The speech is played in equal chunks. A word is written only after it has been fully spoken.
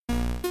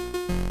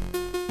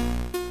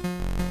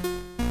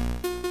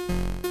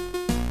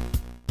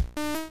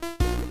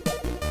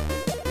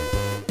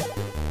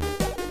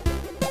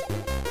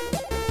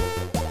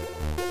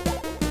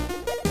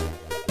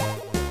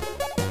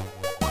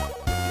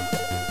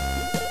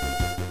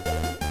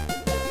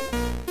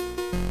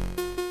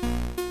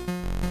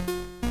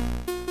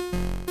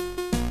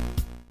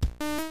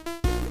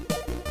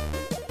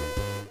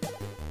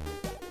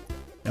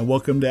and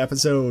welcome to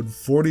episode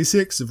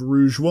 46 of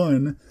Rouge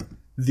One,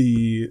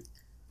 the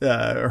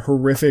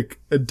horrific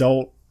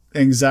adult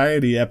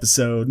anxiety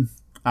episode.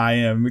 I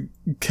am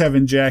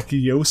Kevin Jack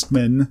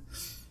Yoastman.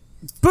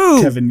 Boo!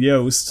 Kevin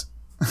Yost.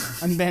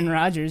 I'm Ben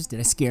Rogers.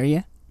 Did I scare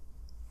you?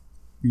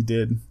 You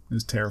did. It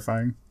was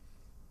terrifying.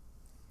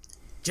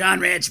 John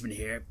Ranchman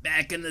here,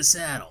 back in the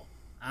saddle.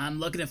 I'm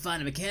looking to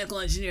find a mechanical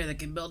engineer that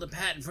can build a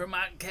patent for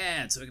my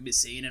CAD so it can be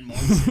seen in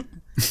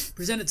motion.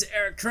 Present it to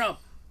Eric Trump,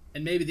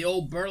 and maybe the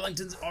old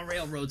Burlington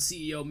Railroad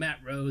CEO Matt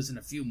Rose and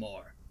a few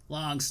more.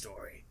 Long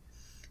story.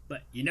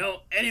 But you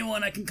know,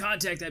 anyone I can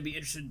contact that'd be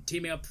interested in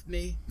teaming up with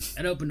me,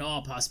 and open to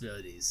all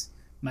possibilities.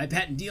 My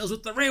patent deals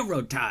with the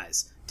railroad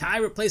ties. Tie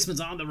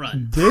replacements on the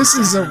run. This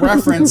is a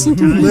reference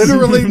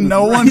literally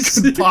no one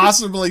could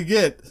possibly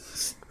get.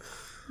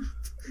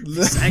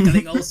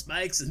 Recycling old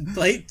spikes and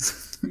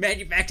plates to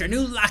manufacture a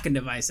new locking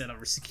device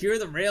that'll secure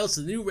the rails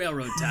to the new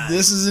railroad ties.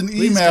 This is an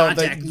Please email that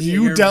contact me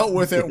you at dealt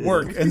with at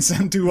work and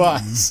sent to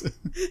us.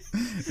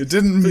 It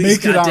didn't Please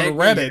make it on contact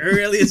me at your Reddit.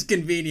 earliest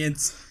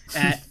convenience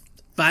at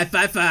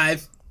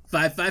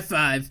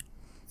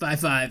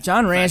 555-555-5555.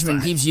 John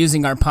Ranchman keeps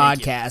using our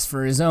podcast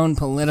for his own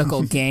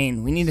political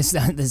gain. We need to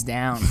shut this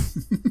down.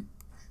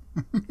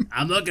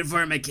 I'm looking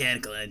for a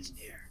mechanical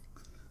engineer.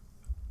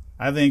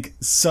 I think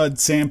Sud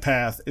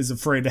Sampath is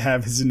afraid to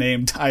have his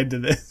name tied to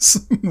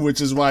this, which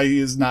is why he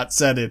has not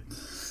said it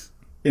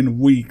in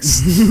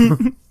weeks.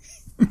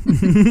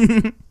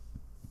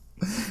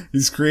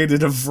 He's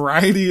created a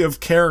variety of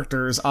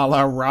characters a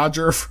la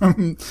Roger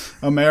from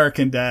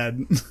American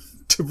Dad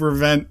to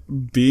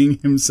prevent being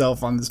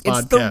himself on this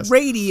podcast. It's the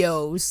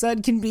radio.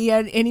 Sud can be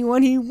at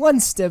anyone he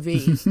wants to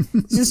be.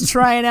 Just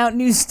trying out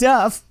new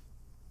stuff.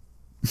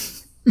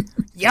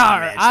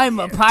 Yar, I'm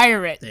a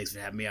pirate. Thanks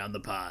for having me on the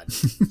pod.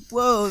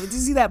 Whoa, did you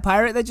see that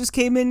pirate that just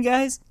came in,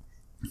 guys?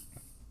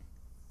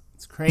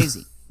 It's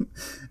crazy.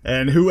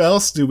 And who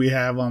else do we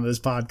have on this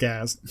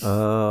podcast?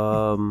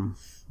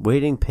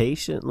 Waiting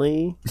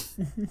patiently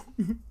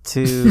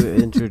to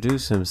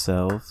introduce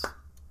himself,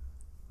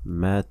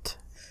 Matt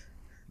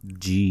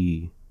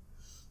G.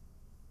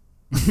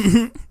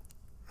 Is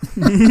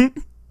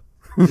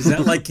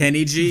that like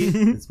Kenny G?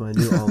 It's my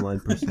new online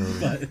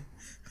persona.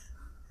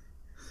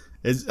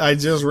 I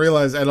just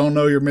realized I don't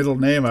know your middle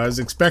name. I was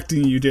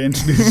expecting you to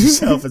introduce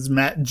yourself as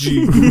Matt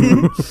G.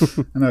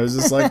 And I was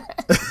just like...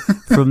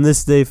 From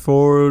this day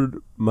forward,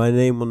 my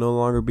name will no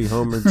longer be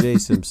Homer J.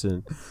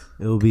 Simpson.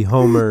 It will be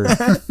Homer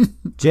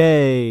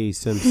J.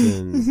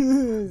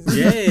 Simpson.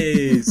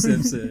 Yay,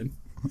 Simpson.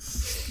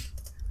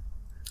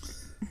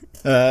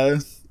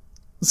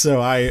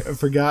 So I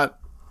forgot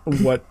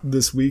what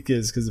this week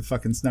is because it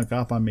fucking snuck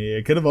up on me.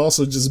 It could have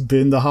also just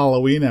been the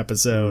Halloween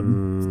episode.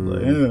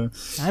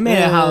 I made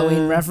a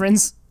Halloween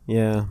reference.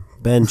 Yeah,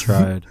 Ben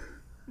tried.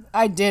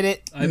 I did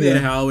it. I made a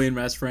Halloween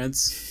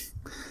reference.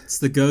 It's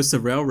the ghost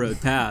of Railroad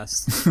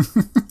Past.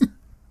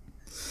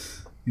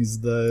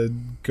 He's the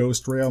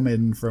ghost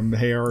railman from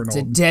Hey Arnold. It's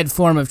a dead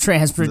form of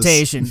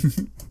transportation.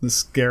 The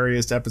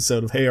scariest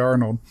episode of Hey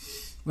Arnold.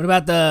 What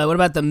about the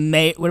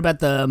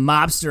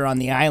mobster on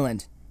the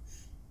island?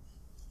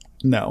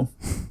 No.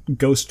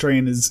 Ghost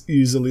Train is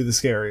easily the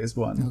scariest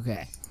one.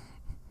 Okay.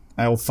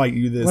 I will fight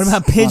you this. What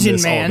about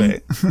Pigeon Man? All day.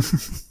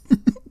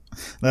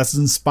 That's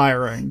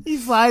inspiring. He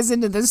flies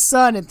into the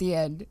sun at the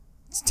end.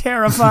 It's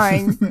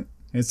terrifying.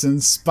 It's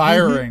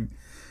inspiring.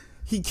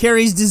 He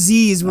carries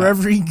disease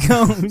wherever he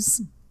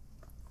goes.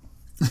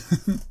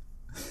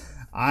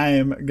 I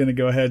am going to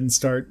go ahead and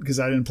start because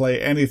I didn't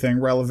play anything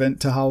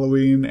relevant to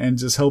Halloween and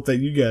just hope that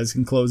you guys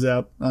can close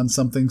out on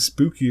something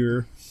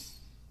spookier.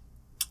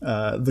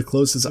 The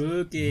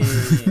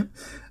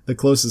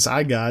closest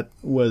I got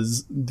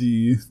was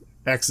the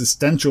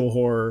existential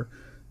horror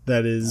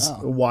that is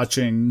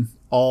watching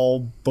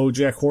all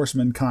BoJack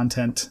Horseman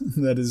content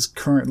that is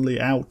currently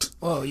out.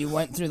 Whoa, you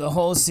went through the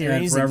whole And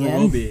series forever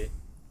again? will be.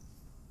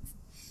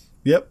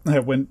 Yep, I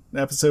went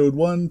episode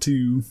 1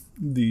 to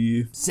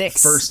the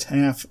 6. first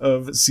half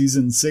of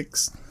season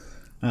 6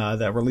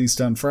 that released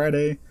on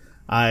Friday.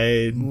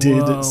 I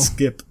did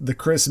skip the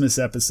Christmas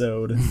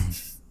episode.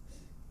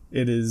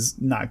 It is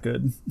not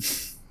good.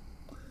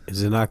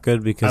 Is it not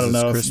good I because don't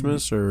it's know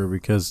Christmas or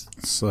because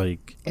it's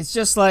like... It's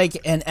just like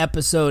an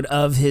episode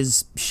of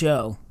his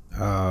show.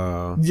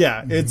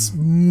 Yeah, it's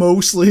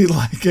mostly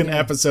like an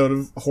episode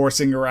of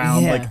horsing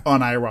around, Yeah. like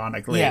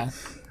unironically, Yeah.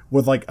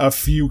 with like a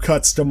few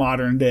cuts to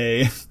modern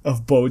day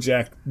of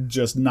BoJack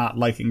just not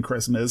liking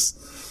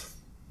Christmas.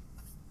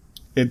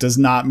 It does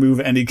not move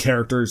any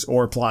characters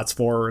or plots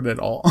forward at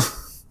all.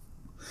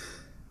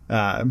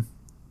 So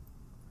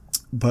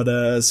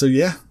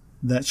yeah,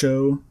 that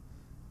show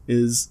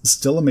is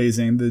still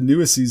amazing. The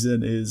newest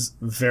season is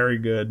very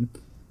good.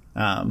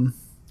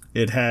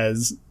 It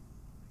has,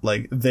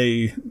 like,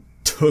 they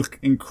took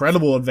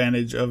incredible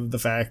advantage of the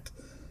fact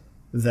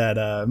that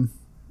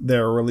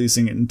they're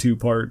releasing it in 2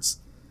 parts.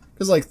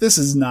 Because, like, this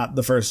is not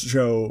the first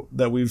show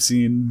that we've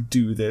seen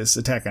do this.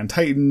 Attack on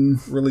Titan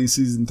released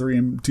season 3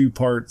 in 2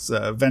 parts.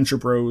 Venture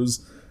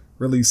Bros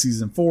released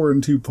season 4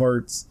 in 2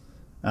 parts.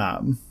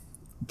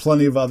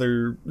 plenty of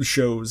other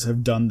shows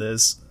have done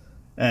this,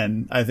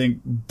 and I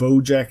think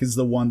BoJack is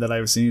the one that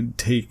I've seen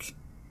take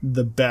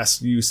the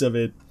best use of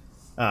it,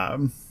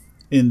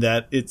 in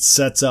that it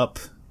sets up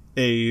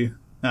a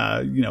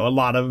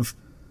lot of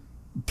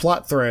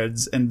plot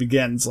threads and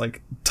begins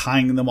like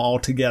tying them all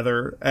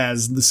together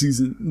as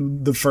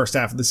the first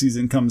half of the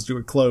season comes to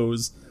a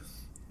close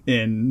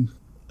in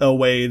a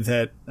way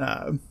that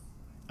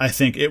I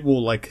think it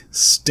will like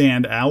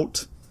stand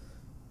out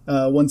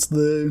once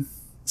the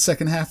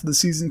second half of the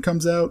season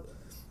comes out.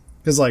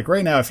 Because like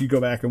right now, if you go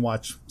back and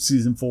watch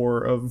season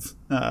 4 of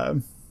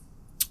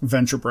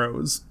Venture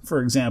Bros,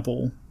 for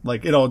example,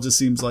 like it all just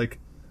seems like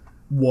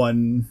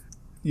one,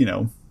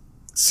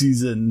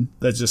 season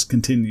that just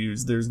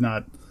continues. There's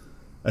not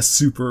a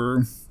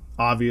super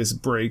obvious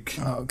break.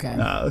 Oh,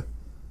 okay.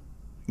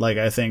 Like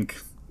I think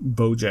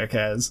BoJack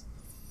has.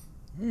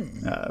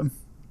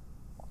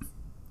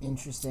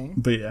 Interesting.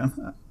 But yeah,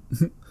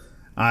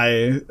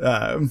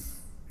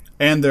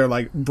 and they're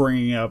like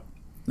bringing up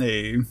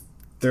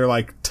they're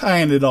like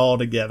tying it all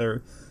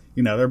together.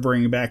 They're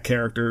bringing back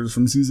characters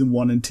from season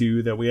 1 and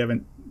 2 that we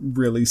haven't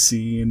really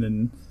seen,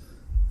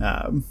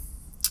 and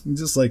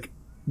just like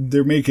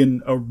they're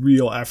making a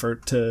real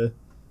effort to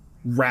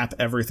wrap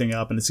everything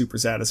up in a super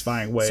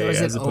satisfying way. So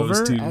is as it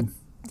opposed over to at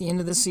the end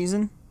of the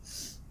season?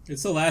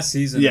 It's the last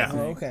season. Yeah. I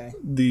think. Okay.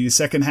 The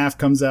second half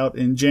comes out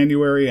in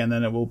January, and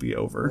then it will be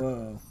over.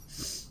 Whoa.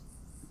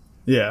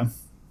 Yeah.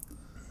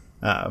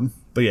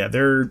 But yeah,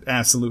 they're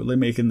absolutely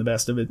making the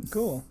best of it.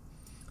 Cool.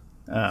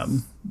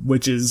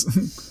 Which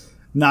is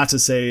not to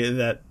say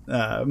that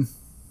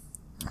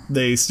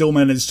they still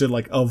managed to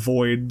like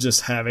avoid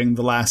just having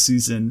the last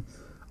season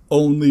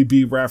only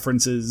be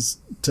references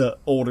to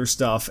older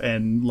stuff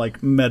and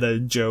like meta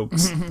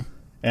jokes.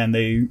 And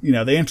they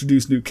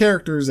introduce new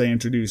characters, they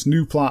introduce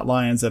new plot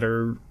lines that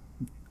are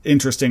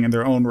interesting in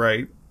their own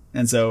right,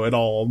 and so it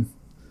all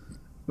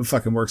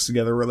fucking works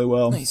together really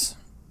well. Nice.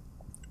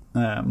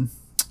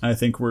 I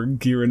think we're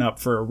gearing up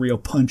for a real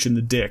punch in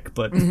the dick,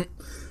 but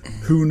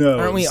who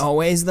knows? Aren't we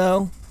always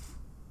though?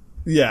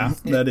 Yeah,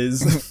 that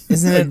is.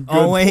 Isn't a it good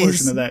always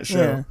portion of that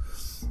show?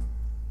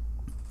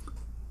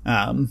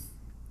 Yeah.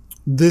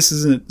 This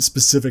isn't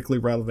specifically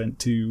relevant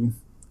to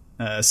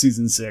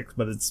season 6,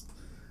 but it's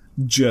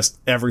just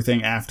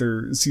everything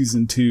after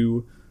season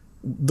 2.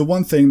 The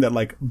one thing that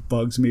like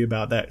bugs me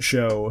about that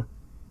show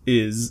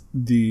is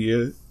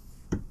the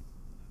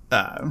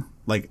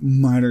like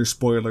minor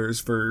spoilers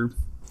for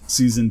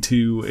season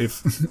 2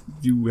 if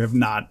you have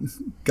not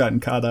gotten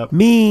caught up.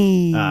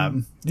 Me.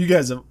 You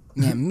guys have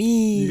Yeah,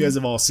 me. you guys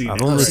have all seen I've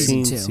it. only right?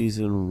 seen Season 2.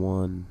 season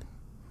 1.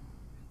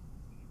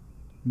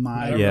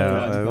 My don't Yeah, really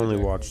watch I've only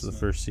BoJack watched the Horseman.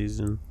 first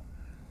season.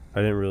 I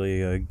didn't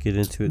really get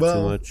into it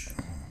Well, too much.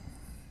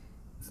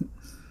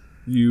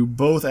 You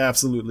both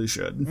absolutely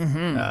should.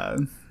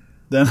 Then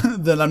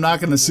I'm not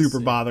going to super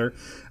bother.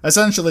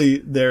 Essentially,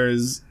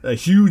 there's a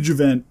huge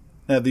event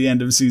at the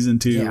end of season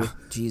 2 Yeah,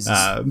 Jesus.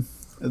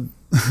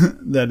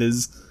 that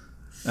is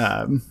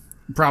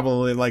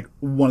probably like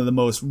one of the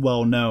most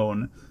well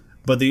known.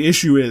 But the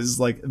issue is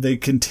like they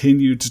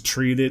continue to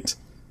treat it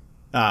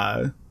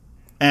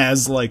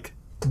as like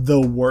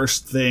the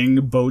worst thing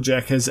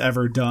BoJack has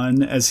ever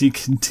done, as he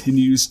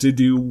continues to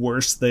do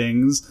worse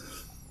things.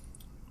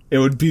 It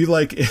would be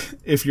like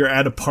if you're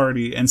at a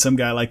party and some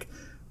guy like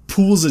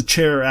pulls a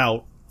chair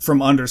out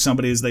from under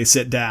somebody as they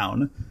sit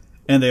down,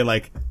 and they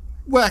like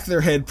whack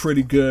their head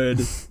pretty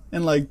good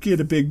and like get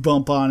a big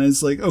bump on it.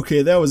 It's like,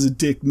 okay, that was a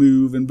dick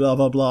move and blah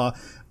blah blah.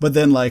 But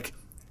then like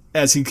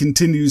as he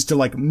continues to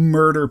like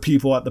murder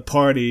people at the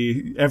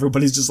party,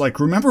 everybody's just like,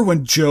 remember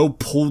when Joe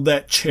pulled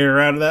that chair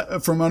out of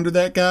that from under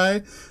that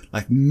guy?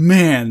 Like,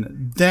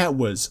 man, that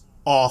was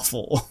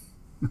awful.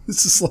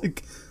 It's just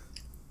like,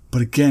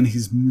 but again,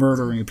 he's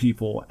murdering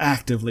people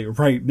actively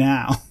right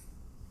now.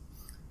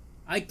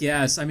 I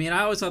guess. I mean,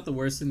 I always thought the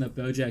worst thing that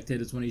BoJack did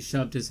is when he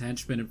shoved his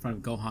henchman in front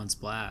of Gohan's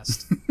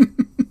blast.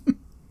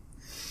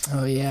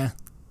 Oh yeah.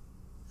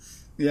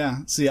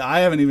 Yeah. See,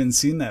 I haven't even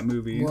seen that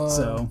movie, Whoa.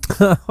 so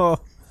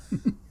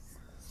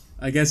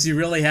I guess you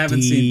really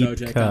haven't seen Deep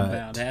BoJack cut.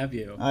 Unbound, have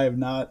you? I have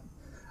not.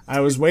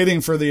 I was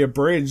waiting for the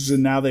abridged,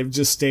 and now they've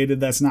just stated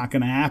that's not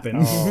going to happen.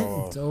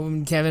 Oh,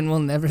 So Kevin will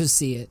never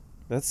see it.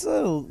 that's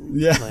a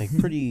Yeah. like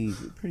pretty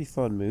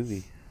fun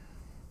movie.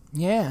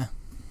 Yeah.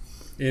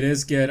 It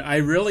is good. I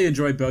really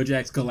enjoy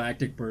BoJack's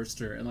Galactic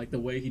Burster, and like the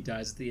way he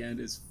dies at the end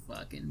is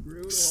fucking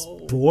brutal.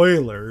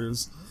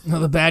 Spoilers. No,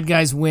 the bad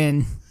guys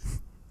win.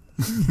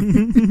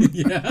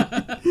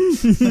 Yeah.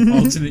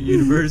 Alternate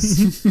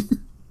universe.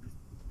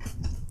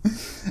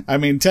 I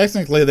mean,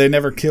 technically, they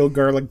never killed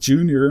Garlic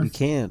Jr. You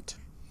can't.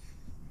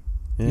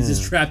 Yeah. He's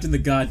just trapped in the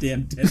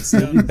goddamn dead He'll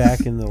be zone.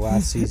 back in the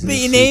last season.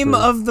 The of name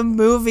Super. of the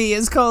movie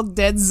is called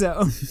Dead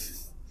Zone.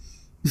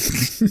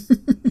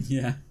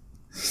 Yeah.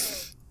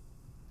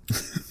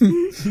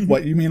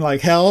 What, you mean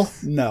like hell?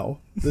 No.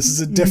 This is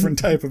a different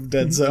type of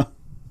dead zone.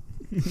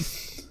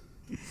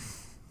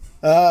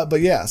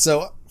 But yeah,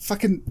 so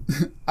fucking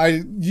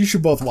you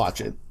should both watch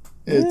it.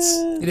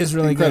 It is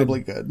really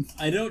incredibly good.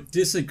 I don't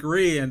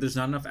disagree, and there's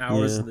not enough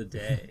hours Yeah. in the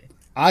day.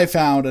 I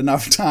found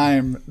enough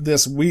time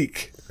this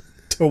week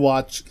to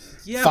watch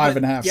five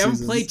and a half You seasons.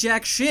 haven't played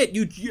jack shit.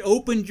 You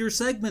opened your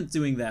segment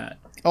doing that.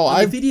 Oh, on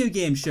the I've video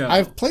game show.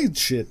 I've played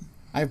shit.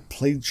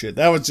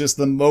 That was just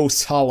the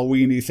most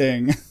Halloweeny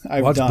thing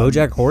I've Watch done.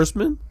 BoJack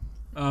Horseman?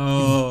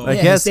 Oh, I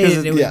Yeah, guess he stated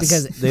 'cause it was yes.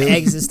 because They-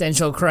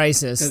 existential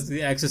crisis. because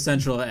the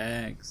existential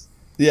eggs.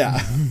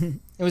 Yeah.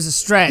 It was a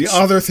stretch. The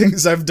other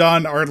things I've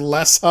done are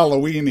less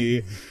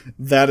Halloweeny.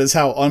 That is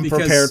how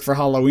unprepared Because- for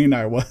Halloween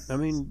I was. I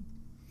mean,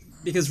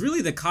 Because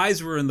really, the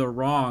Kais were in the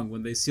wrong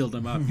when they sealed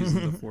him up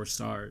using the 4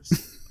 stars.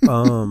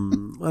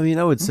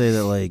 I would say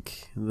that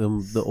like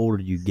the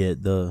older you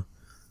get, the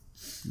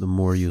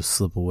more you'll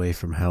slip away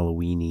from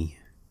Halloweeny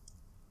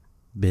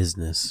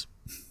business.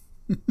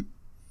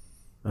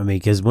 I mean,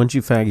 because once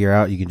you figure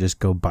out you can just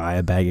go buy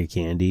a bag of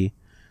candy,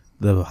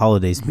 the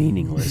holiday's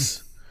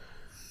meaningless.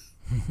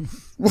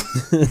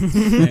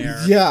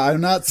 There. Yeah,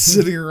 I'm not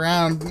sitting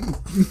around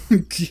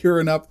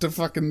gearing up to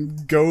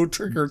fucking go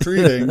trick or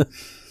treating.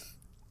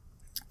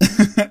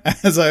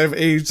 As I have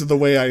aged, the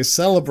way I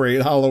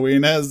celebrate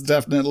Halloween has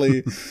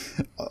definitely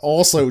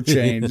also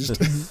changed.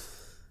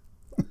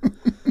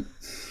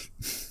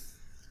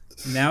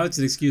 Now it's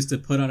an excuse to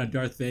put on a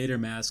Darth Vader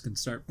mask and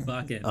start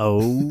fucking.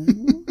 Oh,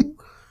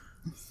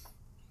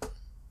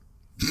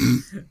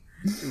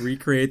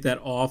 Recreate that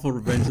awful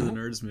Revenge of the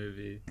Nerds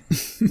movie.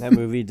 that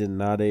movie did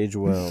not age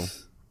well.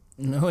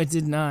 No, it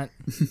did not.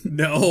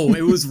 No,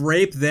 it was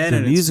rape then. The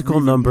and musical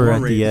it's even number more at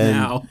the rape end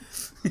now.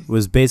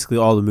 was basically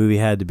all the movie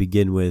had to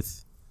begin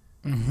with.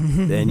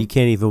 And you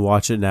can't even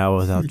watch it now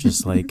without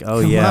just like,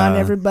 oh Come yeah, on,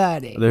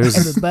 everybody. There's-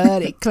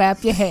 Everybody,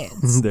 clap your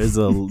hands. there's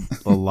a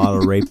lot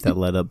of rape that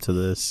led up to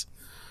this.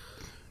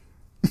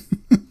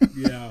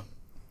 Yeah.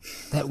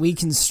 That we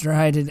can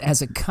stride it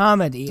as a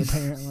comedy,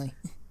 apparently.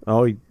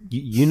 Oh,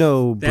 you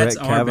know, That's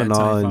Brett our Kavanaugh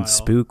bedtime and file.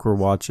 Spook were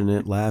watching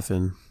it,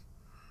 laughing.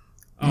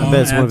 Oh, I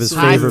bet it's one of his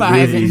absolutely. favorite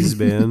High-fiving. movies,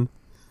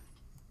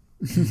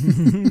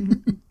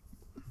 man.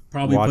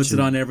 Probably puts watching-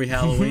 it on every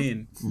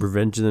Halloween.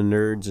 Revenge of the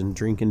Nerds and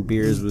drinking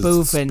beers with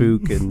Boofing.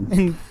 Spook and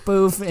And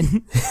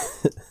boofing.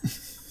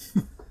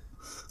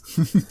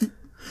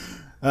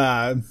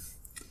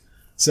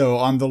 So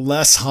on the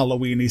less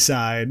Halloweeny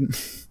side,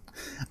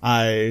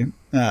 I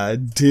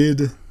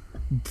did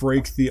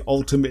break the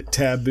ultimate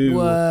taboo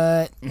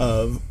What?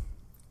 of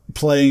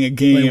playing a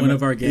game. Play one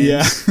of our games.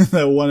 Yeah,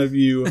 that one of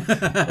you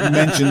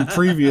mentioned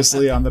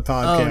previously on the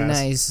podcast. Oh,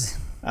 nice.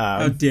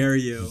 How dare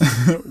you?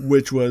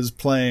 Which was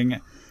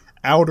playing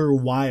Outer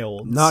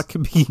Wilds. not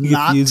being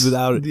confused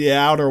without. the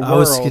Outer Worlds. I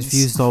was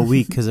confused all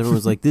week because everyone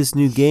was like, "This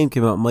new game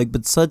came out." I'm like,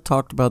 "But Sud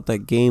talked about that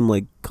game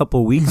like a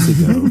couple weeks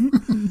ago."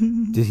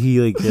 Did he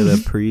like get a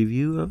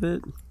preview of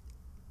it?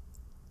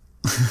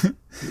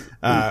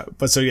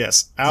 But so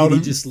yes, Did Outer.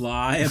 he just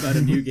lie about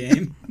a new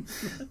game?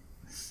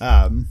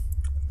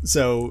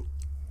 So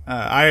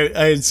I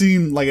had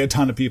seen like a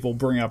ton of people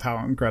bring up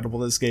how incredible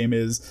this game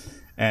is,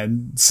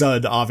 and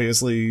Sud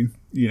obviously,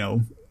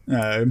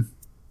 oh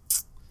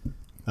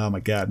my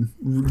god,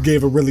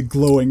 gave a really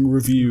glowing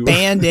review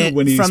Banned it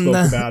when he from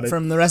spoke about the it.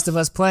 from the rest of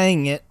us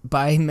playing it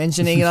by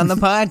mentioning it on the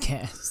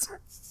podcast.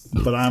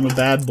 But I'm a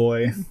bad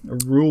boy, a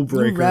rule You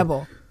breaker.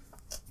 rebel.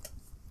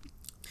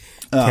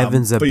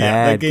 Kevin's a but yeah,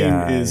 that bad game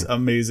guy. is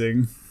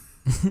amazing.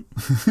 He's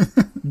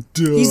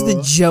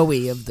the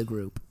Joey of the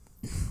group.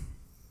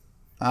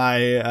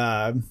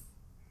 I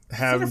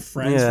have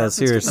Friends Yeah, reference?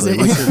 seriously.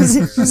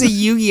 It was a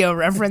Yu-Gi-Oh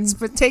reference,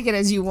 but take it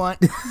as you want.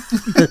 The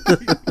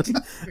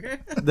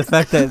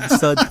fact that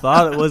Sud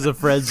thought it was a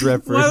Friends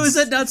reference. Why was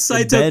that not and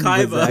Saito Ben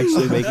was Kaiba?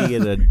 actually making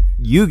it a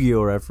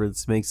Yu-Gi-Oh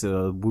reference makes it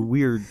a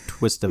weird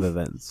twist of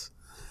events.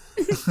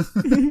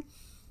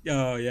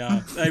 Oh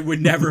yeah, I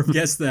would never have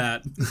guessed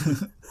that.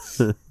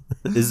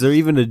 Is there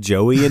even a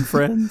Joey in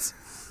Friends?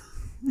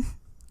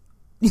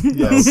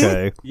 yes.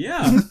 Okay.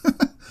 Yeah,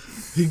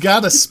 He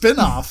got a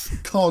spin-off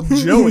called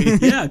Joey.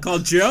 yeah,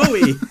 called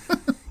Joey.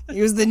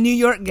 He was the New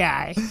York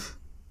guy.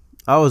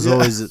 I was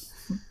always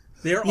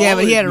They're Yeah, all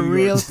but he in had a New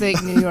real York.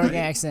 thick New York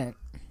accent.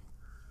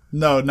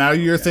 No, now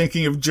you're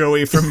thinking of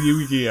Joey from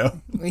Yu-Gi-Oh.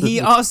 He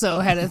also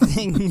had a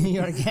thick New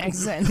York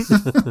accent.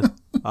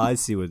 I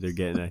see what they're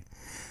getting at.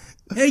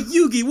 Hey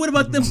Yugi, what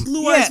about them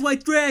blue eyes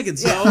white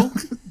dragons, yo?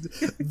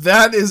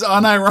 That is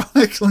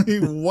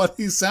unironically what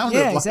he sounded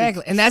Yeah, like.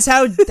 exactly. And that's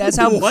how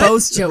What?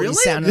 both Joeys Really?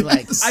 sounded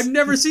like. I've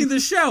never seen the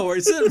show. Or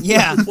is it?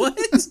 Yeah. What?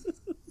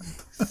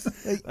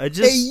 I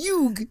just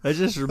Yug. I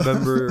just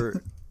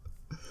remember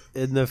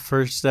in the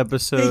first Hey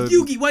episode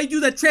Yugi, why you do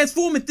that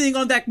transforming thing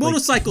on that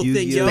motorcycle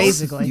thing, yo?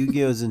 Basically.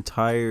 Yu-Gi-Oh's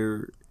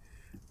entire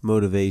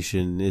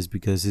motivation is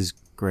because his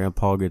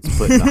grandpa gets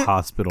put in the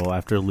hospital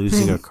after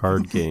losing a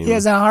card game. He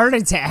has a heart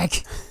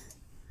attack.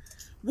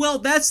 Well,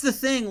 that's the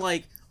thing.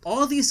 Like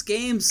all these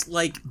games,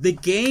 like the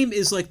game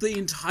is like the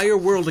entire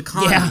world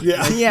economy.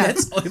 Yeah. Like, Yeah.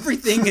 That's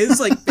everything is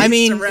like. Based I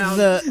mean, around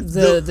the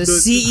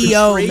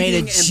CEO trading made a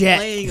and jet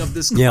playing of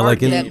this Yeah, card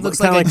like in- game. that looks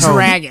Kinda like a like how-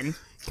 dragon.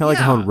 Kind of like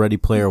how in Yeah. Ready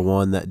Player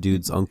One, that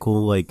dude's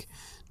uncle like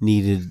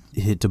needed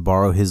to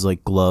borrow his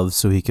like gloves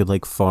so he could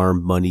like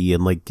farm money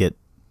and like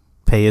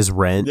pay his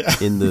rent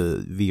in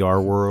the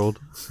VR world.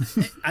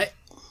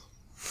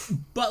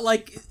 But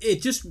like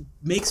it just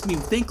makes me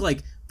think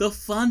like the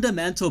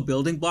fundamental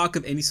building block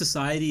of any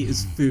society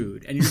is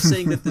food, and you're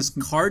saying that this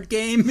card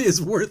game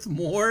is worth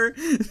more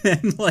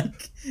than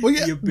like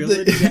the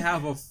ability to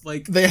have a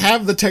like. They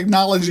have the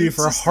technology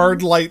for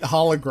hard light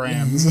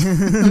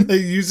holograms. They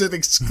use it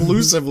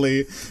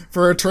exclusively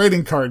for a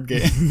trading card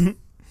game.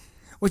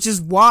 Which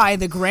is why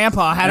the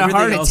grandpa had Everything a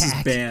heart else attack.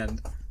 is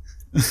banned.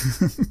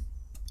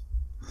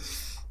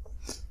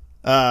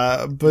 But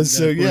so Of course,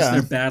 yeah,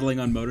 they're battling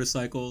on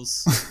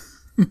motorcycles.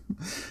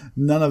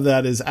 none of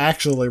that is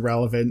actually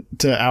relevant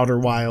to Outer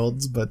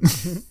Wilds, but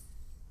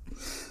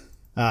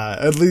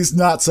at least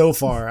not so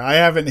far. I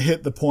haven't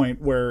hit the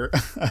point where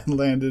I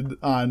landed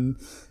on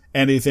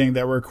anything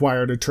that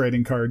required a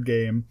trading card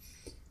game.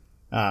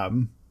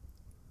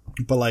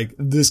 But like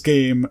this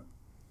game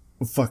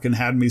fucking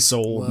had me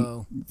sold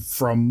Whoa.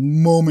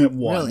 from moment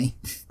one. Really?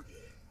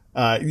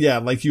 Yeah,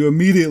 like you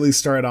immediately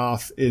start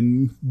off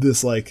in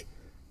this like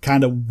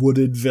kind of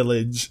wooded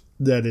village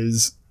that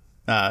is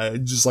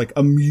just like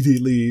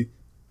immediately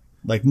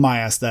like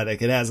my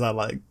aesthetic. It has that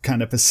like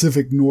kind of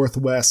Pacific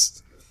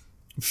Northwest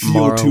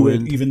feel to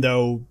it, Morrowind. even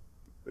though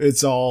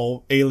it's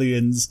all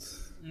aliens.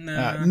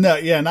 Nah. No,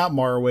 yeah, not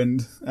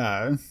Morrowind.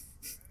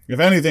 If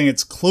anything,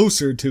 it's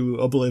closer to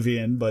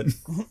Oblivion, but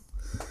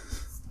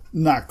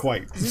not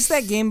quite. Is this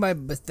that game by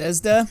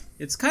Bethesda?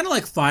 It's kind of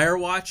like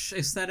Firewatch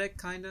aesthetic,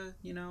 kind of,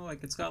 you know,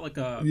 like it's got like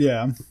a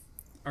Yeah,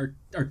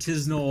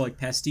 artisanal, like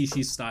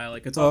pastiche style,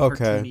 like it's all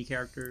Okay. cartoony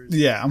characters.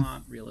 Yeah. It's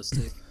not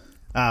realistic.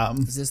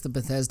 Is this the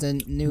Bethesda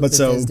new But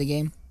so- Bethesda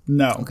game?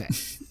 no. Okay.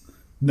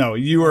 No,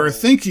 you are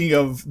thinking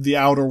of The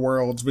Outer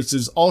Worlds, which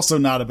is also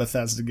not a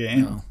Bethesda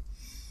game. No.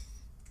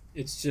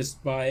 It's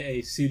just by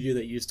a studio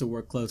that used to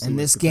work closely. And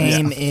with this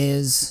Bethesda. game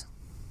is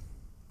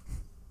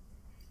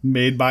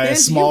Made by Ben, a do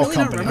you small really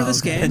not company. remember this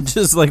game? And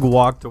just like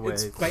walked away.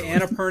 It's by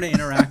Annapurna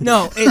Interactive.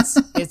 no,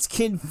 it's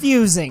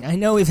confusing. I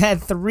know we've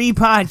had 3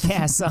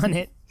 podcasts on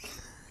it.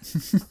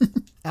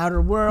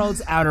 Outer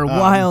Worlds, Outer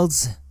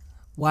Wilds,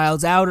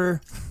 Wilds Outer.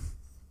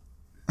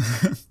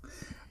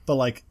 But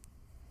like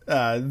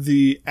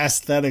the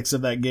aesthetics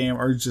of that game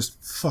are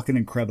just fucking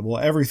incredible.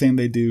 Everything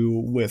they do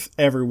with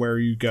everywhere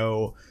you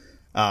go,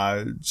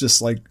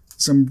 just like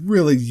some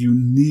really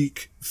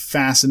unique,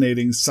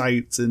 fascinating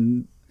sights.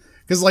 And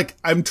because like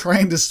I'm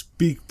trying to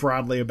speak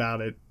broadly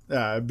about it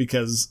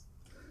because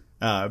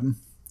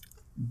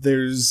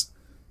there's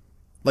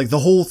like the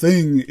whole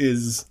thing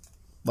is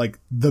like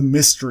the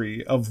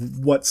mystery of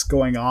what's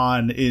going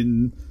on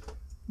in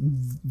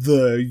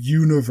the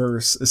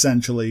universe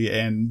essentially,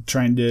 and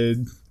trying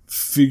to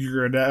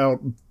figure it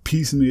out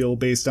piecemeal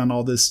based on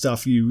all this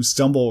stuff you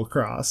stumble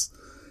across.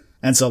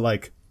 And so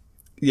like,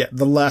 yeah,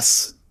 the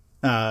less,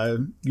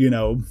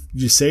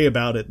 you say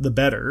about it, the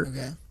better.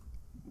 Okay.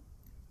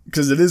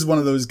 Because it is one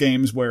of those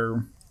games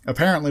where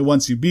apparently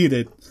once you beat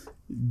it,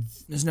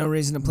 There's no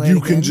reason to play you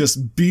it can again?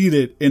 just beat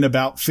it in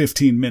about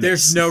 15 minutes.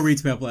 There's no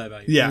replay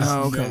value. Yeah. There's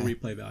Oh, okay. no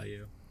replay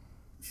value.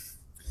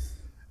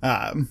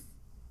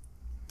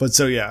 But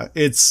so yeah,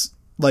 it's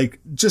like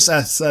just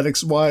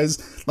aesthetics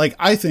wise, like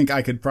I think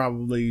I could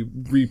probably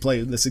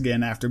replay this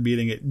again after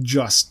beating it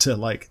just to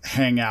like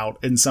hang out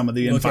in some of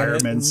the Look at it.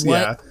 environments. What-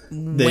 Yeah.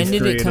 When they've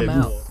did it come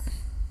created. out?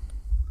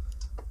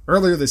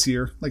 Earlier this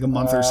year, like a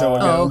month or so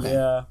ago. Oh, okay.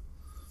 Yeah.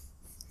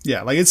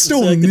 Yeah, like it's It's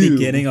still like new. the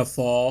beginning of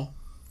fall.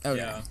 Okay.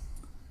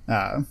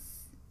 Yeah.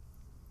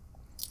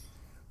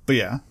 But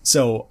yeah,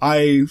 so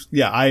I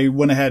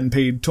went ahead and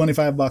paid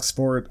 $25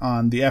 for it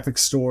on the Epic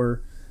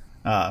Store.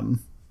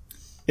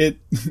 It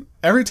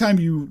every time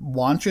you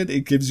launch it,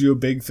 it gives you a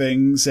big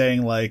thing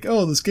saying like,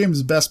 "Oh, this game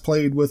is best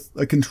played with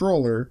a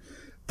controller,"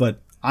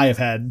 but I have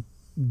had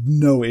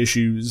no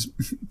issues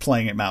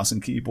playing it mouse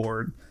and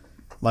keyboard.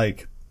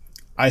 Like,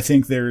 I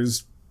think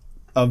there's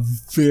a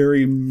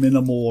very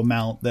minimal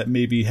amount that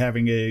maybe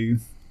having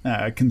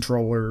a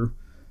controller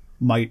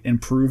might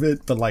improve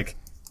it, but like,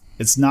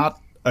 it's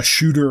not a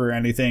shooter or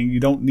anything. You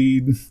don't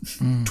need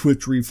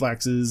twitch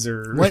reflexes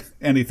or What-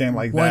 anything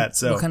like that.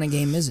 So What kind of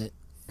game is it?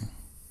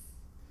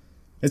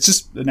 it's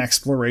just an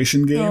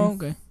exploration game. Oh,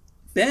 okay.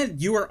 Ben,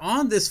 you were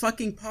on this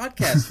fucking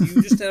podcast.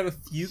 You just have a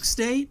fugue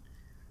state?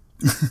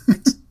 I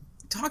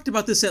talked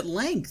about this at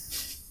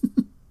length.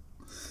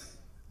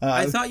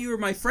 I thought you were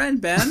my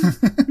friend,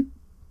 Ben.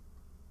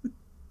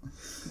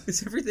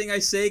 Is everything I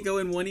say go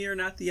in one ear,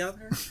 not the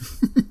other?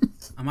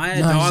 Am I a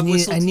No, dog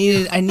whistle? I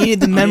needed the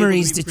Unable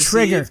memories be to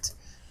trigger.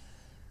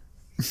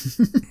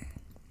 perceived?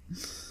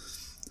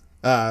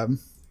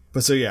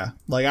 But so yeah,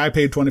 like I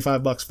paid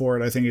 $25 for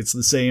it. I think it's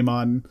the same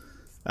on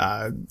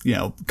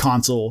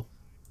console.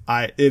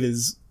 It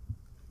is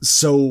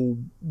so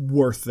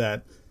worth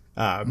that.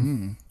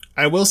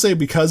 I will say,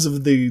 because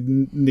of the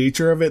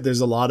nature of it, there's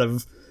a lot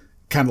of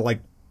kind of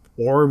like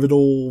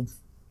orbital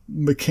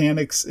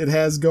mechanics it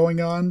has going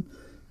on.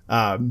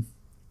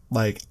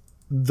 Like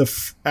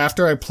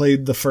after I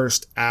played the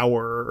first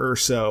hour or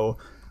so,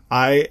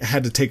 I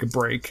had to take a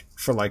break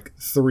for like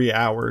 3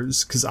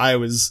 hours because I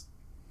was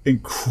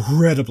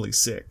incredibly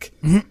sick.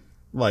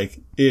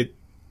 Like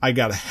I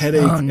got a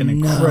headache and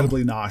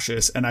incredibly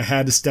nauseous, and I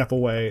had to step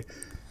away.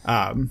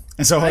 And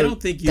so I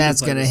don't think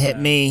that's gonna hit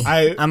me.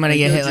 I'm gonna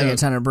get hit like a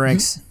ton of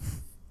bricks.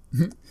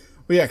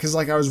 Well, yeah, because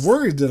like I was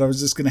worried that I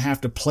was just gonna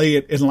have to play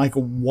it in like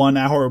 1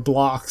 hour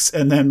blocks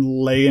and then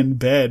lay in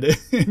bed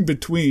in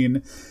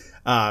between.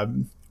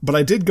 But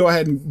I did go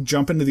ahead and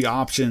jump into the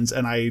options,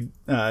 and I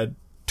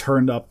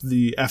turned up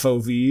the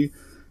FOV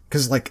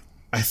because like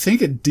I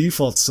think it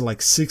defaults to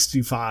like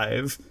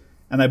 65,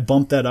 and I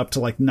bumped that up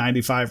to like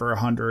 95 or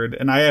 100,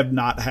 and I have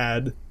not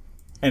had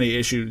any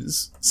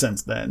issues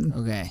since then.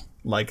 Okay.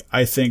 Like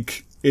I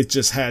think it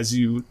just has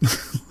you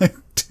like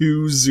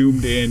too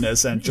zoomed in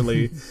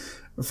essentially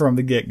from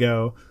the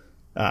get-go.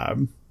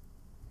 But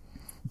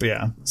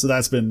yeah, so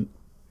that's been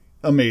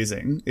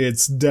amazing.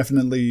 It's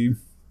definitely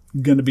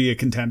gonna be a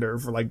contender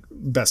for like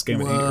best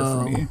game of the year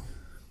for me.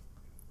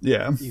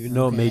 Yeah. Even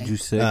though it made you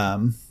sick.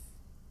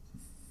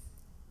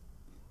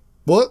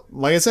 Well,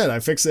 like I said, I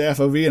fixed the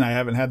FOV and I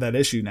haven't had that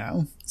issue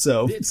now.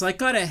 So it's like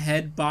got a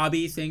head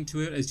bobby thing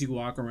to it as you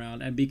walk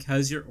around, and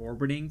because you're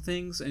orbiting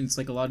things and it's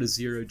like a lot of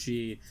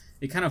 0G,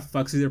 it kind of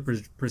fucks with your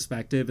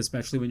perspective,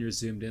 especially when you're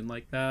zoomed in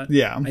like that.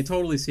 Yeah. I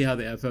totally see how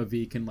the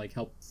FOV can like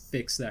help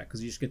fix that,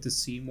 because you just get to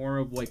see more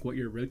of like what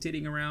you're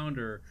rotating around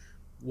or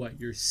what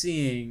you're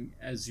seeing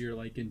as you're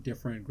like in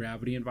different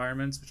gravity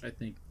environments, which I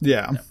think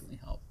definitely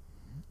help.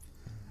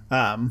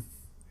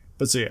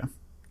 But so yeah,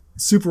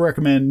 super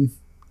recommend.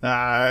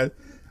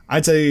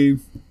 I'd say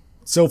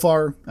so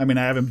far, I mean,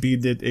 I haven't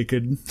beat it. It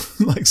could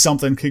like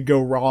something could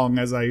go wrong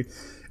as I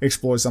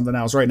explore something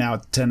else. Right now,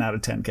 it's 10 out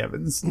of 10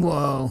 Kevins.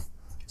 Whoa.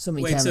 So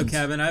many Kevins. So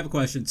Kevin, I have a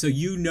question. So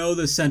you know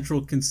the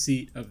central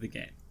conceit of the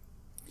game.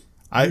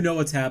 You know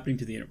what's happening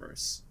to the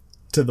universe.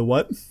 To the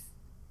what?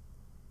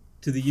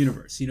 To the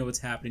universe. You know what's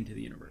happening to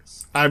the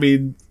universe. I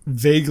mean,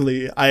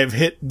 vaguely. I have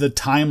hit the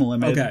time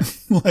limit. Okay.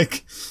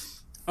 Like.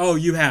 Oh,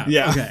 you have?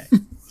 Yeah. Okay.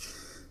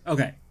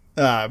 Okay.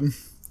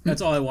 That's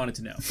all I wanted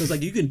to know. Because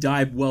like you can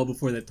die well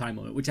before that time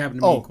limit, which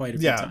happened to me quite a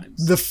few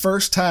times. The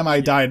first time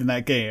I died in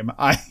that game,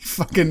 I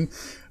fucking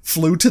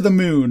flew to the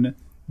moon,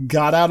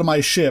 got out of my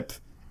ship,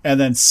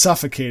 and then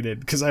suffocated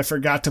because I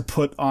forgot to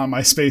put on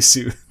my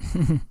spacesuit.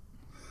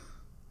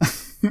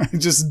 I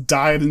just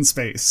died in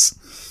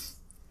space.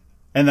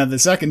 And then the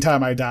second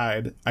time I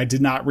died, I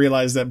did not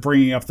realize that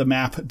bringing up the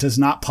map does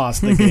not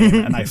pause the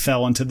game, and I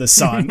fell into the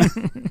sun.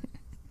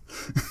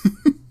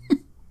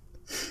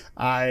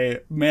 I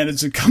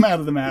managed to come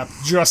out of the map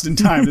just in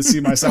time to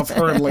see myself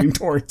hurtling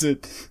towards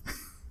it.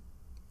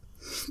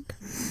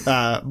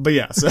 But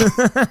yeah, so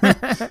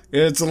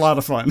it's a lot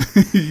of fun.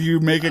 You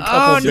make a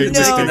couple big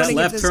mistakes. That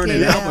left turn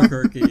in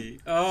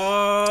Albuquerque.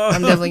 Oh,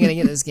 I'm definitely gonna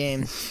get this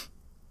game.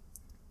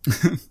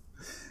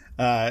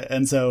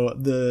 And so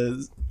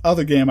the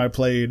other game I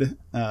played,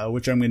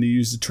 which I'm going to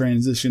use to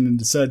transition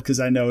into Sud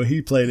because I know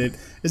he played it,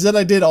 is that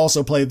I did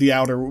also play The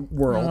Outer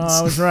Worlds. Oh,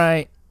 I was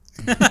right.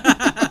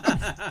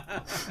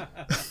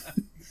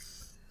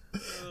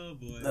 Oh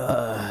boy.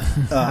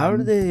 How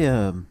do they?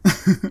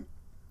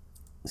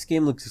 This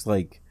game looks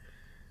like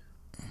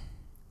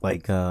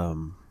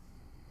fucking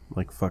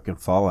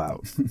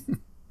Fallout.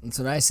 That's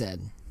what I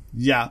said.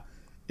 Yeah,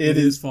 it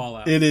is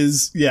Fallout. It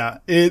is. Yeah,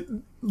 it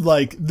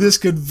like this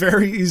could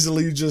very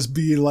easily just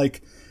be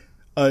like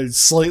a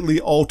slightly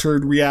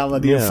altered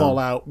reality of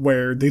Fallout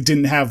where they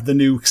didn't have the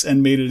nukes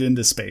and made it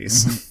into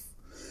space.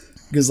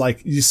 Because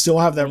like you still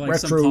have that retro.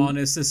 Some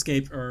colonists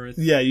escaped Earth.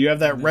 Yeah, you have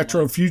that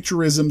retro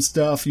futurism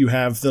stuff. You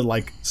have the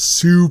like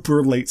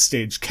super late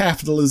stage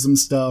capitalism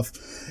stuff.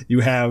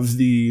 You have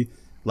the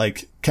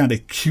like kind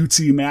of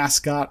cutesy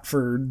mascot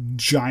for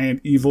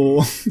giant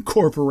evil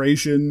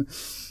corporation.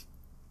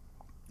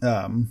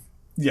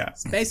 Yeah.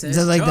 Spacer's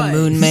Is it like choice. the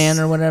Moon Man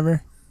or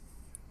whatever?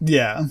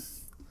 Yeah.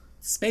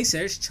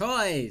 Spacer's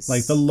choice.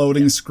 Like the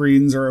loading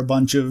screens are a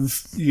bunch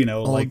of,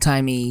 Old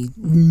timey.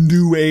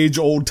 new age,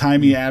 old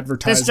timey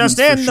advertisements. It's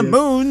just in the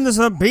moon. There's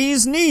a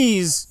bee's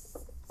knees.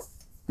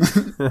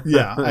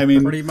 Yeah, I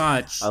mean, pretty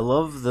much. I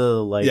love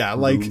the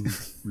moon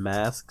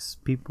masks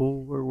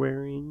people were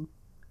wearing.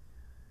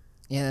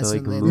 Yeah, that's the,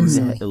 what they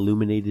look like.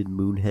 Illuminated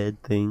moon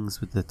head things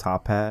with the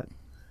top hat.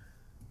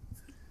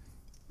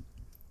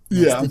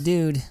 That's the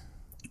dude.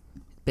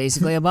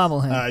 Basically a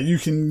bobblehead. You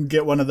can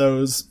get one of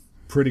those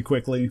pretty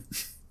quickly.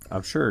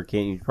 I'm sure.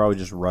 Can't you probably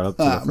just run up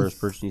to the first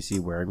person you see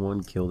wearing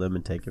one, kill them,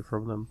 and take it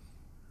from them?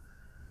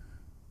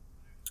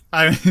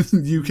 I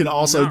mean, you can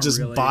also Not just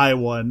really. buy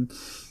one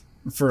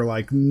for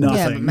like nothing.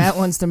 Yeah, but Matt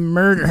wants to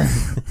murder.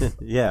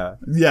 Yeah.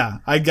 Yeah,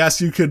 I guess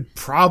you could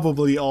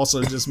probably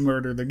also just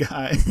murder the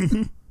guy.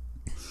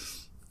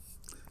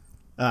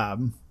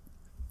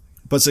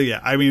 But so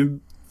yeah, I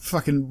mean,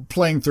 fucking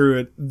playing through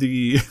it,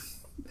 the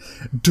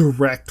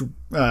direct,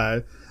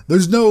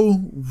 there's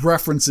no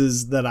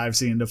references that I've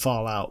seen to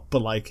Fallout,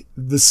 but like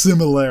the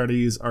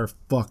similarities are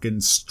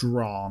fucking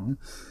strong.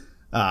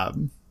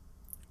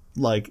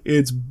 Like,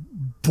 it's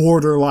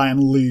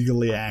borderline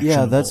legally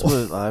actionable. Yeah, that's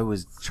what I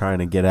was trying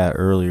to get at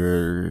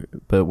earlier,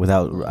 but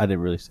I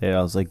didn't really say it.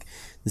 I was like,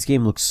 this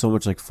game looks so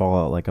much like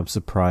Fallout. Like, I'm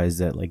surprised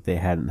that like they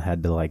hadn't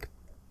had to like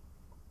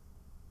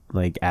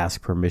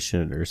ask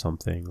permission or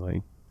something.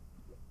 Like,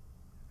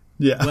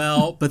 yeah.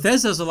 Well,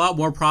 Bethesda has a lot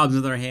more problems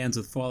in their hands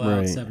with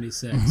Fallout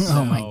 76.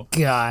 Oh my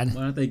god!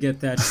 Why don't they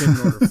get that shit in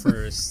order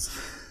first?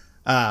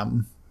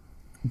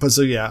 But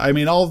so yeah, I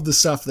mean, all of the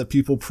stuff that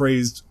people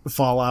praised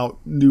Fallout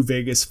New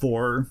Vegas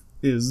for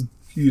is,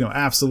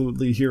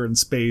 absolutely here in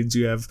spades.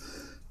 You have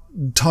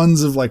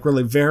tons of like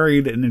really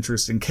varied and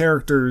interesting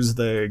characters.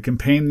 The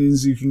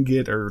companions you can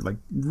get are like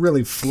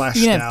really fleshed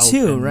out. You can have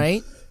two,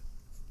 right?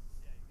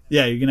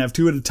 Yeah, you can have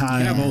 2 at a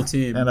time. You can have a whole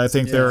team. And I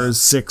think there is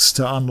 6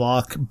 to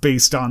unlock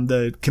based on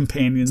the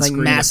companion like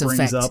screen Mass it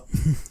brings Effect. up.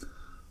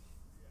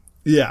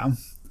 Yeah.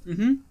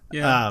 Mm-hmm.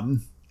 Yeah.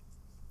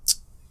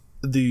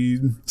 The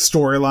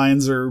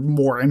storylines are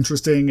more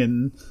interesting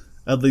and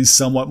at least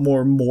somewhat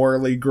more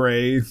morally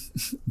gray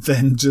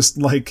than just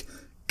like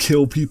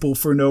kill people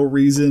for no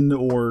reason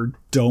or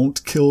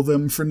don't kill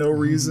them for no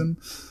reason.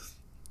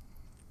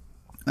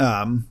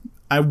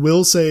 I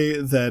will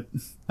say that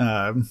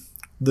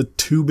the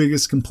 2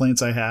 biggest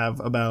complaints I have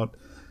about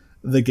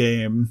the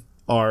game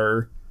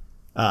are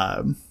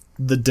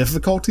the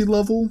difficulty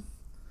level,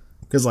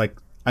 because like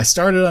I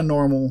started on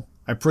normal,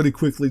 I pretty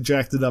quickly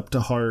jacked it up to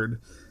hard,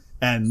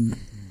 and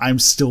I'm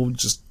still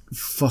just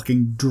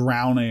fucking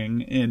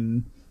drowning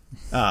in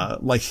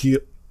like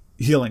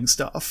healing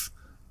stuff.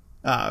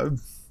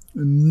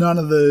 None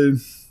of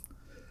the...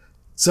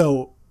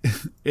 So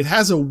it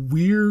has a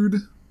weird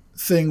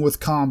thing with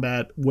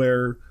combat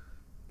where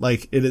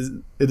like it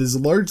has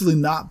largely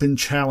not been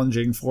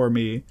challenging for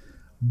me,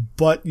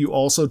 but you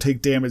also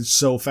take damage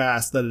so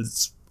fast that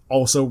it's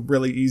also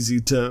really easy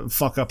to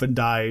fuck up and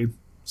die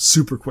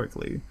super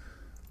quickly.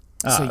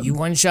 So you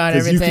one-shot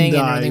everything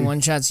and everything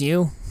one-shots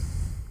you?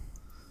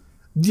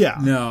 Yeah.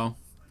 No.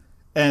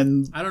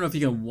 And I don't know if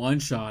you can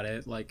one-shot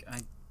it. Like, I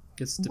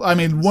guess it I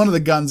mean, depends. one of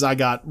the guns I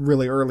got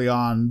really early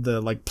on,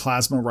 the like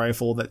plasma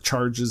rifle that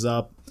charges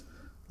up,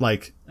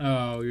 like...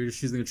 Oh, you're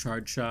just using a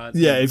charge shot.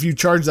 Yeah, if you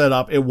charge that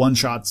up, it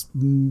one-shots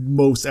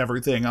most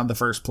everything on the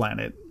first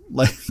planet.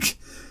 Like...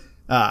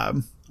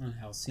 On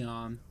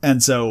Halcyon.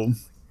 And so...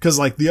 Because,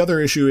 like, the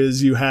other issue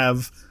is you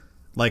have,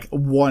 like,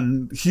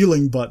 one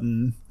healing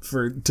button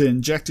to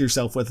inject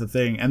yourself with a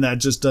thing, and that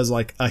just does,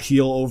 like, a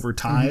heal over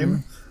time.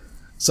 Mm-hmm.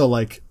 So,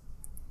 like,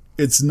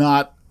 it's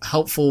not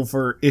helpful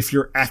for if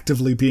you're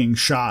actively being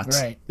shot.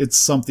 Right. It's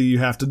something you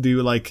have to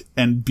do, like,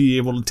 and be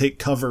able to take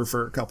cover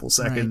for a couple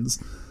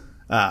seconds.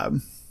 Right.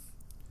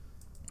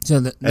 So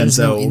there's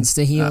no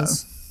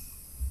insta-heals?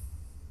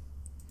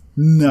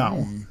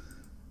 No.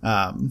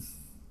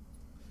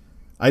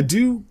 I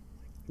do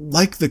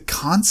like the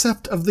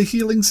concept of the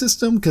healing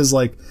system, because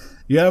like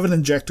you have an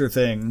injector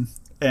thing,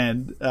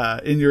 and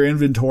in your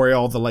inventory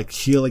all the like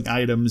healing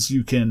items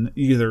you can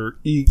either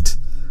eat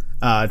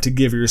to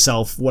give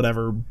yourself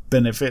whatever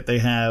benefit they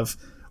have,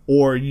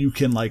 or you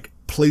can like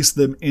place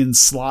them in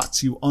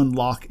slots you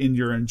unlock in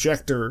your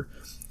injector,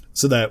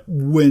 so that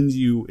when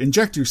you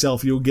inject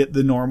yourself you'll get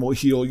the normal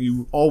heal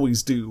you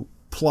always do,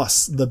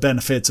 plus the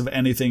benefits of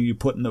anything you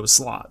put in those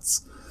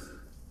slots.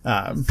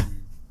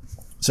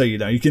 So,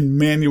 you can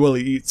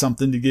manually eat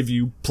something to give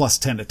you plus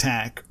 10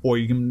 attack, or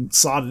you can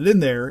slot it in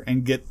there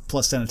and get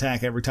plus 10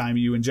 attack every time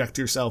you inject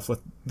yourself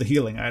with the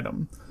healing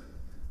item.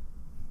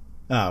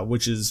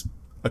 Which is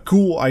a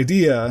cool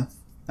idea,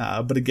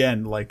 but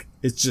again, like,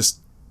 it's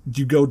just,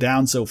 you go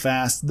down so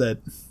fast that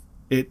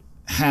it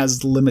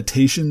has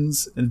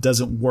limitations and it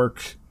doesn't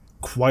work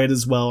quite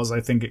as well as I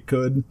think it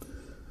could.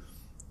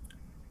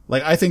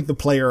 Like, I think the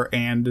player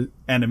and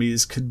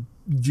enemies could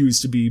use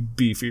to be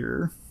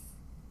beefier.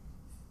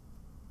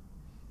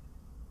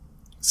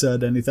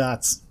 Said, any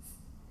thoughts?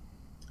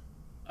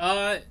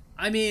 I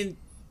mean,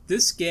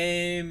 this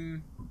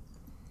game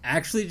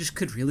actually just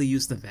could really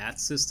use the VAT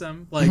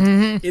system. Like,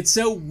 it's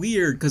so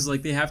weird because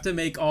like they have to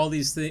make all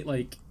these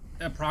like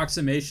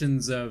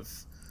approximations of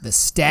the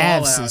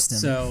stab Fallout, system.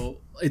 So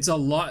it's a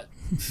lot.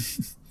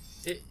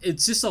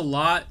 It's just a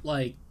lot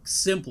like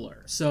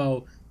simpler.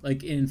 So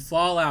like in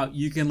Fallout,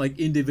 you can like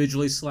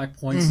individually select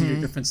points in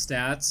your different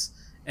stats,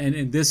 and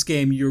in this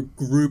game, you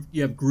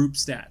have group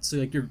stats. So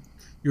like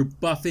you're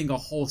buffing a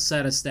whole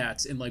set of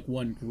stats in like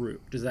one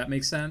group. Does that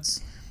make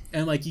sense?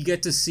 And like you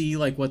get to see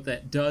like what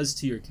that does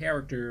to your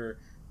character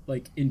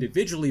like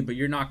individually, but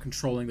you're not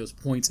controlling those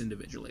points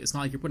individually. It's not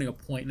like you're putting a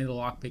point into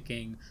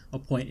lockpicking, a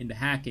point into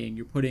hacking.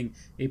 You're putting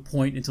a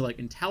point into like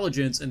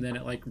intelligence, and then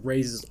it like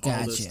raises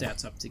all those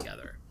stats up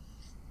together.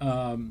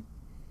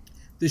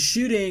 The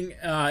shooting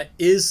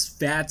is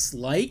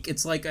VATS-like.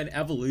 It's like an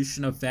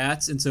evolution of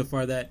VATS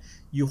insofar that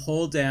you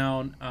hold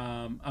down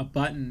a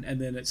button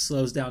and then it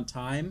slows down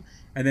time.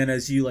 And then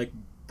as you like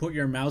put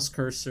your mouse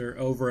cursor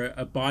over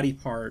a body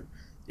part,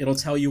 it'll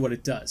tell you what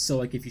it does. So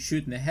like if you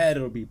shoot in the head,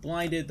 it'll be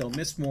blinded, they'll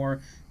miss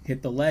more.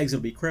 Hit the legs,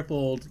 it'll be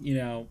crippled,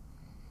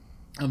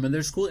 And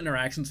there's cool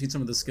interactions between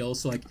some of the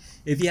skills. So like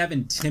if you have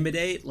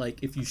Intimidate,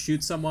 like if you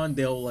shoot someone,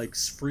 they'll like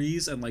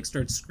freeze and like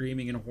start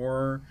screaming in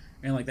horror,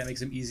 and like that makes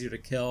them easier to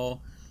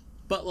kill.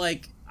 But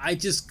like I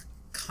just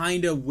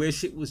kind of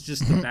wish it was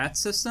just the bat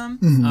system.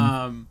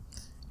 I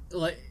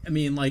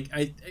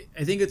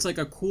think it's like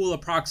a cool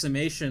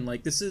approximation.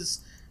 Like this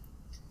is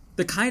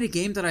the kind of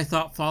game that I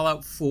thought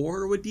Fallout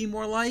 4 would be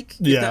more like,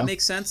 if that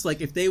makes sense.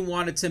 Like if they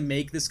wanted to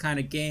make this kind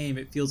of game,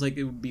 it feels like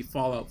it would be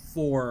Fallout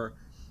 4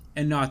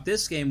 and not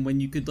this game,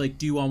 when you could like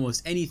do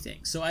almost anything.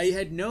 So I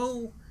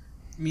knew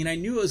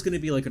it was going to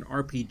be like an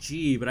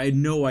RPG, but I had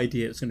no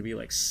idea it was going to be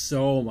like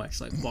so much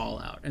like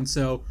Fallout. And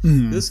so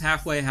this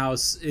halfway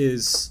house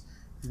is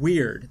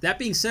weird. That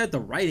being said, the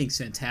writing's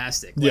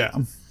fantastic. Like,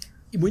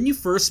 when you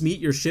first meet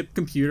your ship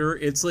computer,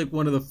 it's like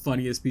one of the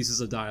funniest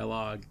pieces of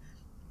dialogue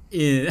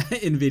in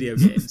video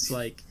games.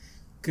 Like,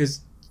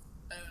 because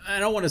I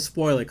don't want to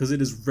spoil it because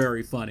it is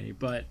very funny,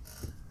 but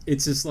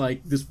it's just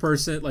like this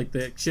person, like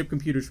the ship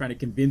computer, trying to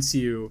convince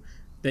you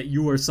that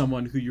you are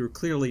someone who you're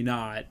clearly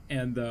not,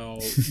 and though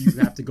you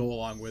have to go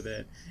along with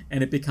it,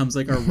 and it becomes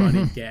like a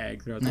running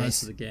gag throughout the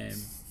rest of the game.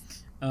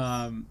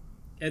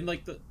 And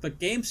like the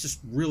game's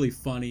just really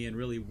funny and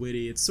really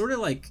witty. It's sort of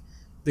like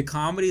the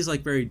comedy is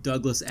like very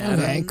Douglas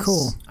Adams. Okay,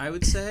 cool. I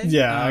would say.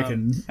 Yeah, I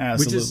can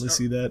absolutely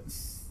see that.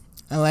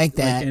 I like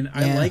that.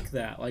 I like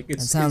that. Like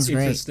it's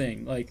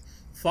interesting. Great. Like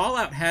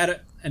Fallout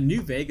had and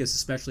New Vegas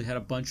especially had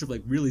a bunch of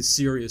like really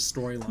serious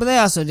storylines. But they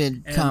also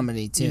did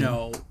comedy too. You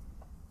know,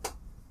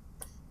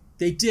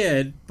 they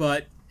did,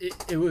 but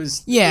it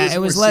was it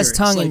was less serious.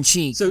 tongue in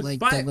cheek, so like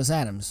Douglas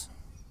Adams.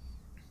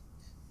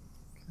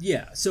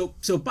 Yeah, so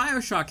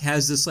BioShock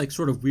has this like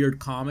sort of weird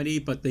comedy,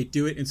 but they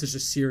do it in such a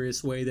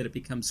serious way that it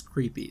becomes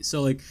creepy.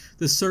 So like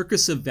the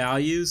Circus of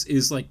Values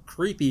is like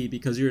creepy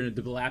because you're in a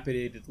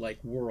dilapidated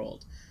like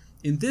world.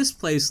 In this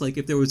place, like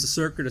if there was a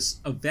Circus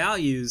of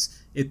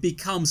Values, it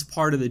becomes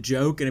part of the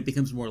joke and it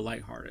becomes more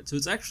lighthearted. So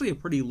it's actually a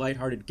pretty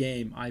lighthearted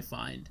game, I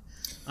find,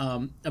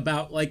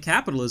 about like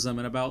capitalism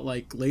and about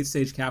like late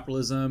stage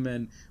capitalism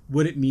and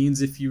what it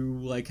means if you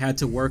like had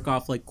to work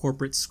off like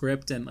corporate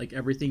script and like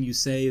everything you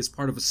say is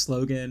part of a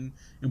slogan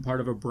and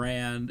part of a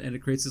brand, and it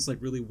creates this like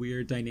really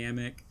weird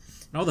dynamic.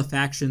 And all the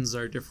factions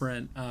are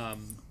different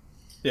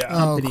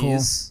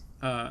companies,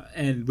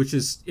 and which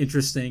is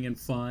interesting and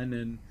fun,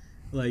 and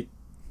like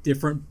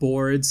different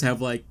boards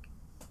have like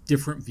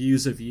different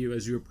views of you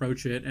as you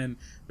approach it, and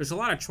there's a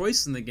lot of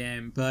choice in the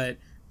game, but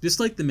just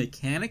like the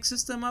mechanic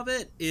system of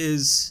it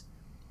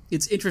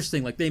it's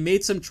interesting. Like they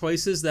made some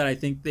choices that I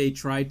think they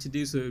tried to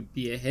do so it would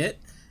be a hit,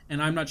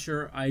 and I'm not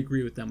sure I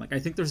agree with them. Like I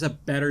think there's a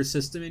better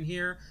system in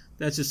here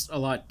that's just a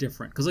lot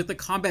different, because like the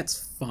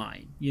combat's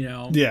fine, you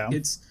know.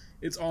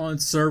 It's all in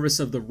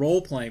service of the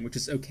role playing, which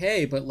is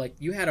okay, but like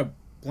you had a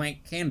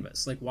blank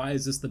canvas. Like why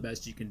is this the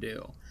best you can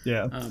do?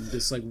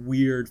 This like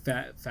weird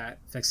fat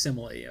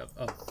facsimile of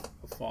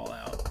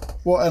Fallout.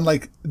 Well, and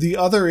like the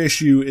other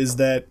issue is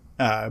that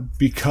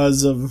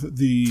because of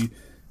the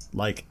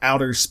like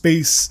outer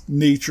space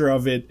nature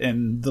of it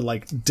and the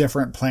like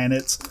different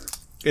planets,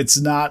 it's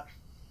not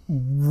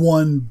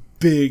one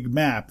big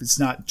map. It's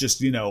not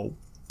just, you know,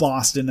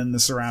 Boston and the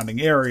surrounding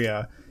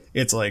area.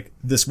 It's like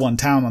this one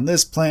town on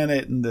this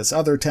planet and this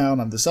other town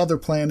on this other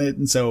planet,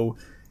 and so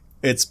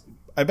it's,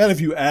 I bet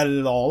if you added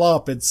it all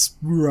up, it's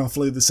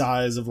roughly the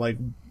size of like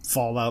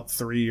Fallout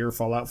 3 or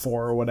Fallout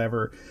 4 or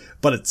whatever,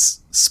 but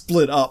it's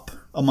split up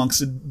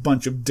amongst a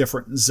bunch of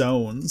different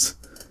zones.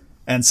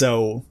 And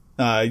so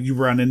you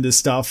run into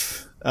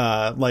stuff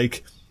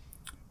like,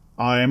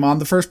 I'm on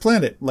the first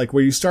planet, like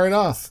where you start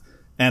off,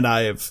 and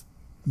I have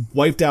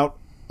wiped out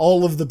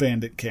all of the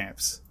bandit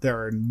camps.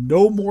 There are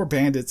no more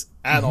bandits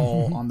at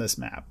all on this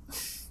map.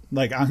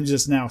 Like I'm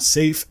just now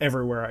safe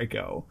everywhere I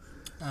go.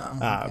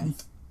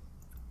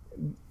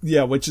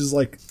 Which is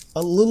like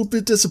a little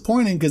bit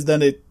disappointing, because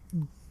then it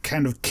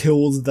kind of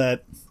kills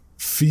that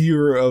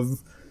fear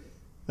of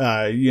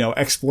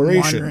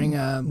exploration, wandering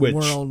a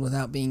world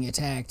without being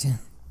attacked.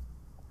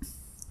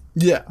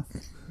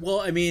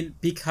 Well, I mean,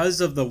 because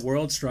of the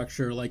world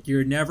structure, like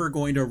you're never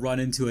going to run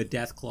into a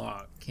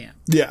Deathclaw camp.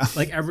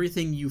 Like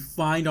everything you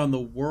find on the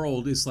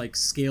world is like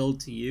scaled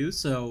to you,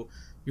 so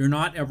you're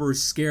not ever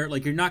scared.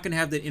 Like you're not going to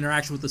have that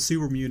interaction with the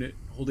super mutant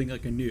holding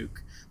like a nuke.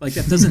 Like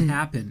that doesn't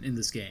happen in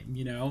this game,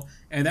 you know?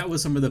 And that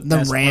was some of the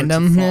best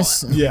randomness.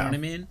 Parts of Fallout, you know what I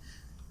mean?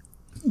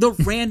 The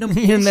random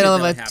bullshit in the middle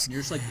of that happen.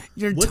 You're just like,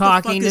 you're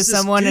talking to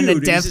someone and a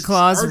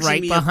Deathclaw's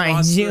right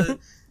behind you.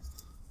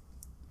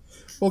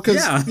 Well,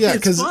 because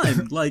it's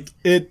fun. Like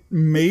it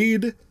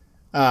made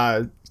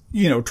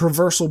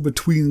traversal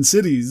between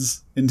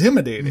cities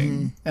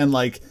intimidating, and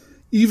like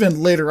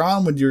even later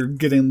on when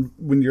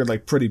you're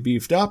like pretty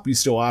beefed up, you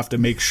still have to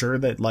make sure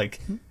that like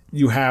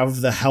you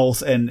have the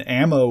health and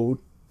ammo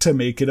to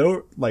make it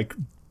like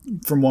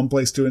from one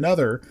place to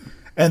another.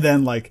 And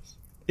then like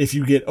if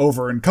you get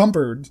over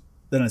encumbered,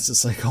 then it's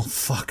just like, oh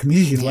fuck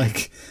me,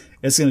 like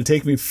it's going to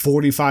take me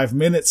 45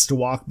 minutes to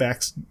walk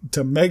back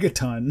to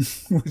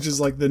Megaton, which is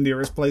like the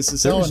nearest place to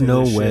sell. There's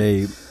no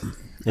way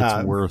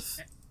it's worth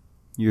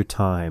your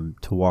time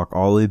to walk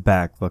all the way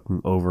back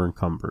fucking over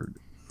encumbered,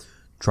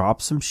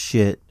 drop some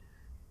shit,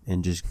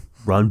 and just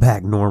run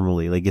back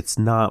normally. Like, it's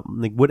not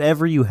like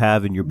whatever you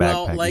have in your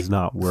backpack is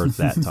not worth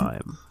that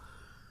time.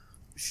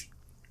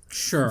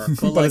 Sure,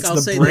 but like, it's I'll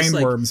the say brain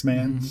this, worms,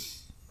 man.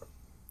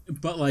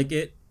 But like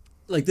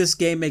this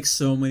game makes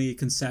so many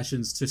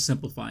concessions to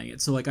simplifying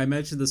it. So like I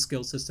mentioned the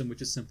skill system,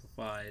 which is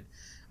simplified.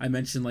 I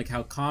mentioned like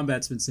how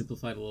combat's been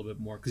simplified a little bit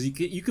more because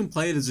you can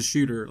play it as a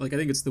shooter. Like I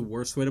think it's the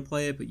worst way to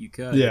play it, but you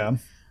could. Yeah.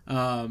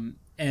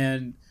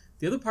 And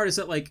the other part is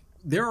that like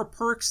there are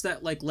perks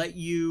that like let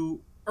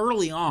you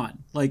early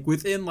on, like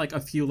within like a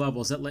few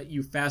levels, that let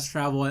you fast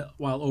travel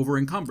while over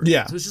encumbered.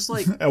 Yeah. So it's just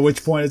like at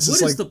which point it's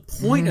just what like, is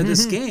the point of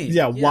this game?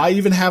 Yeah, why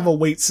even have a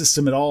weight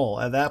system at all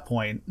at that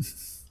point?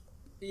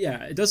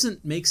 Yeah, it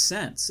doesn't make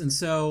sense. And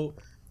so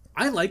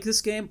I like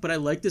this game, but I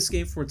like this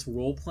game for its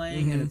role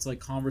playing and its like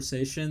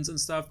conversations and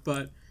stuff,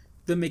 but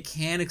the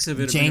mechanics of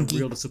it have been a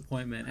real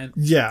disappointment. And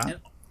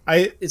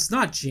it's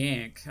not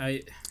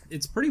jank.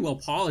 It's pretty well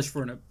polished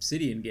for an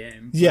Obsidian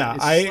game. Yeah,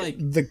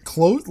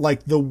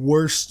 it's the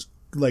worst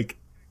like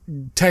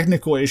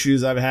technical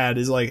issues I've had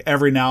is like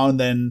every now and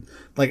then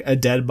like a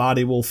dead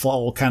body will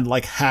fall kind of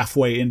like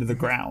halfway into the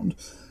ground.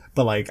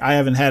 But like I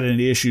haven't had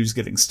any issues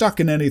getting stuck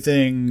in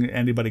anything,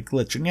 anybody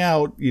glitching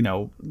out, you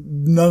know,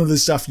 none of the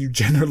stuff you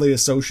generally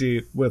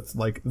associate with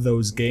like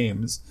those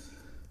games.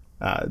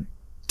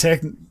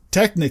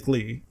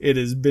 Technically, it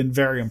has been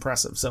very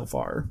impressive so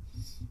far.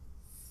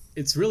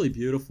 It's really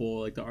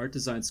beautiful. Like the art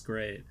design's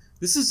great.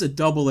 This is a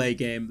AA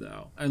game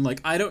though, and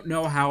like I don't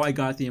know how I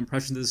got the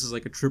impression that this is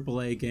like a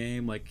AAA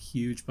game, like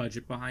huge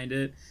budget behind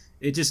it.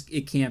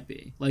 It can't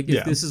be. Like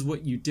if this is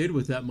what you did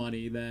with that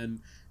money, then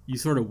you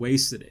sort of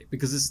wasted it,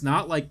 because it's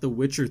not like The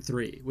Witcher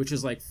 3, which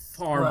is like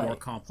far more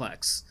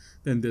complex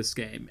than this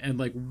game and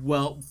like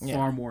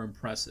far more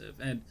impressive.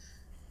 And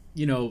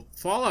you know,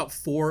 Fallout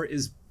 4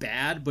 is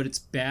bad, but it's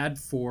bad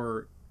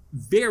for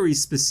very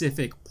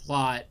specific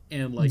plot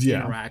and like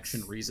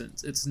interaction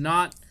reasons. It's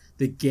not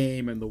the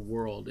game and the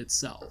world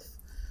itself.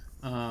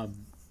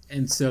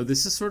 And so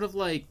this is sort of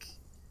like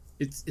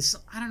it's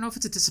I don't know if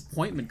it's a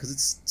disappointment, because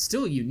it's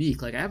still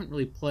unique. Like I haven't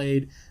really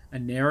played a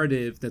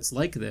narrative that's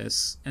like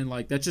this, and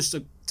like that's just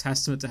a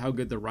testament to how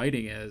good the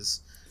writing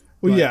is.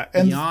 Well, but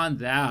and beyond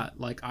that,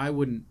 like I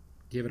wouldn't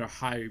give it a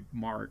high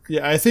mark.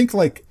 Yeah, I think a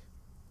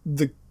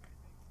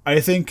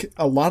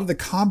lot of the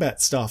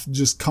combat stuff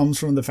just comes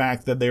from the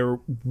fact that they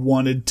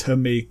wanted to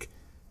make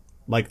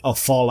like a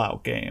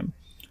Fallout game.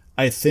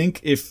 I think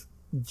if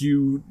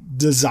you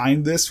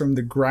designed this from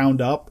the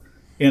ground up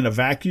in a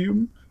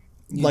vacuum,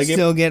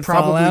 it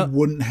probably Fallout?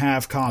 Wouldn't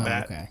have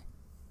combat. Oh, okay.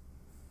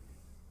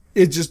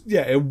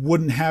 It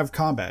wouldn't have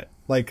combat.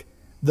 Like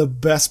the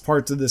best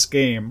parts of this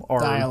game are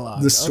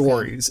dialogue. The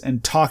stories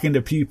and talking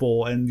to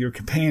people and your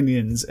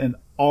companions and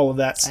all of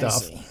that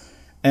stuff.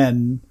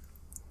 And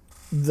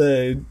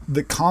the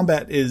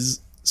combat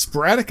is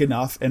sporadic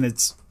enough, and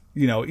it's,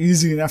 you know,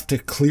 easy enough to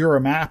clear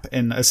a map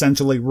and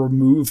essentially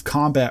remove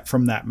combat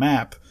from that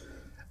map,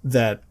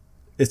 that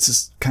it's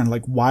just kind of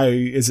like, why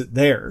is it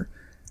there?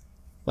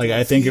 Like,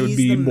 I think it would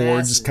be more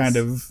just kind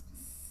of,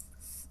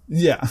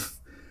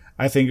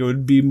 I think it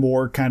would be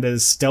more kind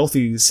of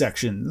stealthy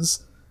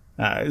sections,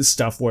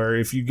 stuff where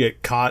if you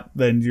get caught,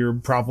 then you're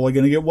probably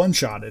going to get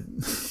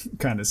one-shotted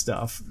kind of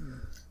stuff.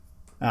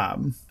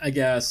 I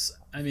guess.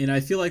 I mean, I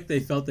feel like they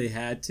felt they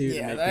had to.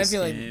 Yeah, make I this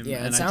feel game, like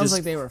it sounds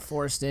like they were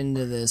forced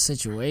into this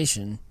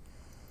situation.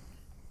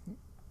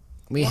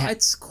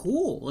 It's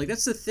cool. Like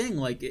that's the thing.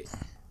 Like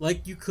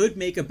you could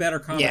make a better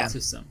combat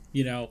system.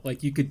 You know,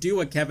 like you could do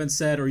what Kevin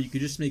said, or you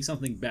could just make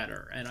something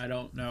better. And I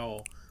don't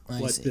know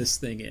what this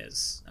thing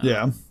is.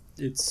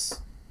 It's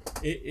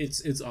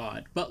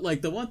odd. But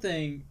like the one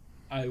thing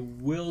I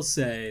will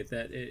say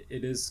that it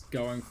is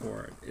going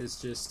for it is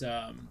just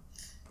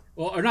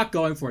or not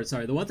going for it.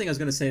 Sorry. The one thing I was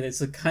going to say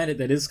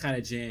that is kind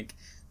of jank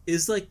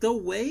is like the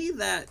way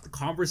that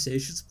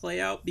conversations play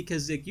out,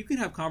 because like you can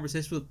have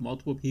conversations with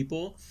multiple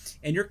people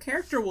and your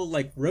character will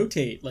like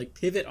rotate, like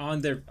pivot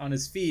on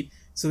his feet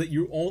so that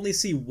you only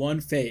see one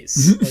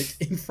face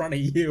like in front of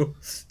you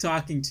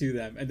talking to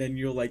them, and then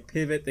you'll like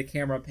pivot, the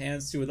camera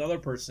pans to another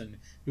person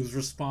who's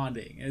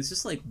responding, and it's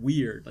just like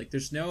weird. Like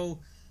there's no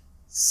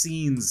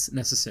scenes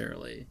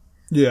necessarily.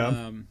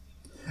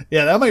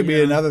 That might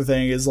be another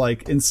thing, is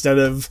like instead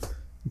of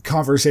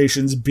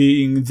conversations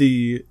being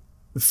the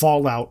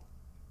Fallout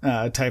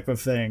type of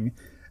thing,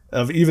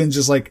 of even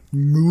just like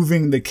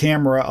moving the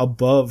camera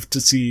above to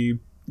see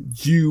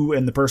you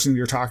and the person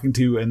you're talking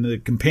to and the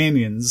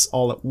companions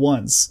all at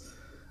once.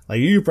 Like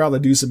you could probably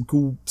do some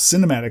cool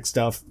cinematic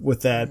stuff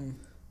with that.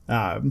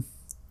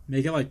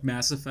 Make it like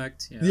Mass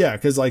Effect. Yeah,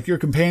 because like your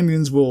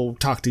companions will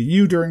talk to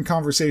you during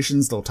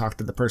conversations. They'll talk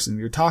to the person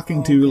you're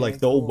talking to. Like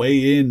they'll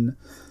weigh in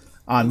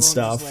on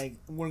stuff. Just, like,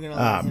 we're gonna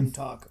let him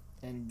talk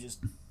and just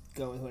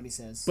go with what he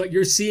says. But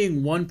you're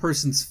seeing one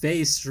person's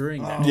face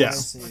during that.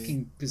 It's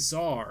fucking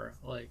bizarre.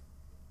 Like.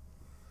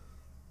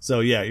 So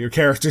yeah, your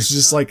character's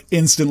just like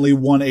instantly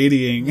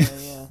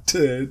 180ing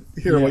to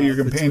hear what your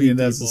companion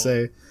has to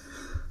say.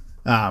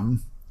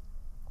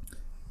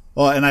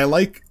 Well, and I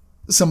like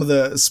some of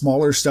the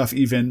smaller stuff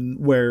even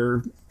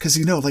where, because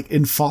like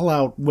in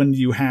Fallout, when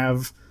you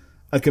have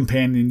a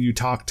companion you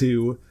talk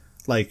to,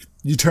 like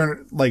you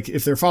turn, like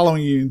if they're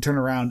following you, you turn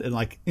around and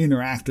like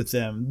interact with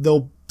them,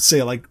 they'll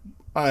say like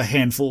a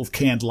handful of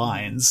canned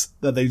lines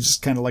that they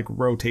just kind of like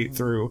rotate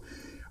through,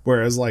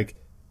 whereas like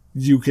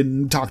you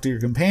can talk to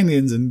your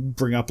companions and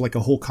bring up like a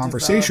whole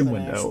conversation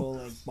Develop an window. actual,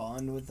 like,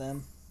 bond with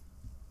them.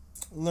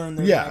 Learn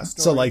their backstory.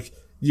 So like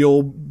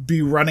you'll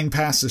be running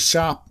past a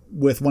shop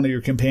with one of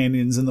your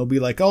companions and they'll be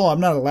like, "Oh, I'm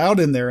not allowed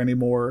in there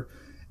anymore,"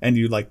 and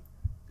you like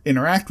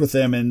interact with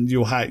them and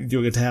you'll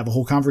get to have a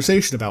whole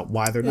conversation about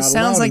why they're not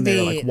allowed in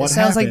there, like what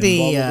happened,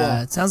 blah, blah,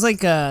 blah. It sounds like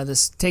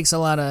this takes a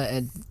lot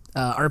of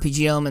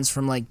RPG elements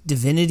from like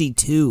Divinity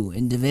 2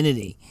 and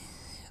Divinity,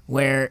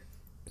 where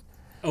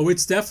Oh,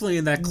 it's definitely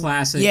in that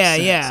classic Yeah,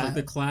 sense, yeah. like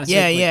the classic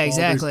Yeah, like, yeah, Baldur's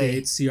exactly.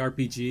 Gate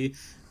CRPG.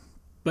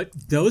 But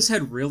those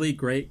had really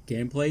great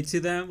gameplay to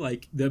them.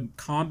 Like the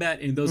combat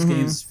in those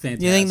games is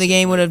fantastic. you think the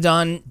game would have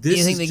done? This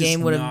You think is the just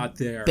game would not have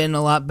there. been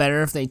a lot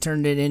better if they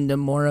turned it into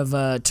more of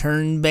a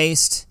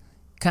turn-based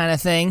kind of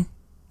thing?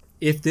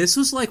 If this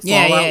was like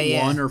Yeah, Fallout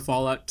yeah. 1 or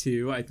Fallout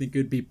 2, I think it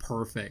would be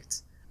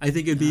perfect. I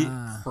think it'd be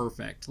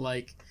perfect.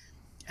 Like,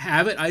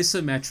 have it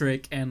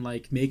isometric and,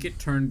 like, make it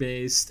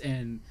turn-based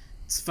and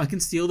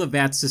fucking steal the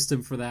VAT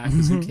system for that,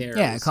 because who cares?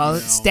 Yeah, call you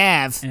it know?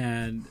 Stav.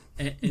 And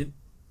it,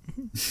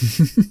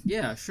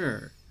 yeah,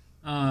 sure.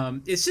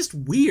 It's just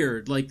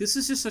weird. Like, this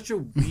is just such a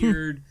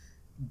weird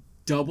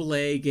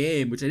AA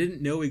game, which I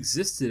didn't know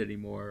existed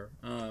anymore.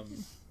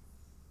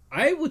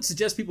 I would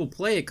suggest people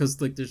play it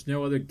because like there's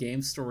no other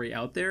game story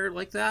out there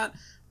like that.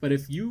 But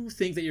if you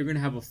think that you're going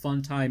to have a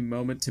fun time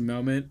moment to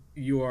moment,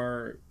 you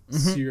are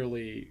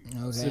severely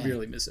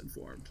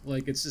misinformed.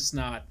 Like it's just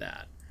not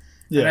that.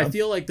 Yeah. And I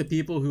feel like the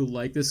people who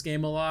like this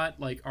game a lot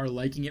like are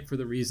liking it for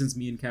the reasons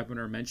me and Kevin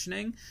are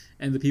mentioning,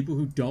 and the people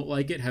who don't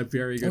like it have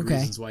very good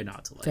reasons why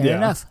not to like Fair it. Yeah.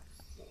 enough.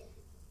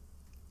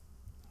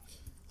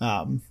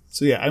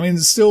 So yeah, I mean,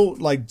 it's still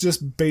like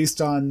just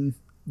based on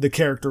the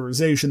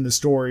characterization, the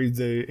story,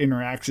 the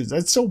interactions,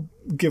 I'd still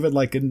give it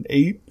like an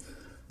 8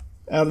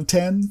 out of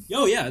 10.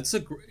 Oh yeah,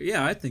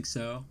 I think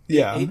so.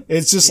 Yeah,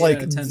 it's just 8 like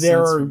out of 10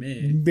 there cents for are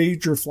me.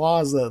 major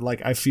flaws that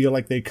like I feel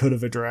like they could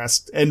have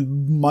addressed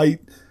and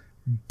might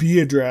be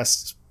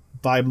addressed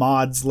by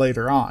mods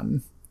later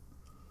on.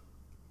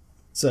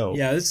 So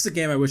Yeah, this is a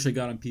game I wish I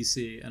got on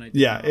PC, and I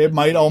yeah, didn't. it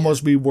might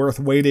almost be worth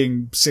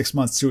waiting 6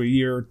 months to a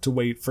year to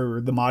wait for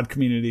the mod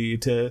community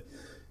to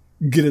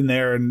get in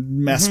there and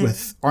mess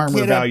with armor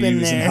Get up in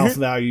values and there. health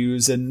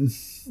values and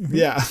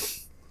yeah.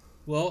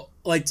 Well,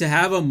 like to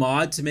have a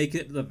mod to make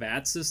it the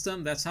VAT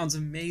system, that sounds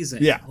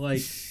amazing. Yeah.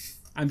 Like,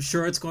 I'm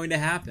sure it's going to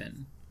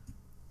happen.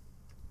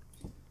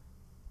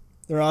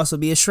 There'll also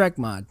be a Shrek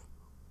mod.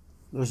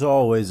 There's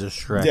always a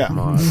Shrek Yeah.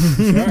 mod.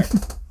 Sure.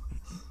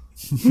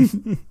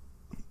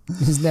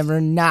 There's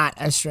never not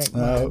a Shrek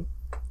mod.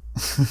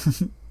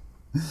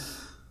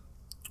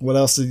 What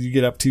else did you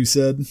get up to,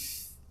 Sid?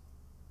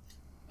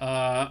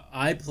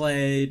 I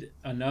played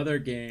another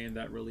game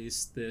that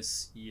released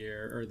this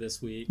year, or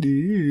this week.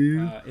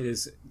 Yeah. It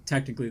is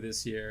technically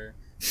this year.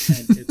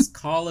 And it's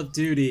Call of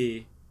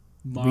Duty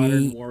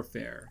Modern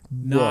Warfare.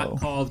 Not Whoa.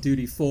 Call of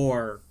Duty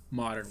 4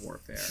 Modern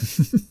Warfare.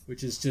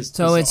 Which is just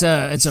So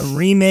bizarre. it's a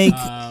remake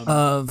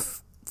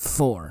of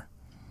 4.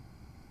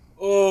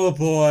 Oh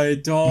boy,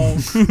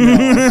 don't.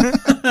 No.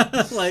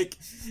 Like,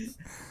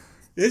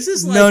 this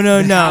is like No,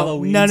 the no.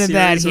 Halloween None of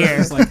that series where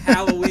here. It's like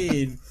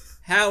Halloween,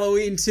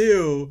 Halloween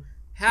 2,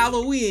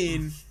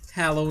 Halloween 2.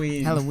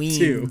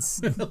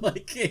 Halloweens.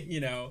 Like, you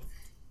know,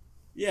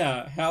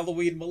 yeah,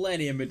 Halloween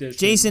Millennium Edition.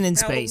 Jason in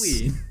space.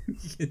 Halloween.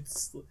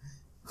 It's,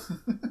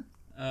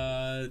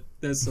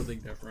 that's something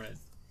different.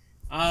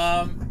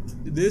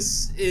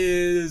 This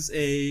is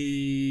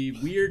a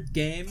weird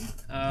game.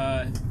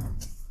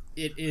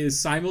 It is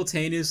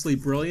simultaneously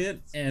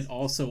brilliant and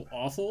also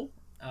awful.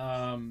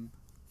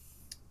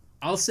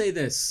 I'll say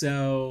this.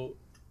 So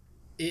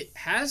it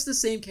has the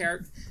same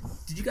character.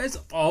 Did you guys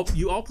all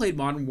played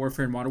Modern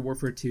Warfare and Modern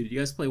Warfare 2? Did you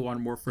guys play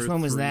Modern Warfare 3 Which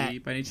one was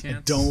that? by any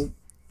chance? Don't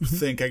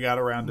think I got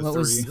around to What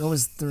 3.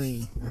 was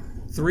 3?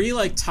 3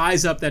 like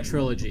ties up that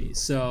trilogy.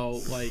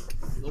 So like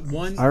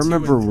 1, I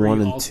remember 2, and 3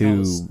 1 and all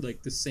 2. tell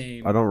like the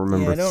same. I don't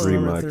remember I don't 3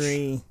 remember much.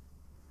 3.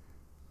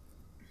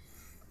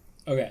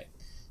 Okay.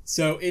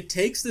 So it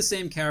takes the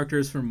same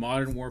characters from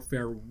Modern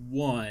Warfare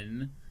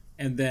 1,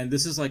 and then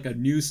this is like a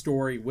new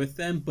story with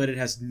them, but it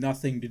has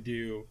nothing to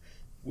do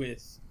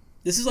with...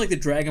 This is like the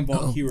Dragon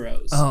Ball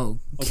Heroes of Call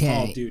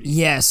Okay. of Duty.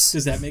 Yes.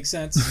 Does that make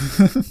sense?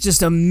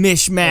 Just a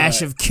mishmash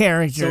Alright. of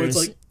characters So it's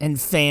like- and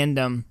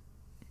fandom.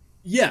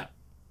 Yeah.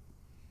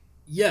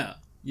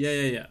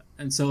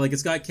 And so like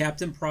it's got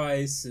Captain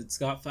Price, it's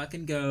got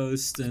fucking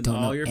Ghost, and Don't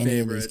all know your any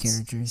of these favorites.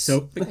 characters.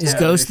 Soap Is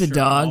Ghost the McTavish are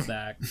dog? all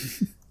back.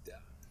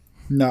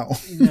 No.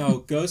 No,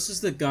 Ghost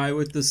is the guy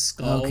with the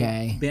skull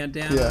Okay.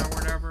 bandana Yeah. or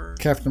whatever.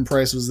 Captain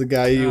Price was the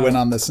guy you went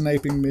on the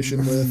sniping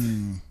mission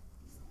with.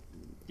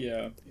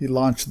 Yeah. He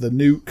launched the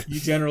nuke. You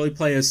generally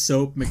play as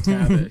Soap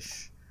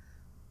McTavish.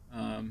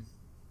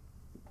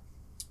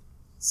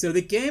 So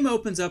the game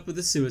opens up with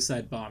a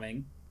suicide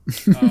bombing,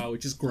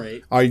 which is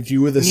great. Are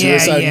you with a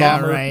suicide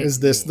bomber? Right. Is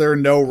this their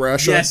no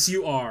Russia? Yes,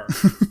 you are.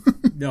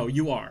 No,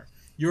 you are.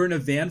 You're in a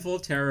van full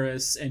of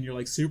terrorists, and you're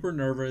like super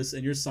nervous,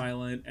 and you're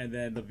silent, and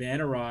then the van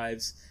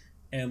arrives,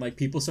 and like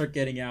people start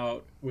getting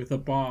out with a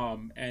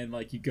bomb, and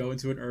like you go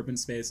into an urban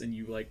space, and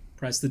you like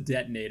press the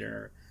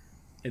detonator,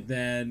 and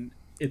then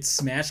it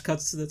smash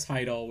cuts to the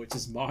title, which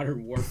is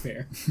Modern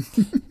Warfare.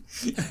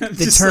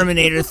 The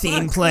Terminator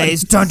theme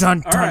plays. Dun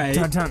dun dun right.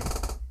 dun dun.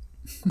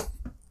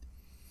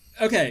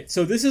 Okay,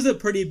 so this is a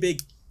pretty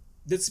big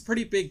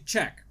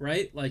check,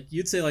 right? Like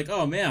you'd say like,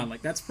 oh man,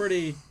 like that's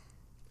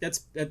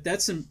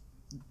some.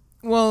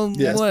 Well,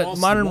 Yes. what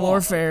Modern Small.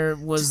 Warfare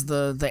was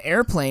the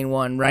airplane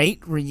one, right?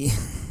 Where you...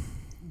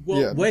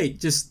 Well, Yeah. wait,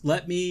 just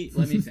let me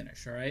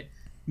finish, all right?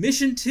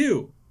 Mission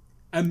 2,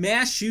 a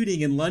mass shooting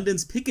in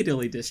London's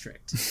Piccadilly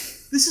district.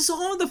 This is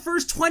all in the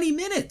first 20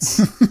 minutes.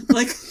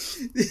 Like,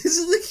 this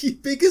is the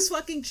biggest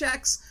fucking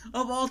checks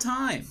of all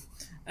time.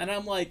 And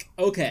I'm like,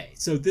 okay,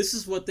 so this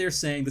is what they're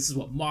saying. This is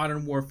what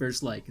Modern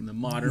Warfare's like in the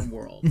modern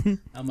world.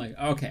 I'm like,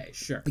 okay,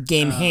 sure. The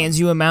game hands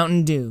you a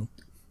Mountain Dew.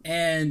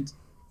 And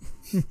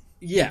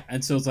yeah,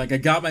 and so it's like I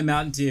got my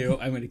Mountain Dew.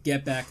 I'm going to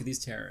get back at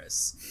these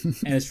terrorists,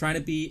 and it's trying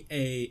to be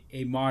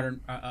a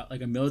modern,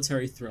 like a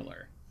military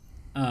thriller.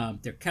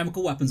 There are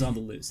chemical weapons on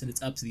the loose, and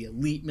it's up to the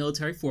elite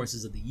military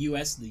forces of the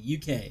U.S. and the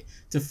UK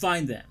to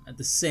find them at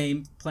the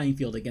same playing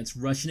field against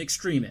Russian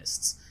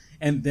extremists,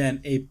 and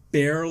then a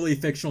barely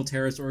fictional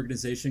terrorist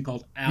organization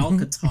called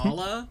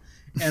Al-Qatala.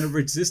 And a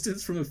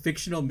resistance from a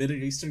fictional Middle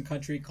Eastern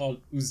country called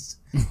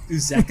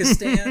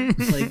Uzbekistan.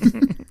 Like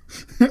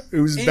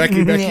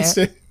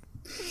Uzbekistan.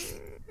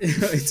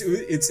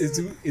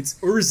 It's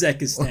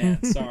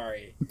Uzbekistan.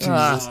 Sorry,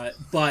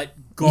 but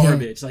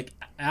garbage. Like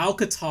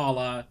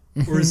Al-Qatala,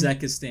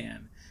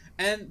 Uzbekistan,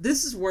 and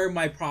this is where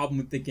my problem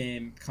with the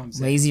game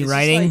comes in. Lazy It's just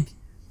writing? like,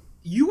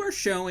 you are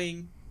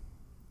showing.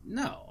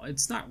 No,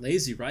 it's not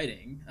lazy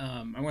writing.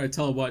 I'm going to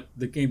tell what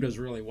the game does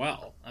really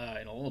well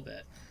in a little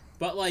bit.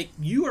 But, like,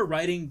 you are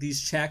writing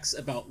these checks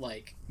about,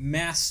 like,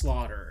 mass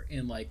slaughter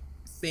in, like,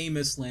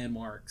 famous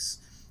landmarks.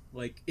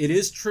 Like, it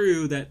is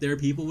true that there are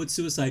people with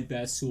suicide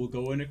vests who will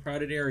go into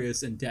crowded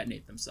areas and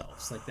detonate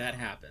themselves. Like, that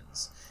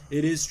happens.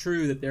 It is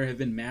true that there have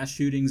been mass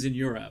shootings in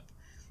Europe.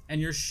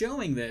 And you're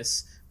showing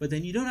this, but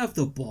then you don't have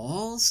the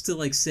balls to,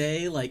 like,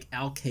 say, like,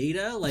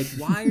 Al-Qaeda? Like,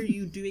 why are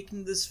you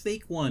making this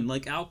fake one?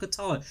 Like,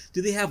 Al-Qatala.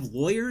 Do they have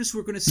lawyers who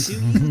are going to sue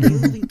you? They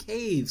live in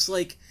caves.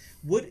 Like,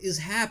 what is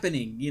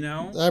happening, you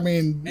know? I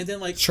mean, And then,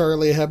 like,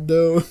 Charlie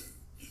Hebdo.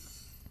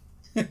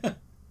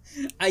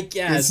 I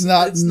guess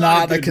It's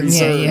not a good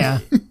concern. reason. Yeah.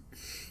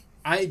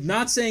 I'm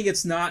not saying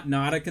it's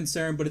not a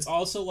concern, but it's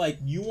also like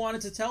you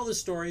wanted to tell the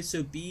story,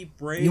 so be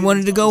brave. You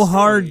wanted and to tell go the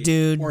hard, story,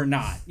 dude. or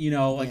not. You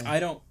know, like I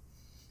don't.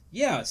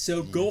 Yeah,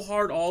 so go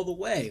hard all the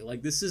way.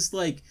 Like this is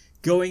like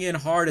going in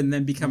hard and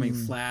then becoming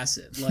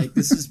flaccid. Like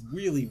this is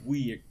really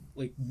weird.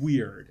 Like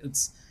weird.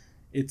 It's.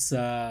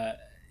 Hey,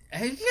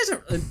 you guys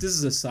are. This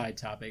is a side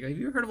topic. Have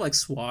you ever heard of like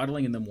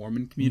swaddling in the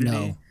Mormon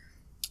community?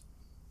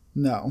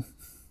 No.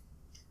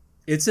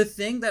 It's a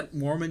thing that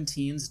Mormon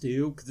teens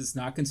do because it's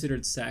not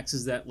considered sex.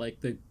 Is that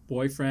like the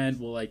boyfriend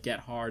will like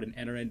get hard and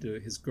enter into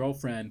his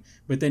girlfriend,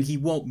 but then he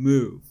won't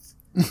move,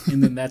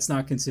 and then that's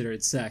not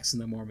considered sex in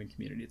the Mormon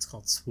community. It's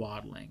called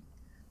swaddling.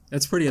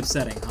 That's pretty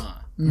upsetting, huh?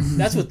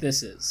 That's what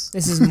this is.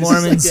 This is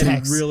Mormon this is like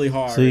sex. getting really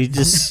hard. So you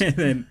just and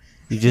then,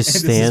 you just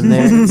and this is stand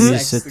there, Mormon you sex,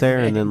 just sit there,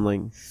 and okay? then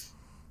like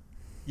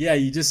Yeah,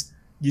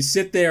 you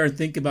sit there and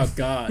think about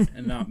God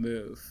and not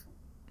move.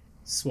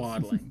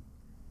 Swaddling.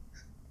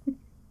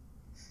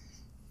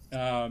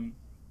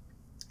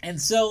 And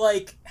so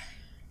like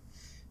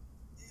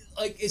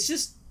it's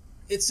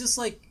just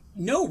like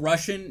no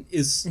Russian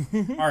is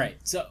all right.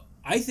 So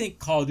I think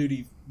Call of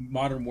Duty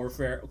Modern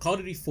Warfare, Call of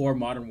Duty 4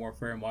 Modern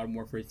Warfare, and Modern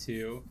Warfare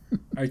 2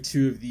 are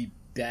two of the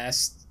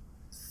best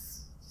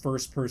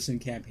first-person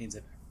campaigns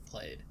I've ever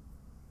played.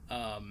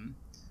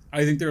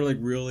 I think they're like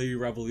really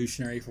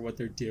revolutionary for what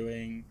they're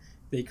doing.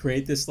 They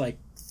create this like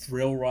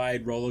thrill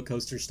ride roller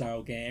coaster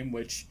style game,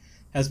 which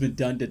has been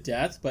done to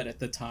death, but at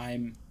the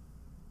time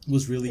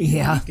was really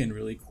unique and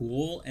really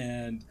cool.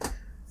 And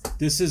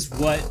this is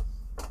what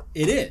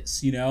it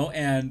is, you know.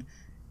 And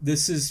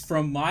this is,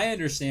 from my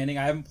understanding,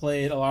 I haven't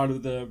played a lot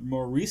of the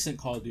more recent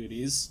Call of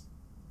Duties.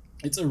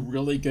 It's a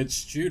really good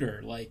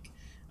shooter. Like,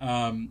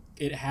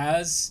 it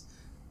has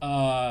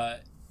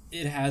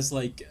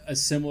like a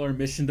similar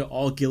mission to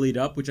All Gillied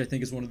Up, which I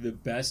think is one of the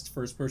best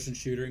first-person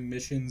shooting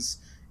missions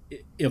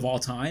of all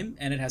time,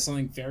 and it has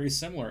something very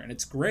similar, and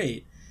it's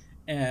great.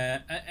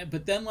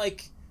 But then,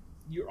 like,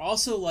 you're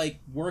also like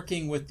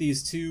working with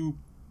these two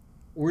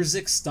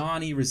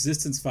Urzikistani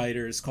resistance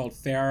fighters called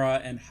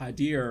Farah and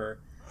Hadir,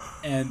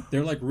 and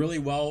they're like really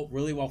well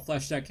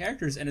fleshed out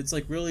characters, and it's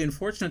like really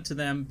unfortunate to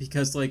them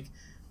because like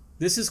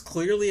this is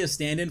clearly a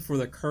stand-in for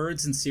the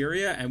Kurds in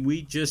Syria, and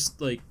we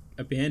just like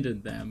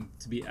abandoned them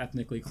to be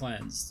ethnically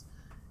cleansed.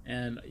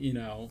 And you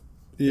know,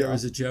 there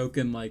was a joke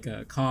in like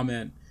a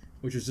comment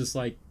which was just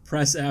like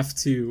press F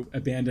to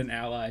abandon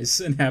allies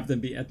and have them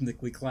be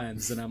ethnically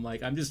cleansed. And I'm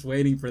like, I'm just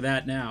waiting for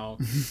that now.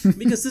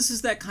 Because this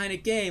is that kind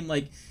of game.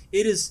 Like,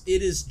 it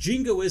is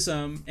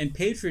jingoism and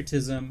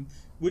patriotism,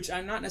 which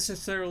I'm not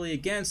necessarily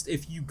against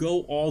if you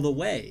go all the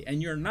way.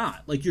 And you're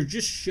not. Like, you're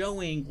just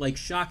showing, like,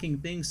 shocking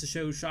things to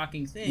show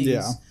shocking things.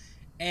 Yeah.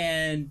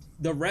 And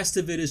the rest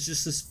of it is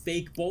just this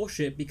fake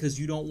bullshit because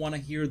you don't want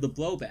to hear the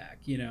blowback,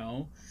 you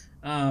know?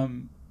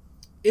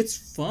 It's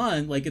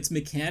fun. Like, it's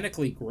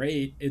mechanically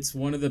great. It's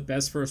one of the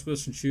best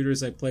first-person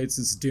shooters I've played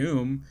since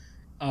Doom.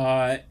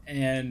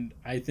 And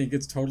I think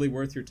it's totally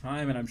worth your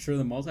time, and I'm sure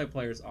the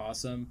multiplayer is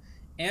awesome.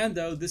 And,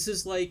 though, this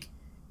is, like,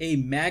 a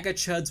MAGA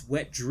chud's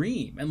wet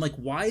dream. And, like,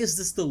 why is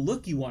this the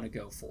look you want to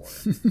go for?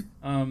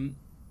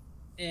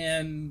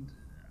 And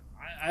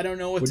I don't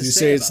know what to say. Would you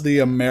say it's the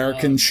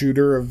American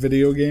shooter of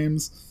video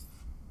games?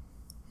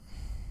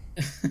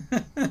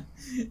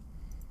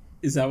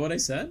 Is that what I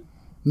said?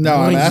 No,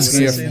 I'm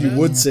asking if you that?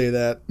 would say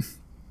that.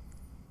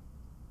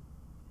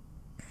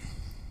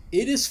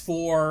 It is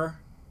for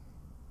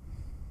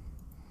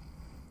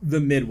the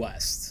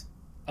Midwest.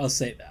 I'll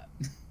say that.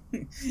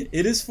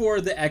 It is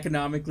for the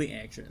economically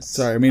anxious.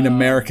 Sorry, I mean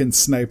American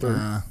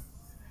Sniper.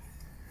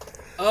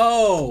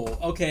 Oh,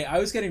 okay. I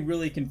was getting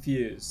really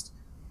confused.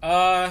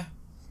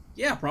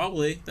 Yeah,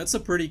 probably. That's a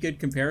pretty good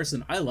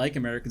comparison. I like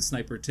American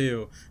Sniper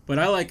too, but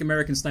I like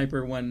American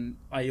Sniper when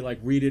I like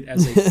read it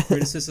as a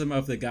criticism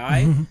of the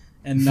guy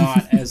and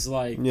not as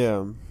like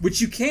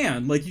which you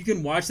can. Like you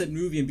can watch that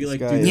movie and be like,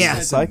 dude, this guy's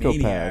a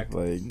psychopath.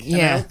 Like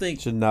I don't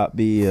think should not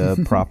be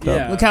propped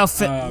up.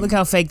 Look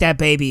how fake that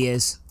baby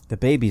is. The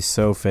baby's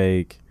so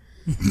fake.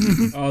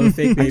 Oh, the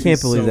fake baby. I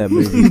can't believe that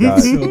movie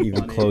got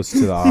even close to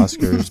the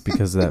Oscars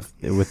because of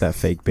that with that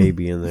fake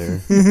baby in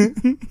there.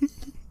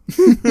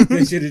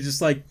 They should have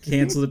just like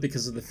canceled it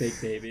because of the fake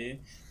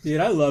baby.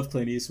 Dude, I love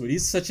Clint Eastwood.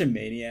 He's such a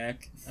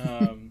maniac. I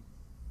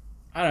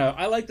don't know.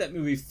 I like that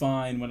movie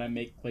fine when I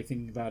make like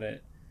thinking about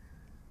it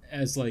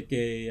as like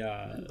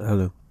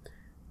a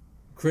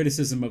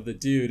criticism of the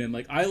dude, and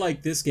like I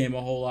like this game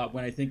a whole lot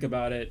when I think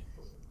about it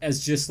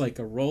as just like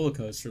a roller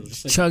coaster,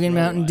 just like chugging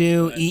Mountain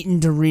Dew,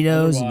 eating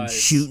Doritos, and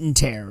shooting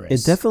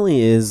terrorists. It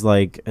definitely is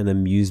like an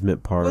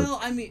amusement park. Well,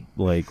 I mean,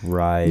 like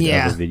ride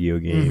of a video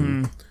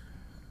game.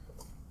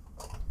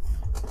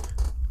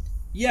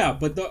 Yeah,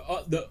 but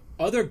the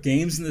other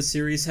games in the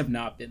series have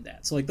not been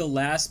that. So like the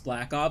last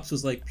Black Ops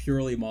was like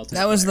purely multiplayer.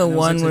 That was the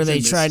one where they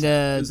tried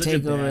to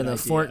take over the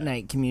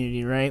Fortnite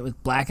community, right?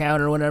 With Blackout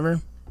or whatever.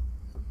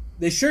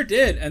 They sure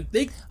did, and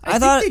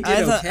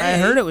I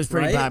heard it was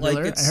pretty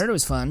popular. Like I heard it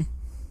was fun.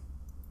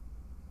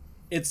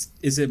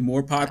 Is it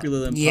more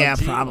popular than PUBG? Yeah,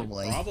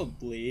 probably. Like,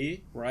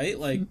 probably, right?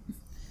 Like,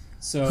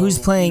 so who's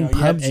playing PUBG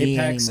you have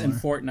Apex anymore?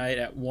 and Fortnite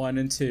at 1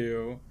 and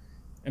 2,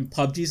 and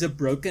PUBG's a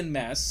broken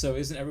mess. So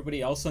isn't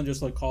everybody else on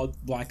just like called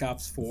Black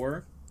Ops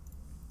 4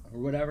 or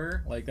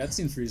whatever? Like that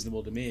seems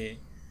reasonable to me.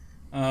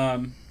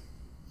 Man,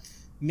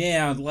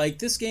 like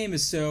this game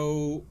is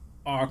so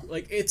awkward.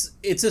 Like it's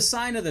a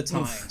sign of the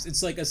times.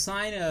 It's like a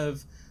sign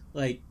of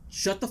like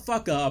shut the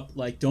fuck up.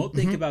 Like don't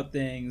think about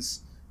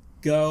things.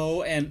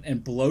 Go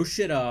and blow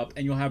shit up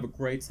and you'll have a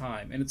great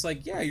time. And it's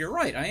like, yeah, you're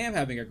right. I am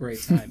having a great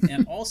time.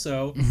 And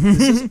also,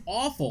 this is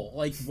awful.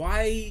 Like,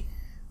 why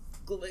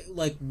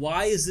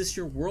is this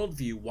your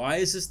worldview? Why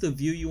is this the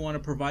view you want to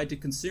provide to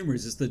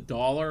consumers? Is the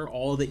dollar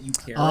all that you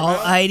care about?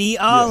 Almighty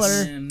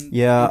dollar.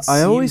 Yeah,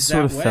 I always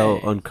sort of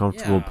felt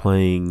uncomfortable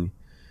playing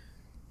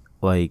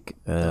like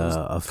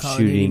a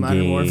shooting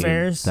game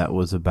that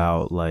was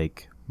about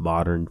like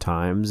modern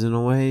times in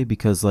a way,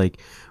 because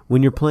like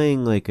when you're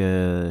playing like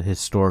a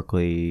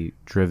historically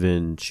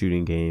driven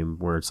shooting game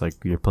where it's like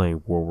you're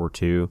playing World War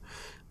II,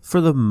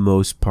 for the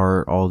most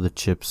part all the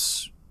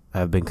chips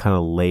have been kind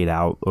of laid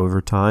out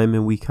over time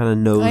and we kind of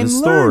know the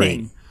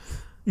story.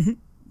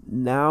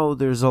 Now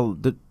there's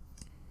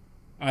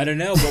I don't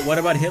know, but what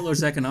about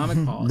Hitler's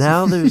economic policy?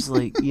 Now there's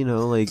like, you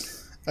know, like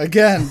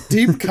again,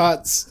 deep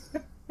cuts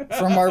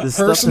from our the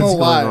personal stuff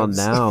that's lives.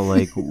 going on now,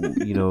 like,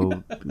 you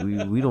know,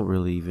 we don't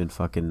really even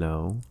fucking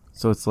know.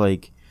 So it's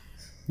like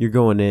you're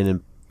going in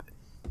and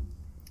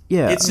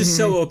it's just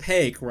so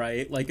opaque,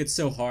 right? Like it's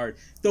so hard.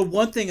 The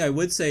one thing I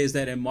would say is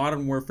that in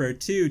Modern Warfare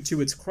 2,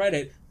 to its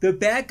credit, the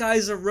bad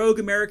guy's a rogue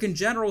American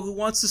general who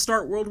wants to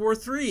start World War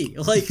III.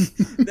 Like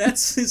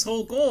that's his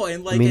whole goal,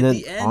 and like at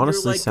the end,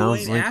 you're like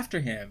going like after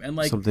him, and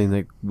like something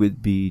that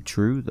would be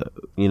true, though.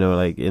 You know,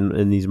 like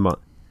in these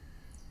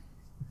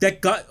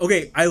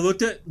I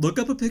look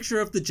up a picture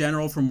of the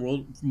general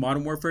from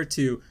Modern Warfare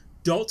 2.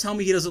 Don't tell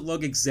me he doesn't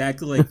look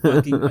exactly like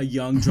fucking a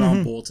young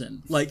John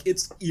Bolton. Like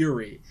it's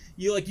eerie.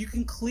 You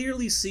can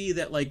clearly see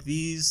that like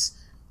these,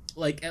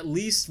 like at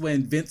least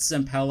when Vince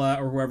Zampella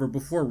or whoever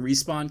before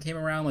Respawn came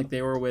around, like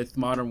they were with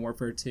Modern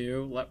Warfare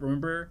 2.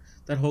 Remember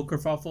that whole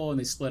kerfuffle and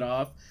they split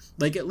off?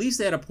 Like at least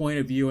they had a point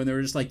of view and they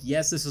were just like,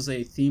 yes, this is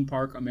a theme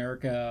park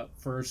America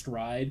first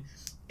ride.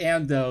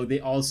 And though they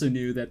also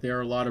knew that there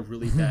are a lot of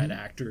really bad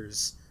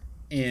actors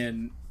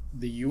in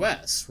the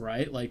U.S.,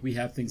 right? Like we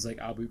have things like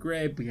Abu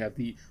Ghraib, we have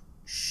the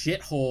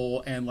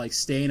shithole and like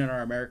stain in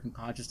our American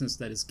consciousness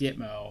that is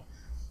Gitmo,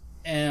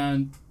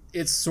 and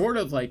it's sort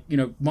of like,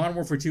 Modern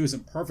Warfare 2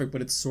 isn't perfect,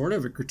 but it's sort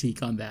of a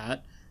critique on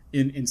that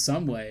in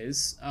some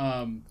ways.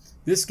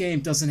 This game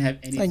doesn't have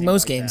anything like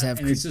most like games that. have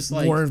and it's just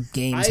like, war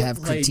games I've have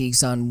played-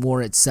 critiques on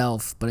war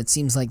itself, but it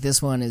seems like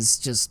this one is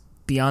just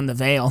beyond the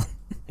veil.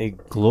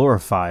 It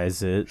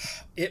glorifies it.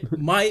 It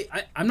might.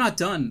 I'm not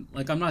done.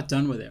 Like, I'm not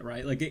done with it,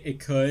 right? Like, it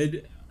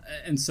could,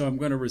 and so I'm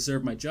going to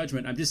reserve my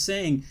judgment. I'm just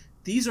saying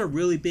these are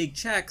really big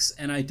checks,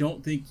 and I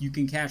don't think you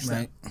can cash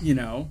them.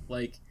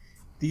 Like,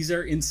 these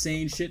are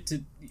insane shit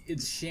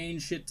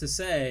to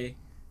say,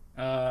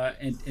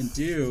 and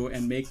do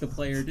and make the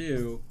player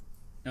do.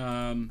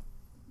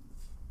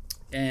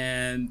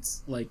 And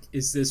like,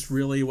 is this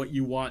really what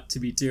you want to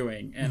be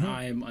doing? And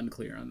I am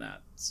unclear on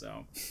that.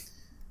 So.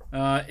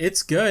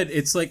 It's good.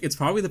 It's like, it's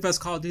probably the best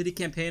Call of Duty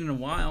campaign in a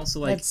while. So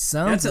like,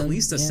 that's at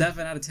least a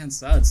 7 out of 10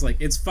 suds. Like,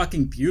 it's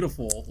fucking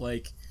beautiful.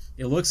 Like,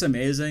 it looks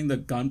amazing. The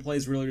gunplay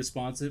is really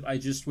responsive. I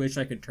just wish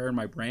I could turn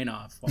my brain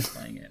off while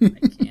playing it. And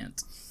I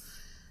can't.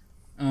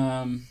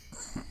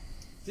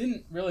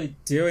 Didn't really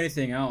do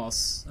anything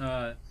else.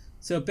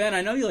 So Ben,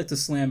 I know you like to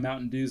slam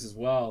Mountain Dews as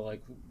well.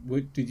 Like,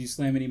 did you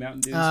slam any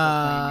Mountain Dews?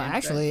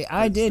 Actually,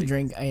 I did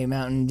drink a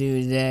Mountain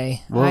Dew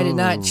today. Whoa. I did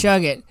not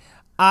chug it.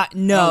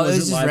 No, it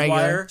was just regular.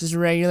 Wire? Just a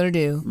regular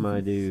Dew.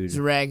 My dude. Just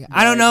reg.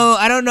 I don't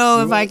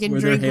know if I can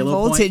drink the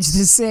voltage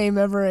the same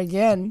ever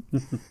again.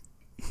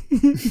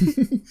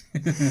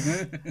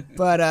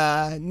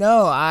 But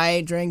no,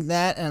 I drank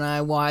that and I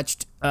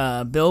watched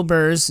Bill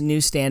Burr's new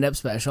stand-up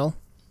special,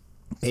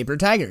 Paper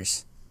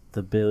Tigers.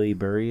 The Billy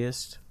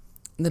Burriest.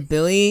 The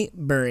Billy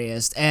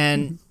Burriest,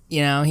 and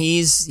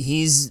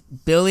he's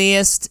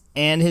Billiest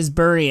and his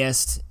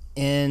Burriest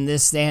in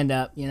this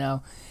stand-up.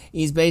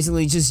 He's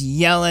basically just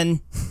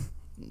yelling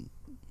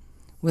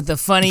with the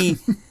funny.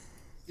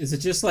 Is it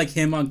just like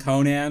him on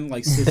Conan,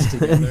 like stitched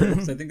together?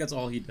 'Cause I think that's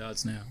all he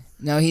does now.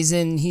 No, he's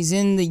in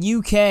the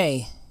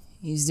UK.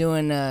 He's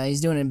doing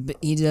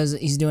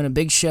a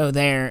big show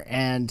there,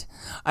 and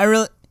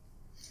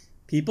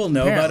people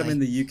know about him in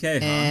the UK,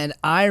 huh? And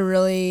I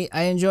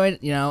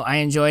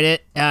enjoyed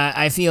it.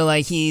 I feel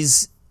like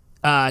he's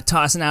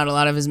tossing out a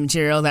lot of his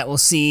material that we'll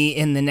see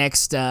in the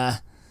next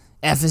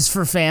F is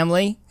for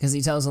Family, because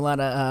he tells a lot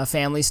of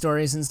family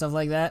stories and stuff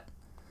like that.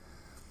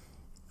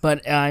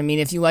 But I mean,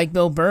 if you like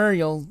Bill Burr,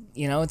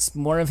 it's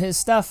more of his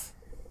stuff.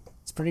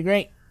 It's pretty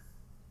great.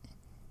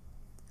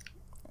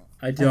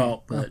 I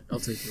don't, but I'll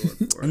take your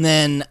word for it. And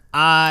then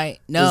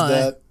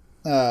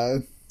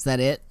Is that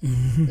it?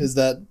 Is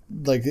that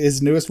like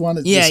his newest one?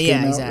 It Yeah, just came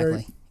out, exactly.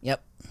 right?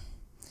 Yep.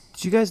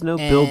 Did you guys know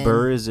Bill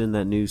Burr is in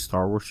that new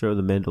Star Wars show,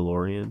 The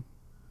Mandalorian?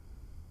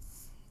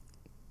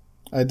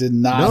 I did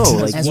not. No,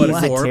 like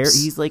What?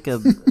 he's like a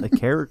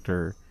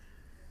character.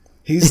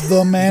 He's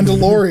the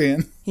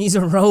Mandalorian. He's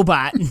a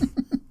robot.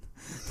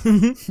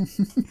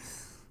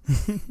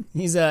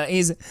 he's a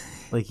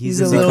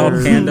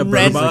little Panda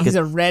red. Burba? He's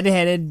a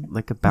redheaded.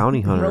 Like a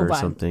bounty hunter Robot. or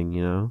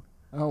something,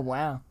 Oh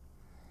wow.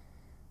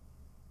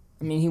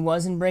 I mean, he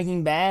was in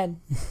Breaking Bad.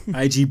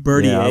 IG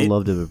Birdie. Yeah, I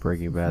loved him in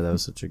Breaking Bad. That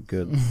was such a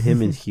good.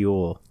 Him and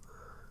Huel.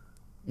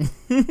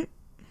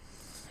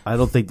 I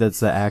don't think that's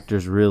the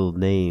actor's real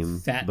name,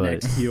 Fat but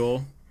neck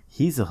Huel.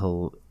 he's a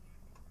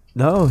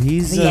No,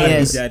 he's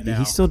is. Dead now.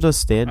 he still does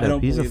stand I don't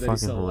up. He's a believe that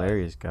he's fucking still alive.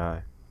 hilarious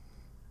guy.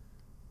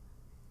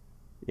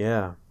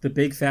 Yeah, The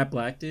big fat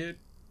black dude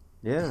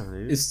yeah,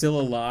 dude. is still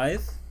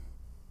alive.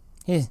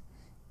 His,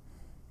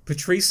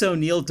 Patrice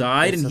O'Neal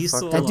died, It's and a he's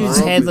still fucking- that alive.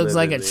 dude's Wow. head We looks live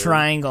like in a the-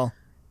 triangle.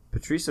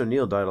 Patrice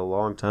O'Neal died a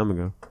long time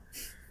ago.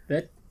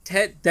 That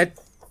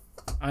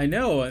I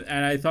know,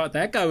 and I thought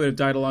that guy would have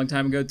died a long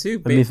time ago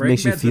too. I mean, if it Breaking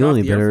makes you Bad's been feel off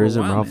any the air better, for a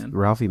isn't while, man.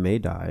 Ralphie May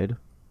died?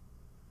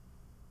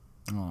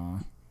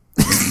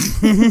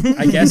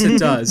 I guess it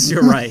does.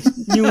 You're right.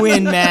 You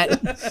win,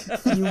 Matt.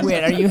 You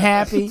win. Are you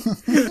happy?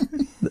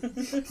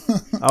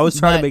 I was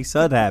trying But- to make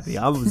Sud happy.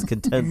 I was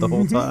content the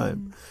whole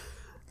time.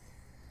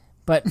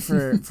 But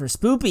for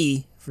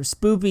spooky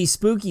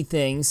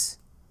things,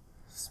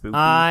 Spooky.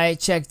 I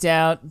checked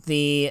out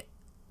the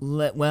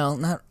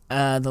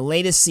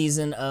latest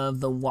season of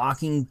The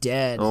Walking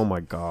Dead. Oh my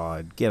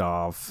god, get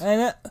off.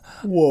 And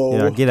Whoa.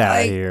 Yeah, get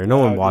out of here. No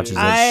one watches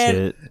that I-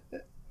 shit.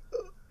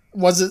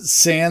 Was it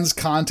sans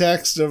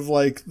context of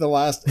like the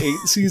last 8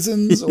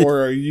 seasons,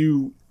 or are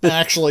you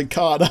actually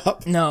caught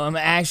up? no, I'm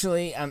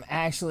actually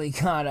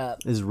caught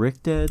up. Is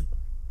Rick dead?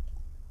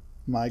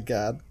 My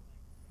God.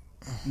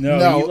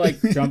 No, he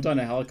like jumped on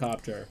a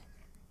helicopter,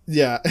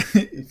 Yeah.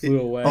 flew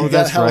away. Oh, got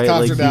that's right. Like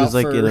helicoptered he was out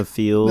like for, in a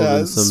field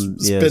and some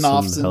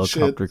spin-offs and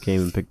helicopter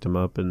came and picked him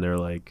up, and they're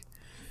like,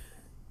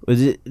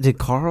 did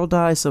Carl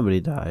die? Somebody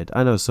died.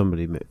 I know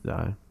somebody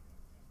died.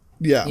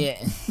 Yeah.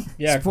 Yeah.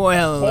 yeah,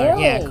 Spoiler alert.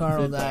 Yeah, Carl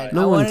Carl did died. die.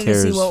 No I one wanted to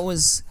see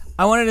cares.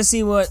 I wanted to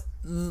see what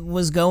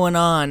was going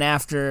on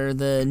after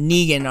the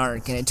Negan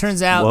arc, and it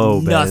turns out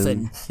Whoa,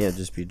 nothing. Ben. Can't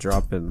just be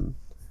dropping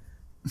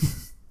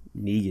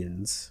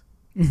Negans.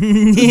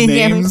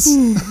 Names.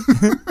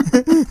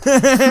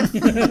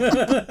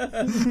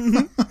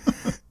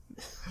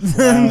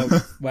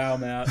 Wow,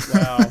 Matt.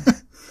 Wow.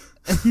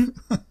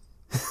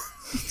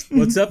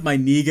 What's up, my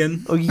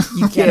Negan? Oh, you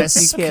can't.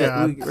 Yes, You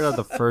can't. We're not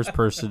the first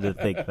person to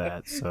think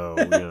that. So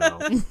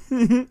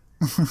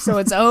So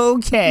it's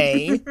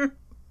okay.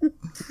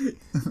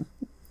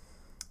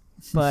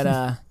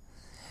 But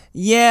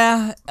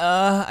yeah,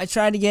 I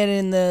tried to get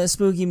in the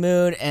spooky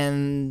mood,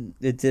 and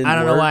it didn't. I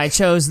don't know why I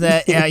chose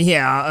that.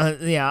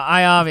 Yeah.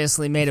 I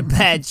obviously made a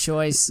bad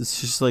choice.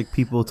 It's just like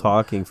people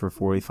talking for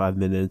 45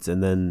 minutes,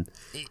 and then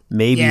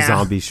maybe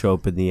zombies show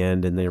up in the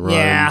end, and they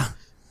run,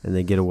 and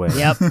they get away.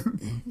 Yep.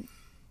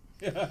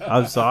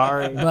 I'm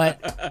sorry,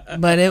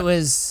 but it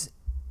was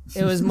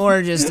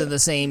more just of the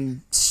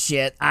same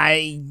shit.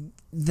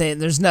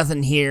 There's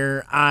nothing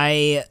here.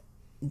 I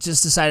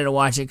just decided to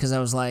watch it because I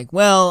was like,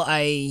 well,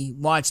 I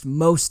watched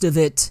most of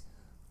it.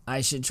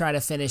 I should try to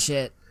finish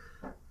it.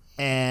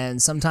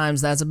 And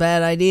sometimes that's a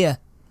bad idea.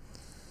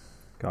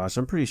 Gosh,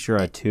 I'm pretty sure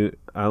And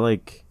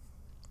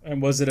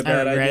was it a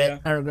bad idea?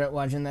 I regret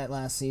watching that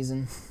last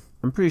season.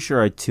 I'm pretty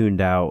sure I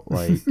tuned out,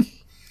 like,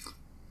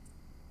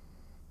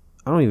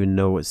 I don't even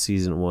know what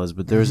season it was,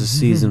 but there was a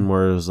season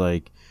where it was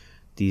like,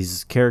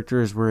 these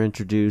characters were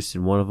introduced,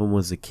 and one of them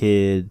was a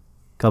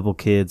couple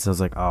kids. And I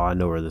was like, oh, I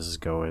know where this is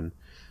going.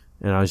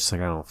 And I was just like,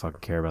 I don't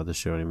fucking care about this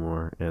show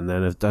anymore. And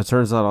then if that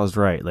turns out I was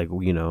right, like,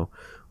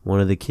 one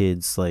of the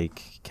kids,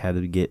 like, had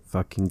to get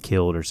fucking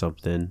killed or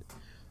something.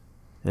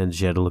 And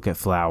she had to look at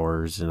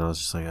flowers. And I was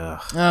just like,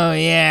 ugh. Oh,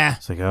 yeah.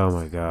 It's like, oh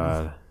my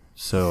God.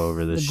 So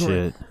over this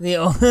shit. The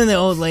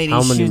old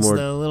lady shoots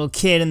the little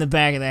kid in the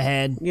back of the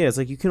head. Yeah, it's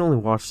like you can only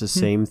watch the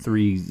same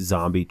 3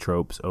 zombie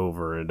tropes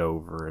over and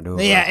over and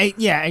over.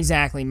 Yeah,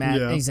 exactly, Matt.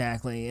 Yeah.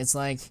 Exactly. It's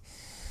like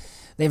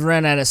they've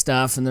run out of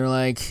stuff, and they're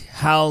like,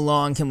 how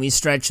long can we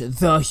stretch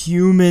the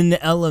human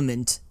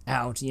element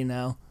out,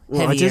 Well,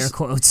 heavy air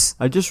quotes.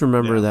 I just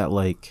remember that,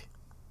 like,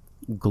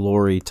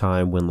 glory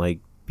time when, like,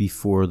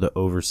 before the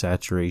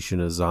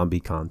oversaturation of zombie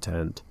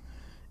content.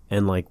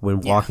 And, like,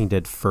 when Walking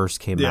Dead first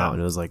came out,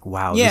 and it was like,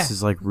 wow, this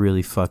is, like,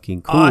 really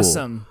fucking cool.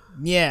 Awesome.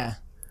 Yeah.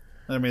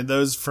 I mean,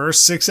 those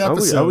first 6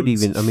 episodes I would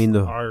even,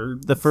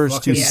 the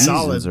first 2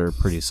 seasons are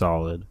pretty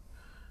solid.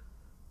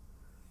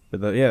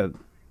 But,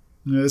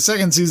 the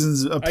second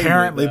season's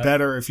apparently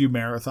better if you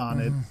marathon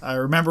it. I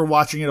remember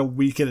watching it a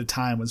week at a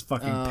time was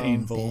fucking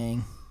painful.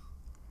 Dang.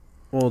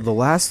 Well, the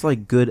last,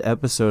 like, good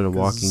episode of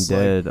Walking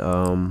Dead,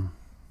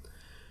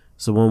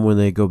 it's the one when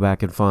they go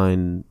back and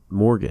find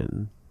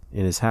Morgan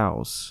in his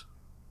house.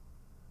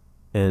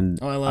 And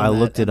I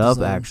looked it up,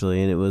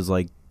 actually, and it was,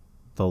 like,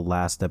 the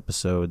last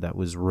episode that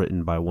was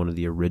written by one of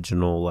the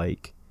original,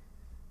 like...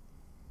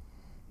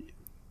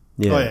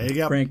 Yeah. Oh, yeah, you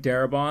got Frank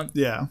Darabont?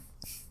 Yeah.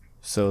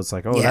 So it's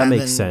like, that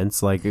makes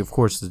sense. Like, of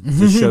course,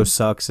 the show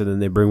sucks, and then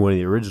they bring one of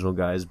the original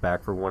guys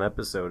back for one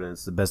episode, and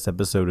it's the best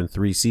episode in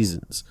 3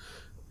 seasons.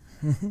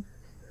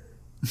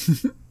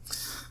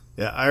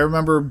 Yeah, I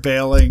remember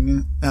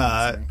bailing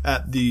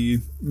at the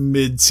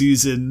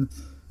mid-season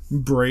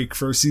break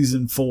for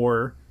season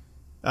 4,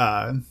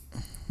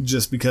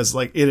 just because,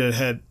 like, it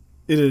had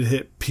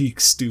hit peak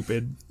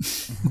stupid.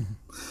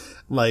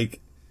 Like,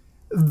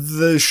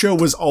 the show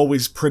was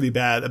always pretty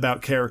bad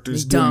about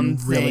characters doing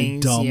really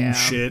dumb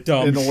shit. Shit.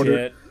 Oh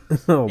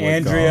my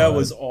Andrea God.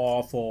 Was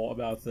awful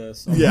about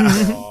this. Oh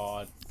my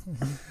God.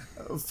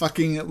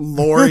 Fucking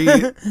Lori,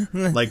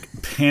 like,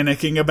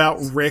 panicking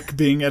about Rick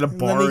being at a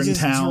bar in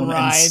town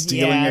and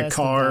stealing a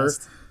car.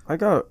 I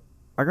got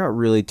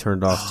really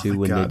turned off too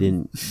when they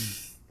didn't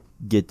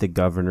get the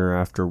governor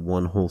after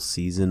one whole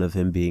season of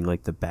him being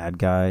like the bad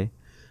guy.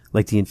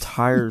 Like the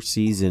entire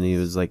season, he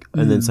was like,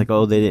 and then it's like,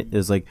 oh, they didn't. It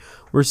was like,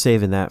 we're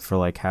saving that for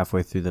like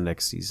halfway through the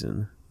next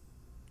season.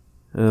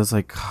 And I was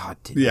like, God,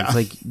 dude. Yeah. It's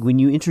like when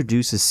you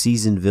introduce a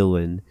season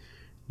villain,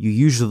 you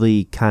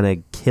usually kind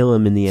of kill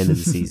him in the end of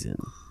the season,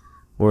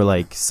 or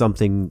like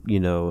something,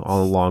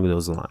 along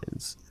those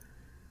lines.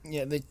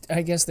 Yeah,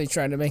 I guess they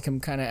tried to make him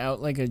kind of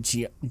out like a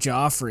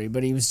Joffrey,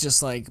 but he was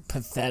just like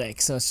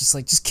pathetic. So it's just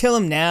like, just kill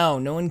him now.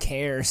 No one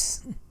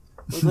cares.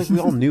 Like we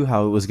all knew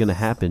how it was going to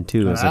happen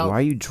too. It's like, why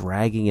are you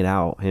dragging it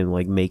out? Him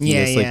like making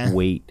us like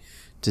wait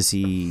to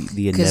see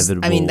the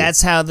inevitable. I mean,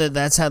 that's how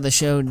the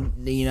show.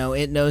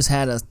 It knows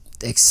how to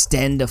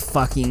extend a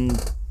fucking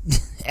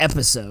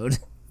episode.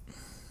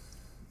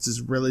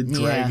 Just really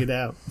drag it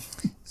out.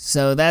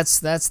 So that's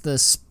the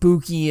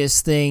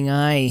spookiest thing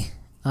I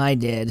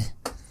did,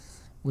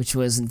 which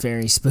wasn't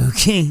very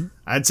spooky.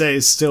 I'd say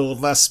it's still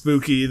less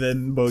spooky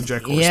than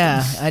BoJack Horseman.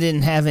 Yeah, I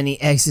didn't have any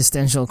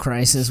existential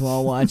crisis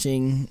while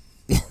watching.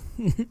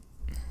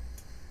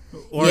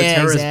 Or a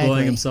terrorist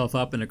blowing himself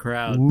up in a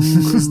crowd.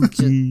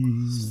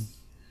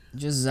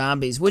 Just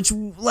zombies, which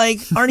like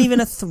aren't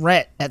even a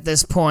threat at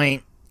this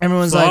point.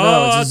 Everyone's like,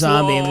 oh, it's a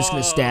zombie, I'm just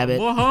going to stab it.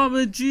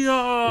 Muhammad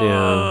Jihad.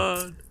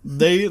 Yeah.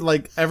 They,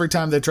 like, every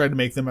time they tried to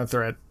make them a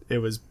threat, it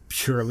was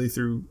purely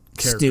through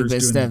characters stupid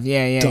doing stuff.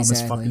 Yeah,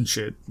 dumbest fucking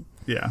shit.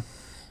 Yeah.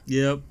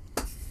 Yep.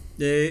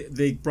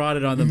 They brought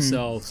it on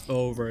themselves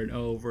over and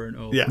over and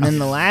over. Yeah. And then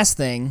the last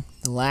thing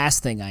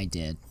I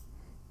did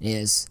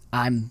is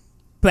I'm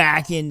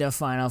back into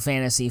Final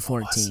Fantasy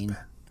XIV.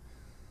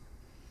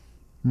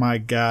 My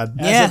God.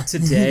 As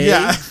of today.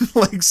 Yeah,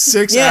 like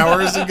 6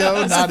 hours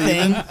ago, not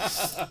even.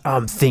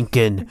 I'm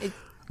thinking,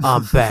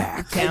 I'm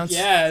back. Counts.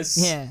 Yes.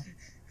 Yeah.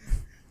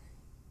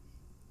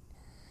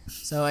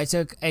 So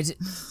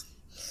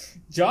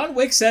John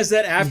Wick says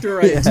that after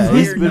an Yeah, he's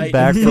entire been night.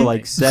 back for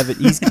like 7.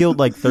 He's killed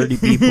like 30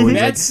 people. He's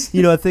That's-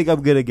 like, I think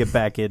I'm gonna get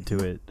back into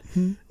it.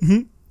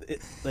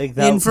 Like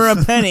that. in for a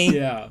penny.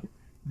 Yeah.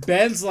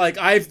 Ben's like,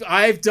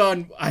 I've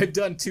done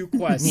 2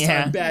 quests.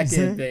 Yeah. I'm back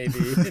in,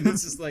 baby. And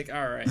it's just like,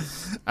 all right.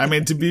 I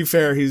mean, to be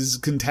fair, he's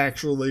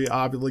contractually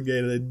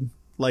obligated.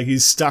 Like,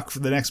 he's stuck for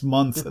the next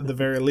month at the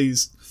very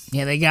least.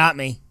 Yeah, they got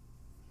me.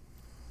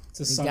 It's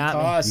a sunk got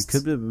me. cost. You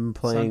could have been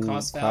playing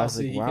cost fallacy,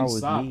 Classic you WoW can with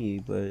stop. me,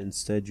 but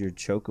instead you're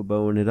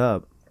chocoboing it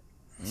up.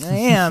 I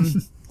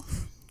am.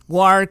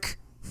 Wark.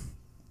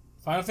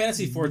 Final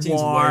Fantasy 14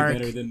 is Mark. way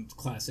better than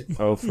Classic.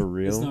 Oh, for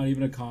It's real? not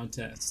even a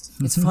contest.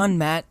 It's fun,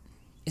 Matt.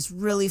 It's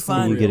really Can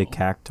fun. you get a real.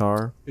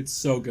 cactar? It's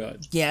so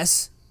good.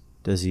 Yes.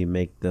 Does he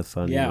make the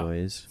funny Yeah.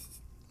 noise?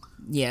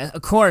 Yeah,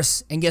 of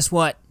course. And guess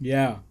what?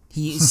 Yeah.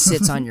 He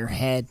sits on your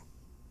head.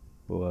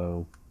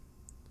 Whoa.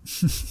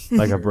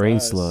 Like a brain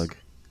does. slug.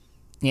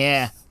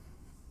 Yeah.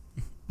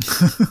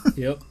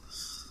 Yep.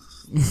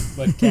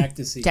 But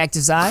cactusy.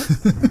 Cactus Eye.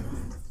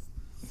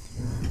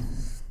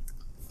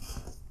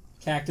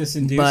 Cactus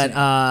inducing. But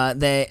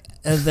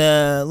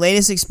the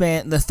latest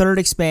the third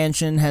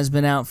expansion has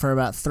been out for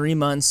about 3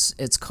 months.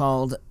 It's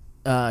called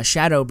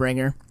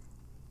Shadowbringer.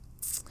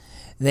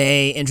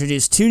 They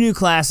introduced 2 new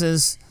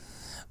classes,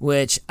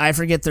 which I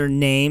forget their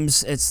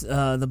names. It's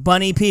the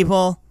bunny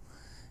people.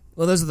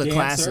 Well, those are the Dancer?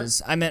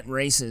 classes. I meant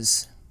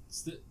races.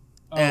 It's the-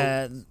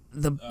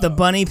 The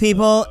bunny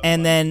people,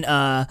 and then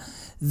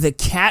the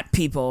cat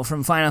people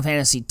from Final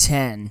Fantasy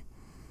X.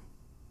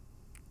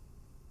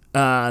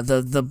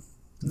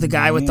 The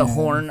guy with the Man.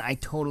 horn, I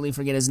totally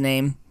forget his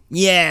name.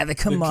 Yeah, the the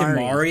Kamari.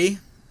 Kimari.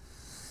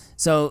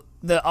 So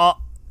the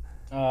all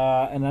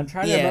And I'm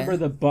trying to Yeah. remember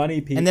the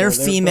bunny people. And they're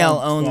female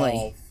from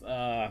only.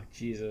 12.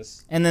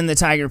 Jesus. and then the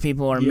tiger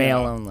people are Yeah. male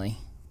only.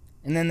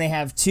 And then they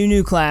have 2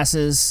 new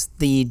classes: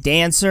 the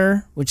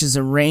dancer, which is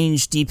a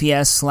ranged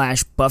DPS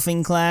 /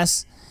 buffing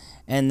class,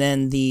 and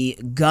then the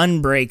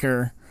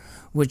gunbreaker,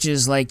 which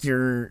is like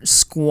your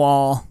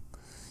squall,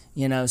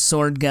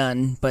 sword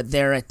gun, but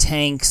they're a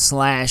tank /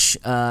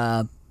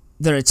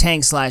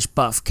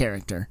 buff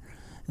character,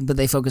 but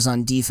they focus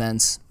on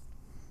defense.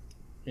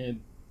 And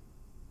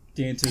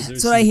dancers are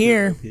That's what I super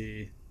hear.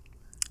 OP.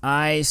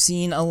 I've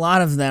seen a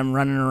lot of them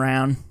running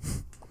around.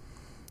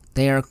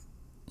 They are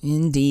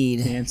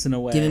indeed Dancing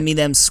away. giving me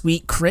them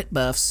sweet crit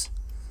buffs.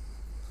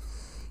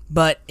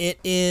 But it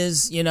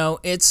is,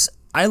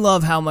 I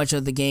love how much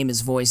of the game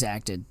is voice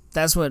acted.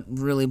 That's what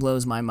really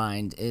blows my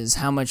mind, is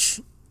how much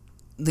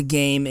the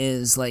game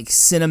is like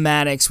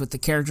cinematics with the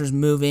characters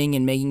moving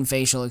and making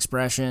facial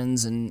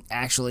expressions and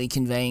actually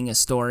conveying a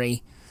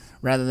story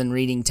rather than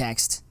reading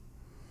text.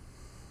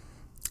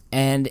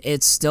 And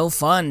it's still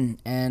fun.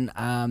 And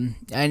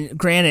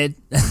granted,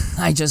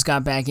 I just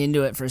got back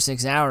into it for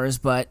 6 hours,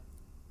 but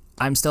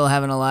I'm still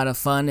having a lot of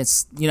fun.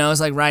 It's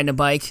it's like riding a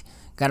bike.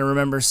 Got to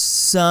remember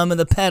some of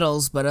the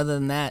pedals, but other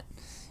than that,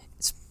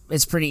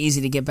 it's pretty easy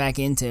to get back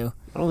into.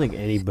 I don't think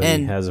anybody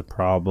And- has a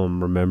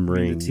problem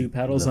remembering The 2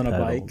 pedals the on a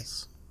bike?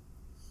 pedals.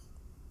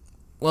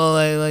 Well,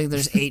 like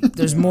there's 8.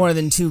 There's more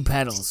than 2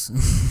 pedals.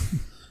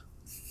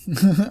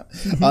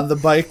 On the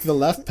bike, the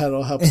left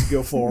pedal helps you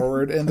go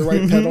forward, and the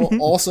right pedal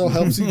also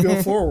helps you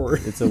go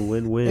forward. It's a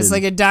win-win. It's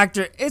like a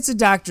Dr.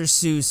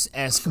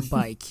 Seuss-esque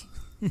bike.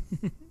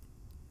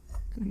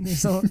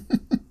 There's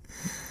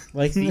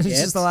Like the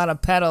just a lot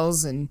of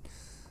pedals and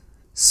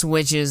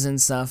switches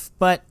and stuff,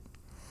 but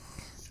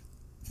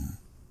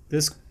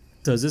Does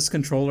this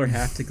controller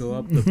have to go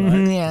up the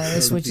butt? Yeah, the so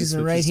that switches these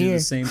are right do here. The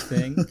same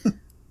thing.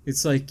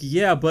 It's like,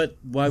 yeah, but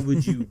why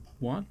would you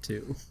want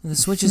to? the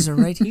switches are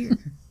right here.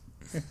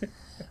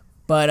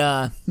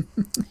 But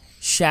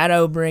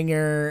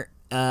Shadowbringer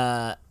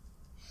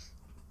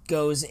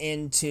goes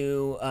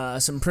into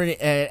some pretty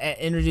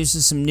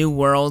introduces some new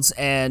worlds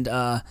and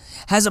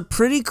has a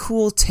pretty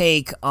cool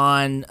take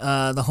on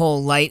the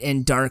whole light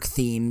and dark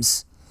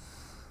themes.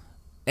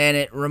 And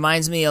it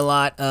reminds me a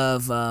lot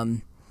of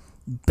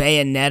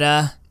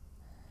Bayonetta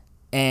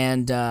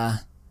and well,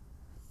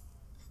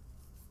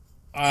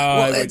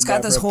 it's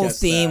got this whole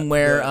theme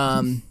where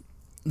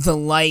the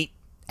light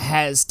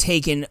has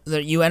taken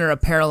you enter a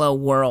parallel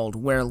world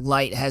where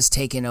light has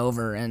taken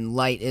over, and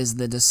light is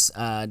the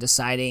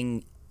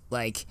deciding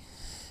like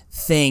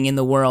thing in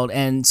the world,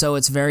 and so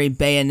it's very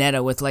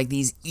Bayonetta with like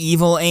these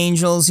evil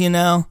angels,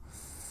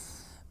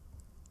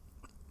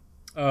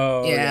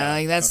 Oh, yeah,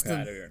 like that's Okay, I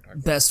know what you're the talking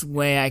about. best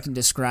way I can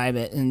describe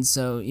it. And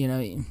so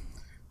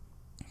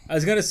I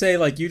was gonna say,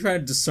 like, you trying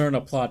to discern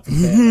a plot from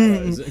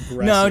Bayonetta is aggressive.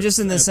 no, just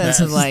in the at sense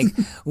of best. like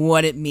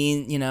what it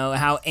means,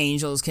 how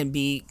angels can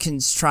be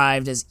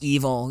contrived as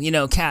evil,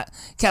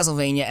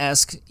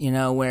 Castlevania-esque,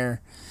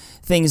 where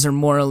things are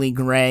morally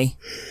gray.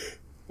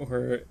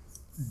 Or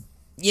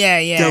Yeah,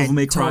 Devil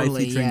May Cry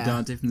totally, featuring yeah.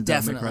 Dante from the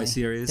Devil May Cry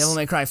Definitely. series. Devil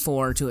May Cry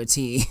 4 to a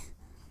T.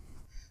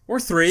 Or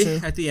 3 True.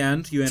 at the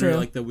end. You enter True.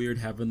 like the weird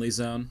heavenly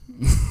zone.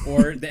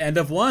 Or the end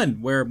of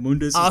 1 where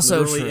Mundus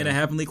Also is literally true. in a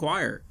heavenly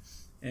choir.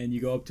 And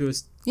you go up to a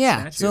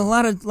Yeah, statue. so a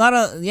lot of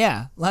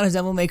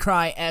Devil May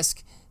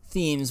Cry-esque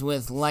themes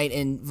with light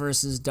and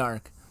versus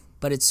dark.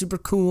 But it's super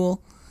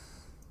cool.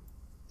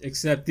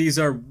 Except these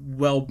are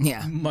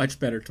much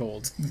better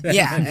told.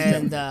 Yeah,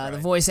 and the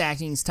voice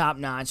acting's top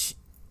notch,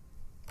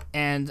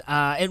 and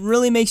it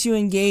really makes you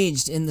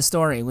engaged in the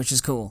story, which is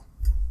cool.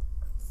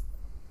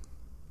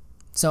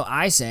 So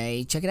I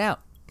say, check it out.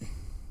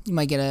 You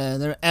might get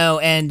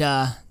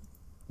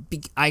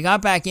I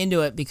got back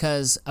into it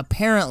because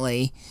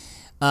apparently,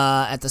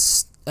 at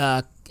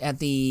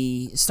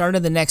the start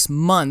of the next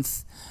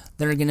month,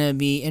 they're gonna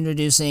be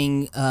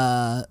introducing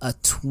a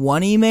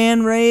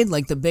 20-man raid,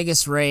 like the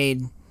biggest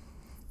raid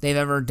they've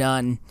ever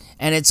done,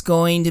 and it's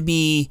going to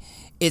be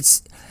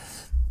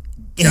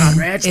John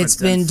Ranchman's it's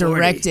been done 40.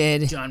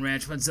 directed. John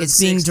Ranchman's done It's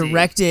being 60.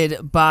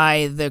 directed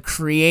by the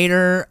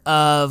creator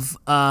of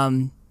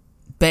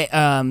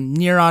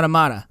Nier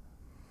Automata.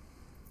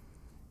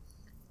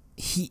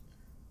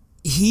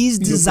 He's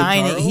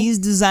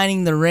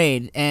designing the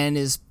raid and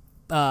is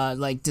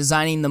like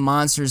designing the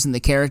monsters and the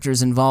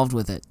characters involved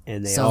with it.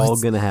 And they So all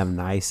it's gonna have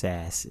nice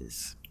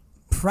asses.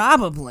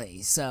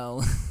 probably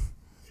so.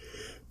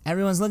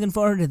 Everyone's looking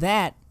forward to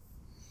that.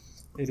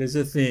 It is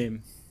a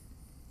theme.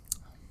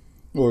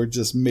 Or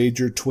just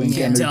major twink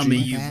Yeah. energy. Tell me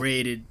Like you've that.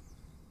 raided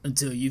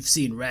until you've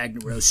seen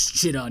Ragnaros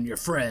shit on your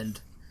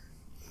friend.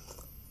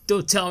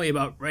 Don't tell me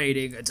about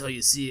raiding until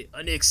you see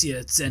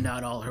Onyxia send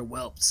out all her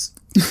whelps.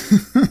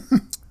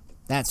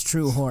 That's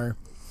true horror.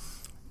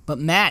 But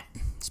Matt,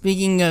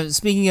 speaking of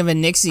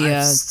Onyxia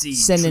I've seen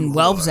sending true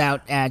whelps horror.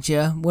 out at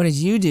you, what did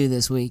you do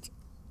this week?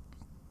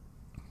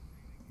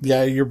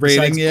 Yeah, you're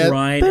rating Besides yet?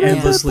 grind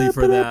endlessly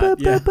for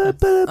that. Yeah.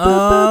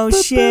 Oh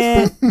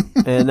shit!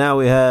 And now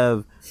we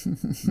have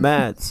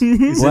Matt's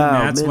Is it Wow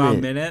Matt's Wow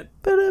Minute.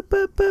 Minute?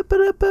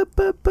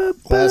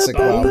 Classic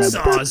Wow Minute.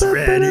 Sauce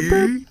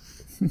ready.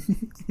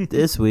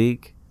 This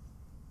week,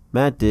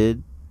 Matt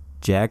did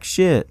jack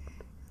shit.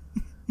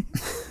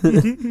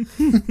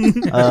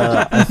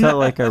 I felt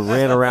like I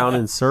ran around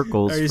in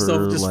circles Are you for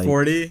still just like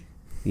 40?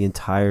 the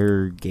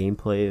entire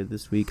gameplay of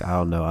this week. I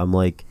don't know.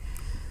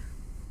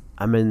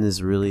 I'm in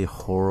this really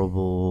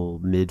horrible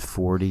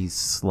mid-40s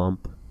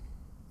slump.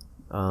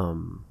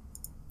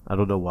 I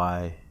don't know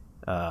why.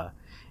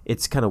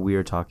 It's kind of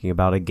weird talking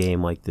about a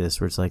game like this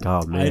where it's like,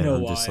 oh man, know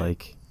I'm just why.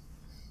 like,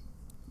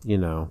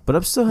 but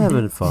I'm still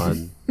having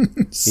fun.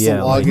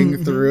 Yeah, like-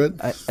 Slogging through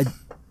it.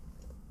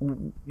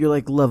 You're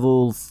like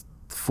level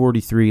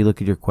 43.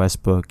 Look at your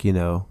quest book.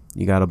 You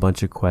got a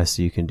bunch of quests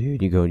that you can do.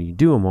 And you go and you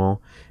do them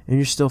all, and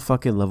you're still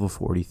fucking level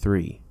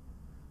 43.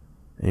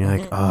 And you're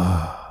like,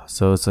 oh.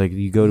 So it's like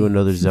you go to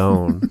another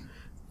zone,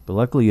 but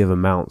luckily you have a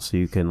mount, so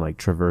you can like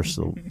traverse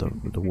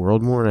the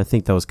world more. And I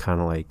think that was kind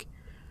of like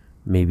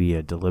maybe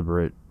a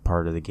deliberate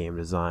part of the game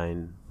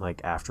design. Like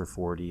after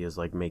 40 is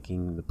like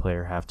making the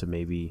player have to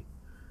maybe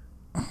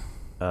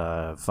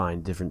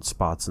find different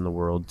spots in the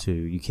world too.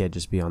 You can't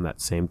just be on that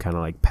same kind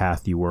of like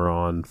path you were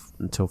on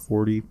until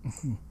 40.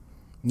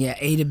 Yeah,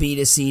 A to B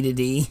to C to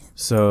D.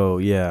 So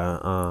yeah,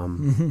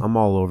 I'm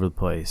all over the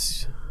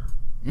place.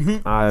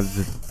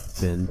 I've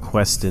been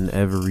questing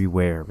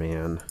everywhere,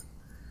 man.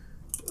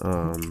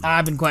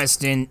 I've been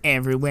questing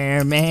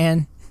everywhere,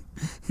 man.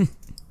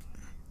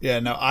 Yeah,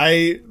 no,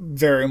 I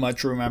very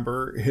much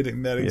remember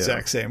hitting that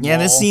exact same Yeah,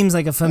 wall. this seems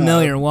like a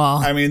familiar wall.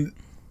 I mean,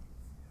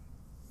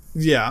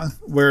 yeah,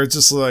 where it's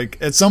just like,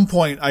 at some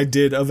point I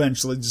did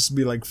eventually just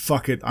be like,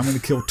 fuck it, I'm going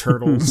to kill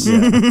turtles.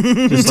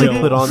 Just like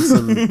put on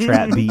some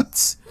trap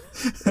beats.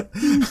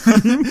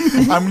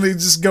 I'm going to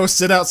just go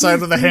sit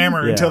outside with a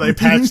hammer Yeah. until they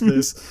patch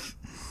this.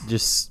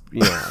 Just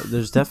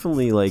there's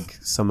definitely like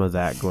some of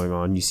that going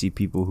on. You see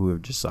people who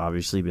have just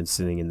obviously been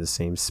sitting in the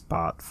same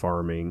spot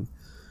farming,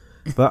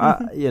 but I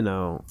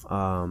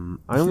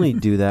only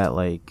do that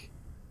like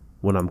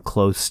when I'm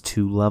close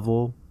to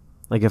level.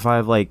 Like if I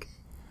have like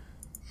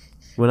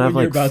when I have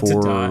you're like about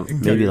to die and kill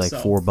maybe like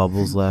yourself. 4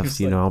 bubbles left,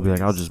 It's like, I'll be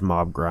like, I'll please. just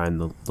mob grind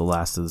the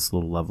last of this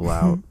little level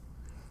out.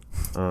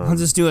 I'll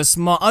just do a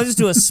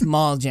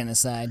small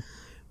genocide.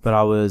 But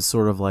I was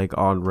sort of like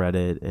on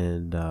Reddit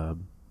and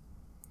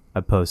I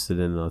posted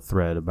in a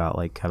thread about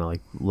like kind of like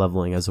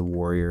leveling as a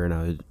warrior, and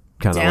I was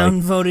kind of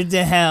like Downvoted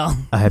to hell.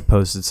 I had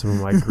posted some of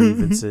my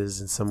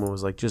grievances, and someone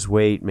was like, just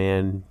wait,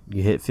 man,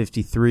 you hit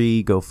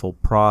 53, go full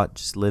prot,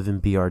 just live in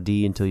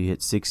BRD until you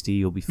hit 60,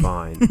 you'll be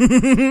fine.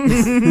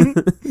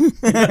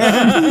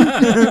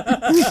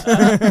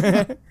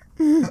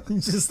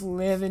 Just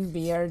live in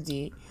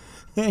BRD.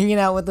 Hanging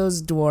out with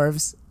those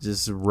dwarves.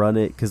 Just run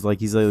it, because like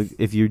he's like,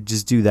 if you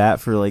just do that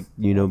for like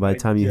by the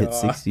time you hit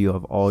God. 60, you'll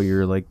have all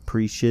your like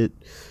pre-shit.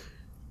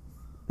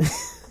 Yeah,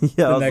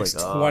 The I was next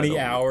like, oh, 20 I don't-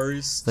 hours.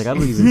 It's like I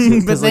don't even see,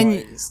 But 'cause, then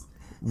like,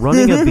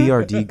 running a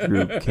BRD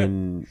group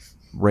can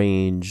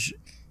range.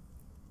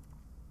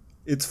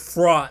 It's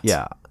fraught.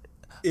 Yeah,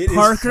 It is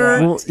Parker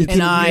fraught. Well, it and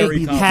can I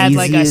be the had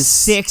like a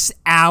easiest-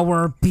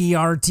 6-hour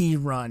BRD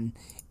run.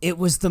 It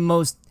was the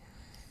most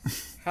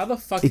How the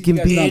fuck It did you can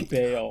guys be- not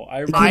bail?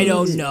 I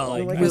don't know.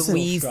 like I said,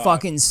 We shocked.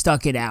 fucking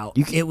stuck it out.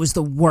 It was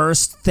the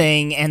worst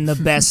thing and the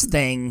best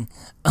thing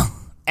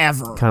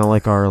ever. Kind of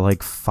like our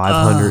like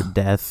 500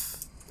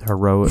 death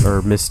heroic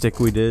or mystic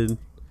we did,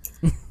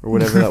 or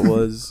whatever that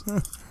was.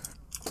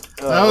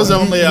 That was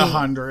only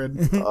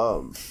 100.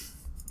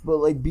 But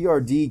like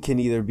BRD can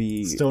either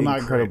be Still not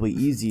incredibly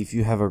easy if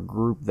you have a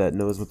group that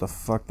knows what the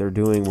fuck they're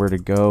doing, where to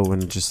go,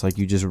 and just like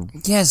you just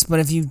Yes, but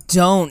if you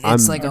don't,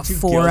 it's like a Aren't you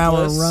 4-hour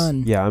guildless?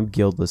 run. yeah, I'm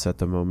guildless at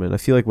the moment. I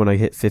feel like when I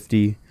hit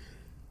 50,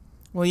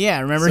 Well, yeah,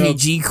 remember So- he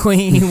G-quit,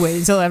 he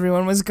waited till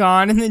everyone was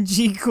gone and then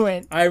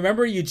G-quit. I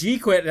remember you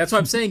G-quit. That's why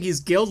I'm saying he's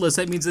guildless.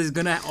 That means he's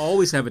gonna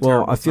always have a well,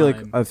 terrible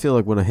time. I feel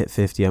like when I hit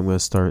 50, I'm gonna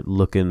start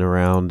looking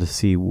around to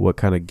see what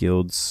kind of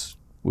guilds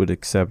would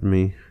accept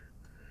me.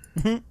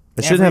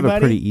 I should have a Everybody?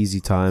 pretty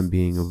easy time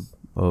being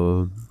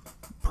a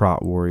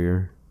prot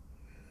warrior.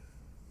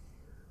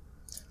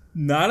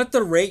 Not at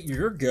the rate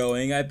you're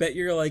going. I bet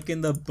you're like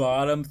in the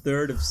bottom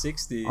third of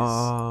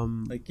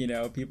 60s. Like, you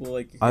know, people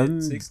like hit I'm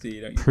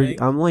 60, don't you pretty.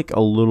 think? I'm like a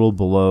little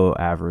below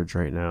average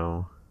right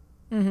now.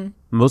 Mm-hmm.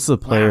 Most of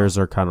the players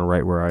are kind of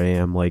right where I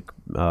am, like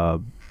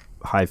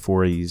high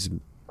 40s,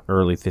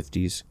 early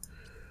 50s.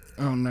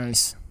 Oh,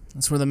 nice.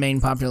 That's where the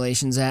main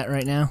population's at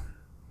right now.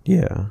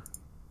 Yeah.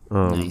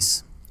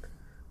 Nice.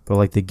 But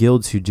like the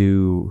guilds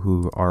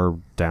who are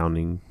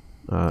downing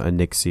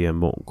Onyxia and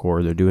Molten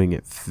Core, they're doing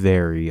it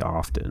very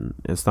often.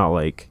 It's not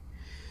like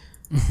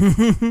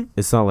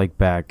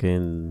back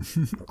in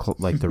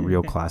like the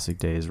real classic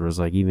days where it's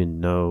like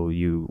even though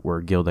you were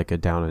a guild that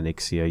could down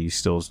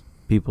Onyxia,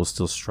 people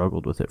still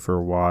struggled with it for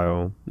a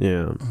while.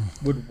 Yeah.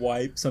 Would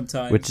wipe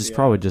sometimes. Which is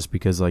probably just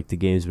because like the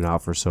game's been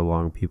out for so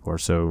long, people are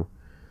so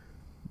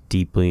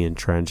deeply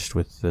entrenched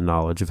with the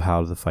knowledge of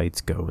how the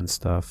fights go and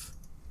stuff.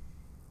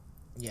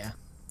 Yeah.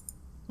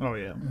 Oh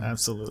yeah,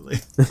 absolutely.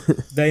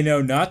 They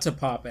know not to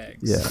pop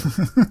eggs.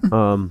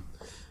 Yeah.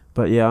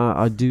 But yeah,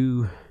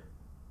 I'm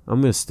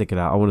gonna stick it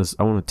out. I want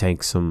to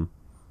tank some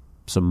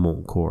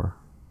Molten Core,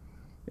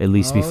 at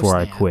least before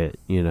I snap. quit.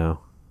 You know.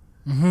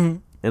 Mm-hmm.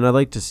 And I'd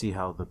like to see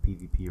how the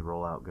PvP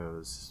rollout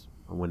goes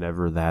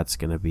whenever that's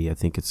gonna be. I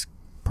think it's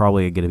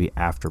probably gonna be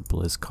after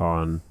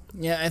BlizzCon.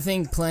 Yeah, I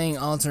think playing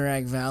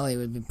Alterac Valley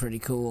would be pretty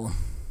cool.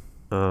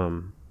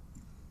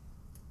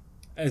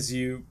 As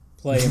you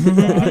play in the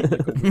prod, like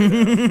a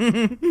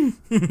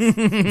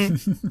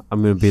weirdo.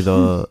 I'm gonna be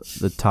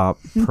the top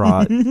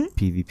prot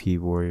PvP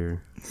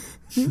warrior.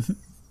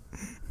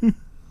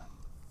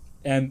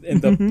 And in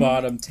the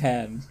bottom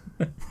 10.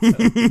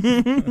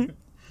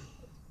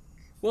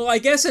 Well, I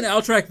guess in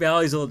Alterac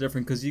Valley is a little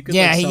different because you can.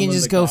 Yeah, like, he can summon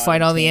just the go god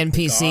fight all and the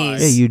tank NPCs.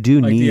 god. Yeah, you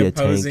do Like need the a tank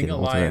opposing in Alterac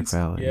alliance.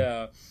 Valley.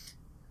 Yeah.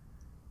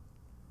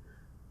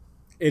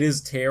 It is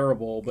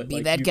terrible, but Be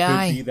like that you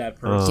guy. could be that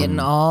person. Getting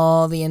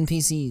all the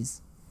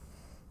NPCs.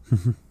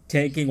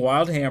 Taking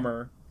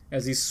Wildhammer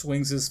as he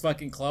swings his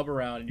fucking club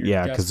around. And you're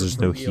Yeah, because there's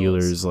desperate no for heals.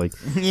 healers. Like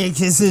Yeah,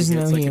 because there's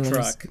no It's like healers. a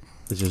truck.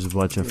 there's just a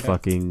bunch of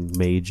fucking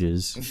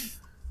mages.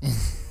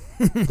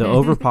 The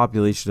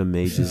overpopulation of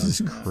mages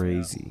is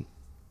crazy.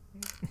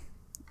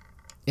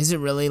 Is it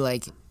really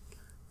like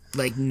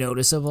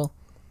noticeable?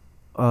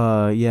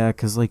 Yeah,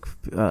 because like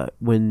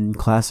when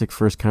Classic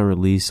first kind of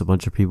released, a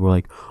bunch of people were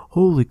like,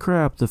 "Holy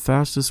crap! The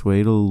fastest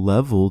way to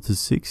level to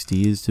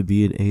 60 is to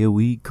be an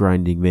AOE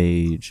grinding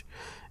mage,"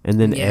 and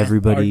then Yeah.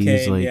 everybody's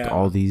Arcane, like yeah.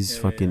 all these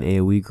Yeah, fucking yeah.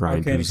 AOE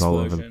grinders all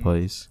over the Explosion.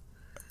 place.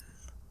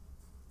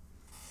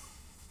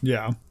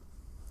 Yeah.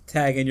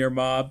 Tagging your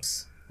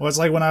mobs. Well, it's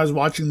like when I was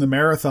watching the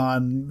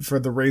marathon for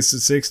the race to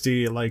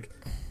 60, like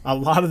a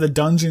lot of the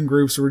dungeon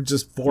groups were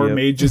just 4 Yep.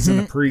 mages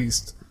and a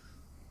priest.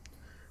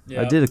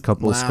 Yeah. I did a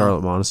couple of Wow.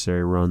 Scarlet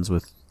Monastery runs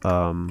with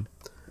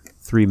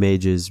 3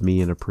 mages,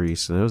 me, and a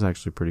priest, and it was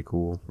actually pretty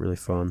cool, really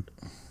fun.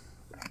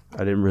 I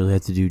didn't really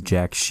have to do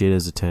jack shit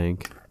as a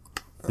tank.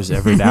 Just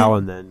every now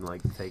and then,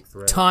 like, take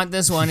threat. Taunt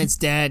this one, it's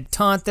dead.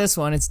 Taunt this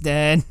one, it's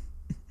dead.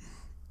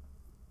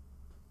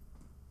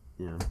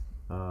 Yeah.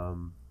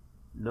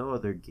 No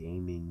other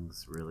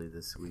gamings really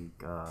this week.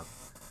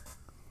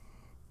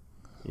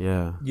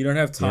 Yeah. You don't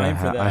have time Yeah,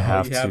 for that. I All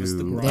have you have is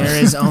the to- grind.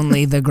 There is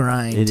only the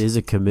grind. It is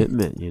a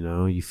commitment, you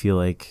know. You feel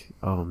like,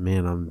 oh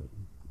man,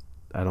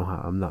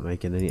 I'm not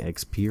making any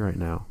XP right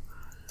now.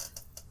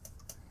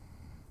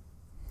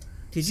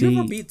 Did you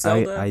ever beat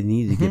Zelda? I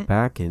need to get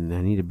back and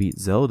I need to beat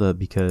Zelda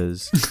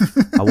because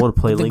I want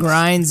to play The Link's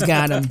grind's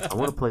got him. I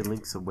want to play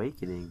Link's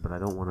Awakening, but I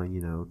don't want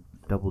to,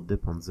 double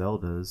dip on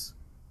Zeldas.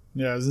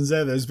 Yeah, I was gonna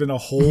say, there's been a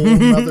whole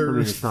other I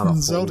mean, it's not a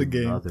Zelda whole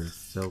game. other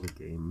Zelda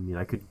game. I mean,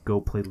 I could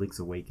go play Link's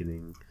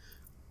Awakening.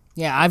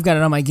 Yeah, I've got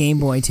it on my Game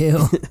Boy too.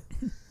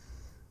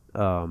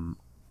 Um,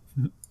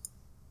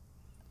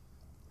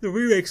 The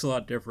remake's a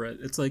lot different.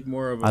 It's like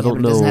more of a. I don't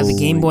It doesn't have the know.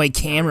 Game Boy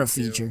camera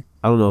feature.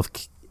 I don't know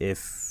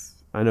if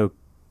I know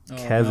Oh,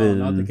 Kevin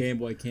no, not the Game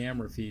Boy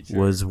camera feature.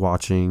 was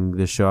watching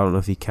the show. I don't know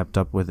if he kept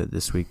up with it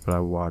this week, but I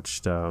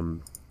watched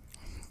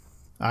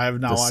I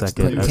have not the watched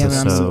second the Kevin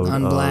episode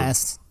on of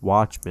blast.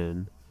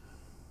 Watchmen,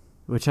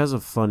 which has a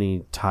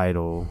funny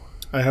title.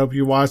 I hope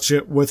you watch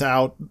it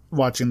without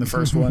watching the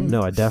first one.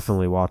 No, I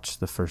definitely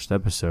watched the first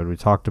episode. We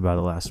talked about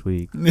it last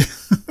week.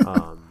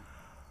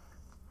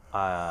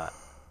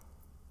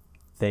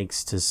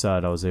 Thanks to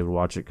Sud, I was able to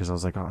watch it because I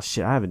was like, oh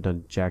shit, I haven't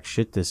done jack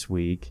shit this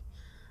week.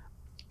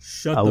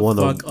 Shut the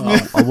fuck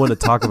up. I want to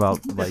talk about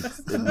like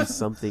at least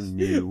something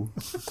new.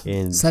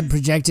 And Sud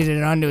projected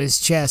it onto his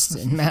chest,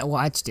 and Matt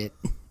watched it.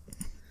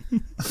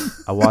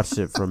 I watched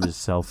it from his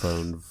cell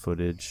phone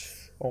footage.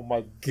 Oh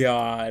my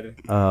god.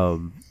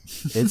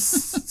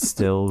 It's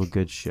still a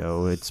good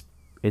show.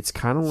 It's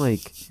kind of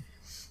like,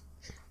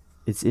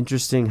 it's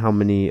interesting how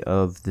many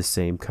of the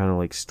same kind of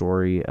like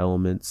story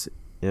elements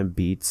and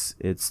beats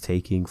it's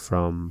taking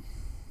from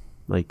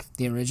like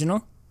The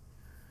original?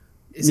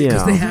 Is it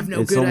because they have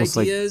no good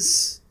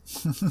ideas?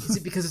 Is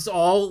it because it's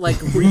all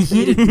like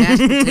reheated mashed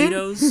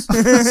potatoes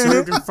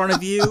served in front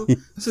of you,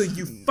 so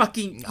you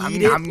fucking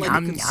eat it like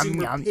a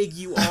consumer pig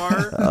you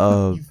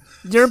are?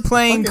 You're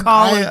playing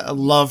Call of I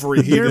love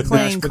reheated You're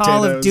playing mashed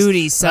Call potatoes. of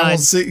Duty, I son. will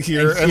sit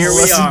here and here we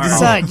listen are. to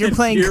Son, you're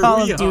playing Here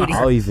Call we of Duty.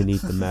 I'll even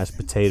eat the mashed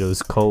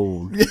potatoes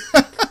cold.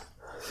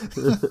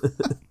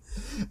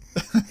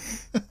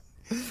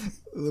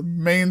 The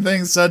main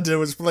thing Sud did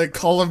was play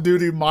Call of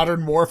Duty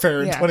Modern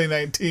Warfare in Yeah.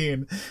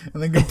 2019,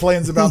 and then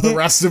complains about the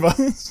rest of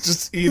us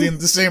just eating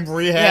the same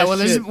rehash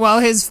Yeah, shit. well,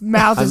 his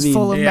mouth is mean,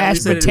 full of yeah, mashed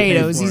we said it paid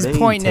potatoes. for He's it. Main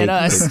pointing at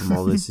takeaway us. from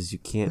all this is you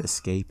can't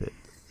escape it.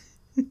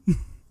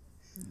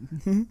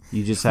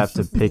 You just have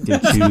to pick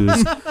and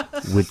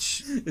choose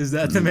which Is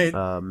that the main?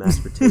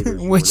 mashed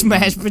potatoes. you Which wanna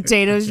mashed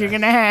potatoes you're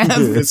gonna have?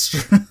 It's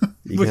true. eat.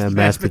 You which can have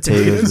mashed mashed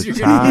potatoes potatoes with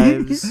you're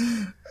gonna chives.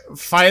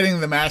 Fighting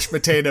the mashed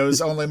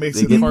potatoes only makes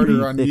They it get harder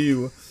pretty on thick.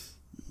 you.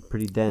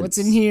 Pretty dense. What's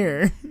in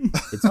here?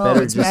 It's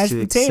better it's just mashed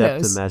to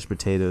potatoes. accept the mashed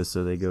potatoes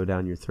so they go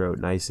down your throat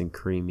nice and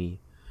creamy.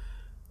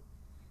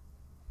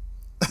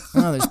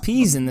 Oh, there's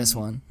peas in this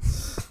one.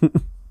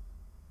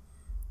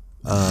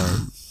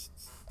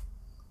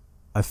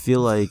 I feel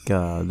like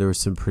there were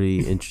some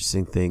pretty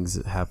interesting things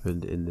that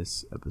happened in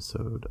this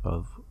episode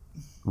of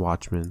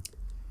Watchmen.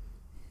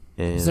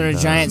 And, Is there a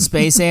giant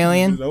space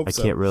alien? Hope I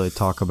so. can't really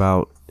talk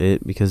about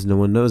it because no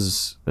one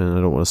knows, and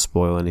I don't want to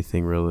spoil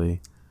anything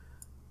really.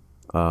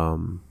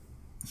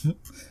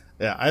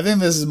 Yeah, I think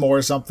this is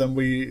more something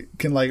we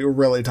can like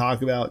really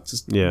talk about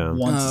just Yeah.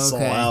 once Oh, it's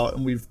okay. all out,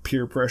 and we've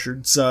peer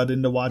pressured Sud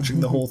into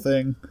watching the whole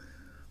thing.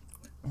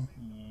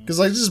 Because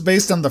like just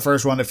based on the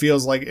first one, it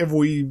feels like if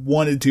we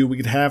wanted to, we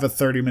could have a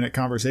 30-minute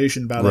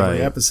conversation about every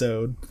Right.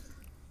 episode.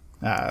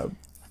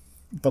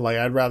 But like,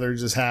 I'd rather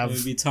just have.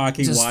 We'd be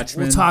talking Just,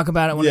 Watchmen. we'll talk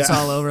about it when it's Yeah.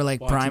 all over, like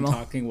Primal.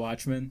 Talking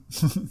Watchmen.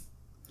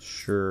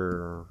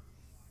 Sure.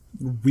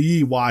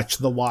 We watch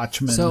The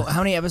Watchmen. So,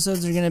 how many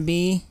episodes are gonna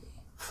be?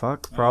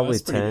 Fuck, probably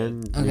that's pretty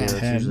 10. Okay. Yeah, that's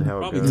 10. usually how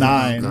it Probably goes.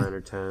 9. 9 or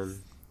 10.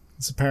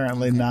 It's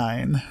apparently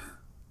 9.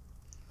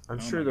 I'm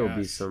Oh sure my there'll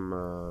be gosh.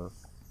 some.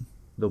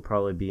 There'll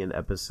probably be an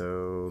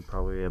episode,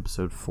 probably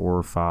episode 4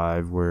 or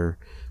 5, where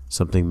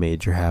something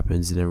major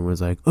happens and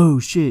everyone's like, "Oh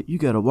shit, you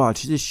gotta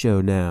watch this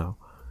show now."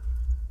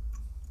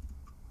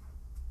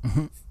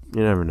 You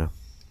never know.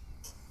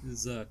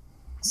 There's a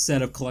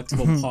set of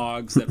collectible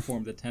pogs that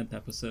form the 10th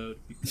episode.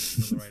 You can put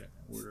them in the right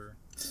order.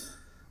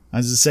 I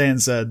was just saying,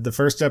 Sud, the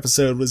first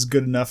episode was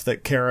good enough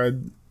that Kara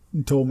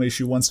told me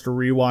she wants to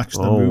rewatch the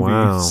Oh, movie.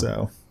 wow.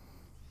 So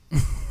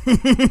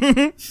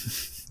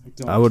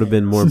I would have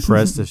been more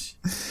impressed if she,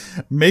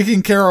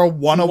 making Kara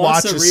want to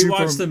watch Wants a to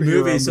rewatch the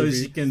movie superhero so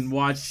movie. she can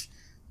watch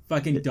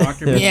fucking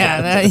Dr.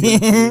 Yeah,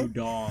 Blue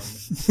Dong.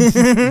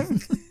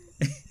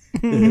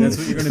 And that's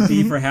what you're gonna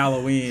be for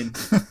Halloween.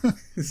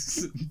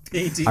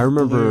 Painting I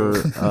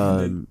remember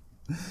blue,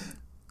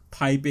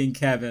 piping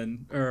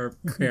Kevin or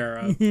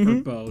Kara or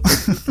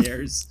both. Who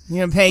cares?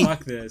 You're gonna pay.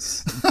 Fuck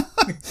this.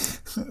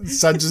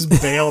 Sud just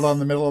bailed on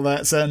the middle of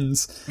that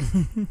sentence.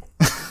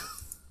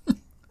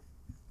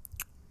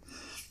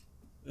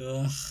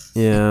 Ugh,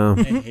 yeah,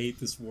 I hate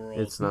this world.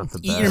 it's not the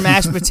best. Eat your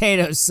mashed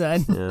potatoes,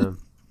 son. Yeah,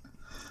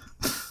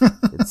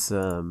 it's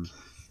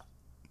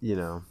you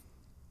know,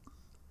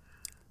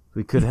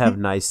 we could have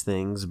nice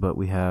things, but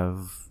we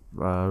have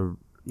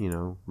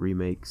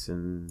remakes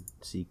and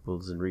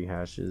sequels and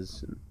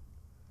rehashes. And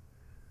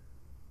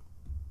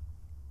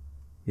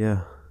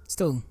yeah,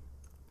 Still,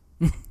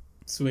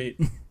 Sweet.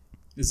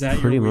 Is that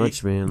pretty your week?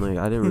 much, man. Like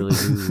I didn't really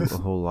do a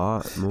whole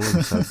lot more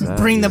besides that.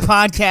 bring the you know?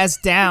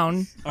 podcast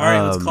down. All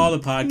right, let's call the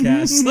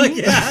podcast. Like,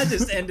 yeah,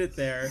 just end it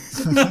there.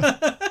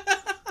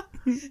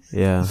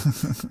 Yeah,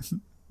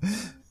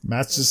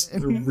 Matt's just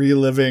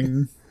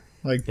reliving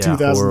like Yeah,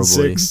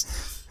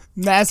 2006.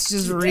 Matt's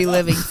just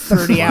reliving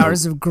 30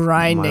 hours of my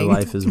grinding.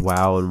 life is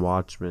WoW and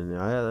Watchmen.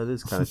 Yeah, that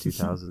is kind of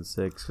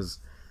 2006 because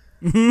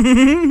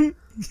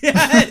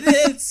Yeah,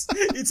 it is.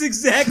 It's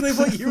exactly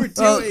what you were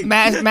Well, doing.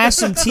 mash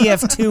some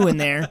TF2 in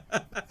there.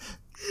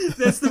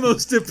 That's the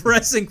most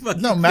depressing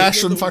fucking No,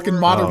 mash thing in some the fucking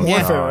world. Modern Yeah.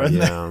 Warfare in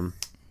there.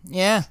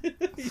 yeah.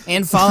 Yeah.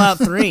 And Fallout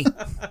 3.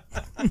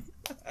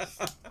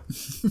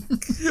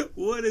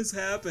 What is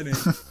happening?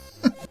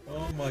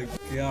 Oh my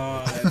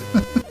god.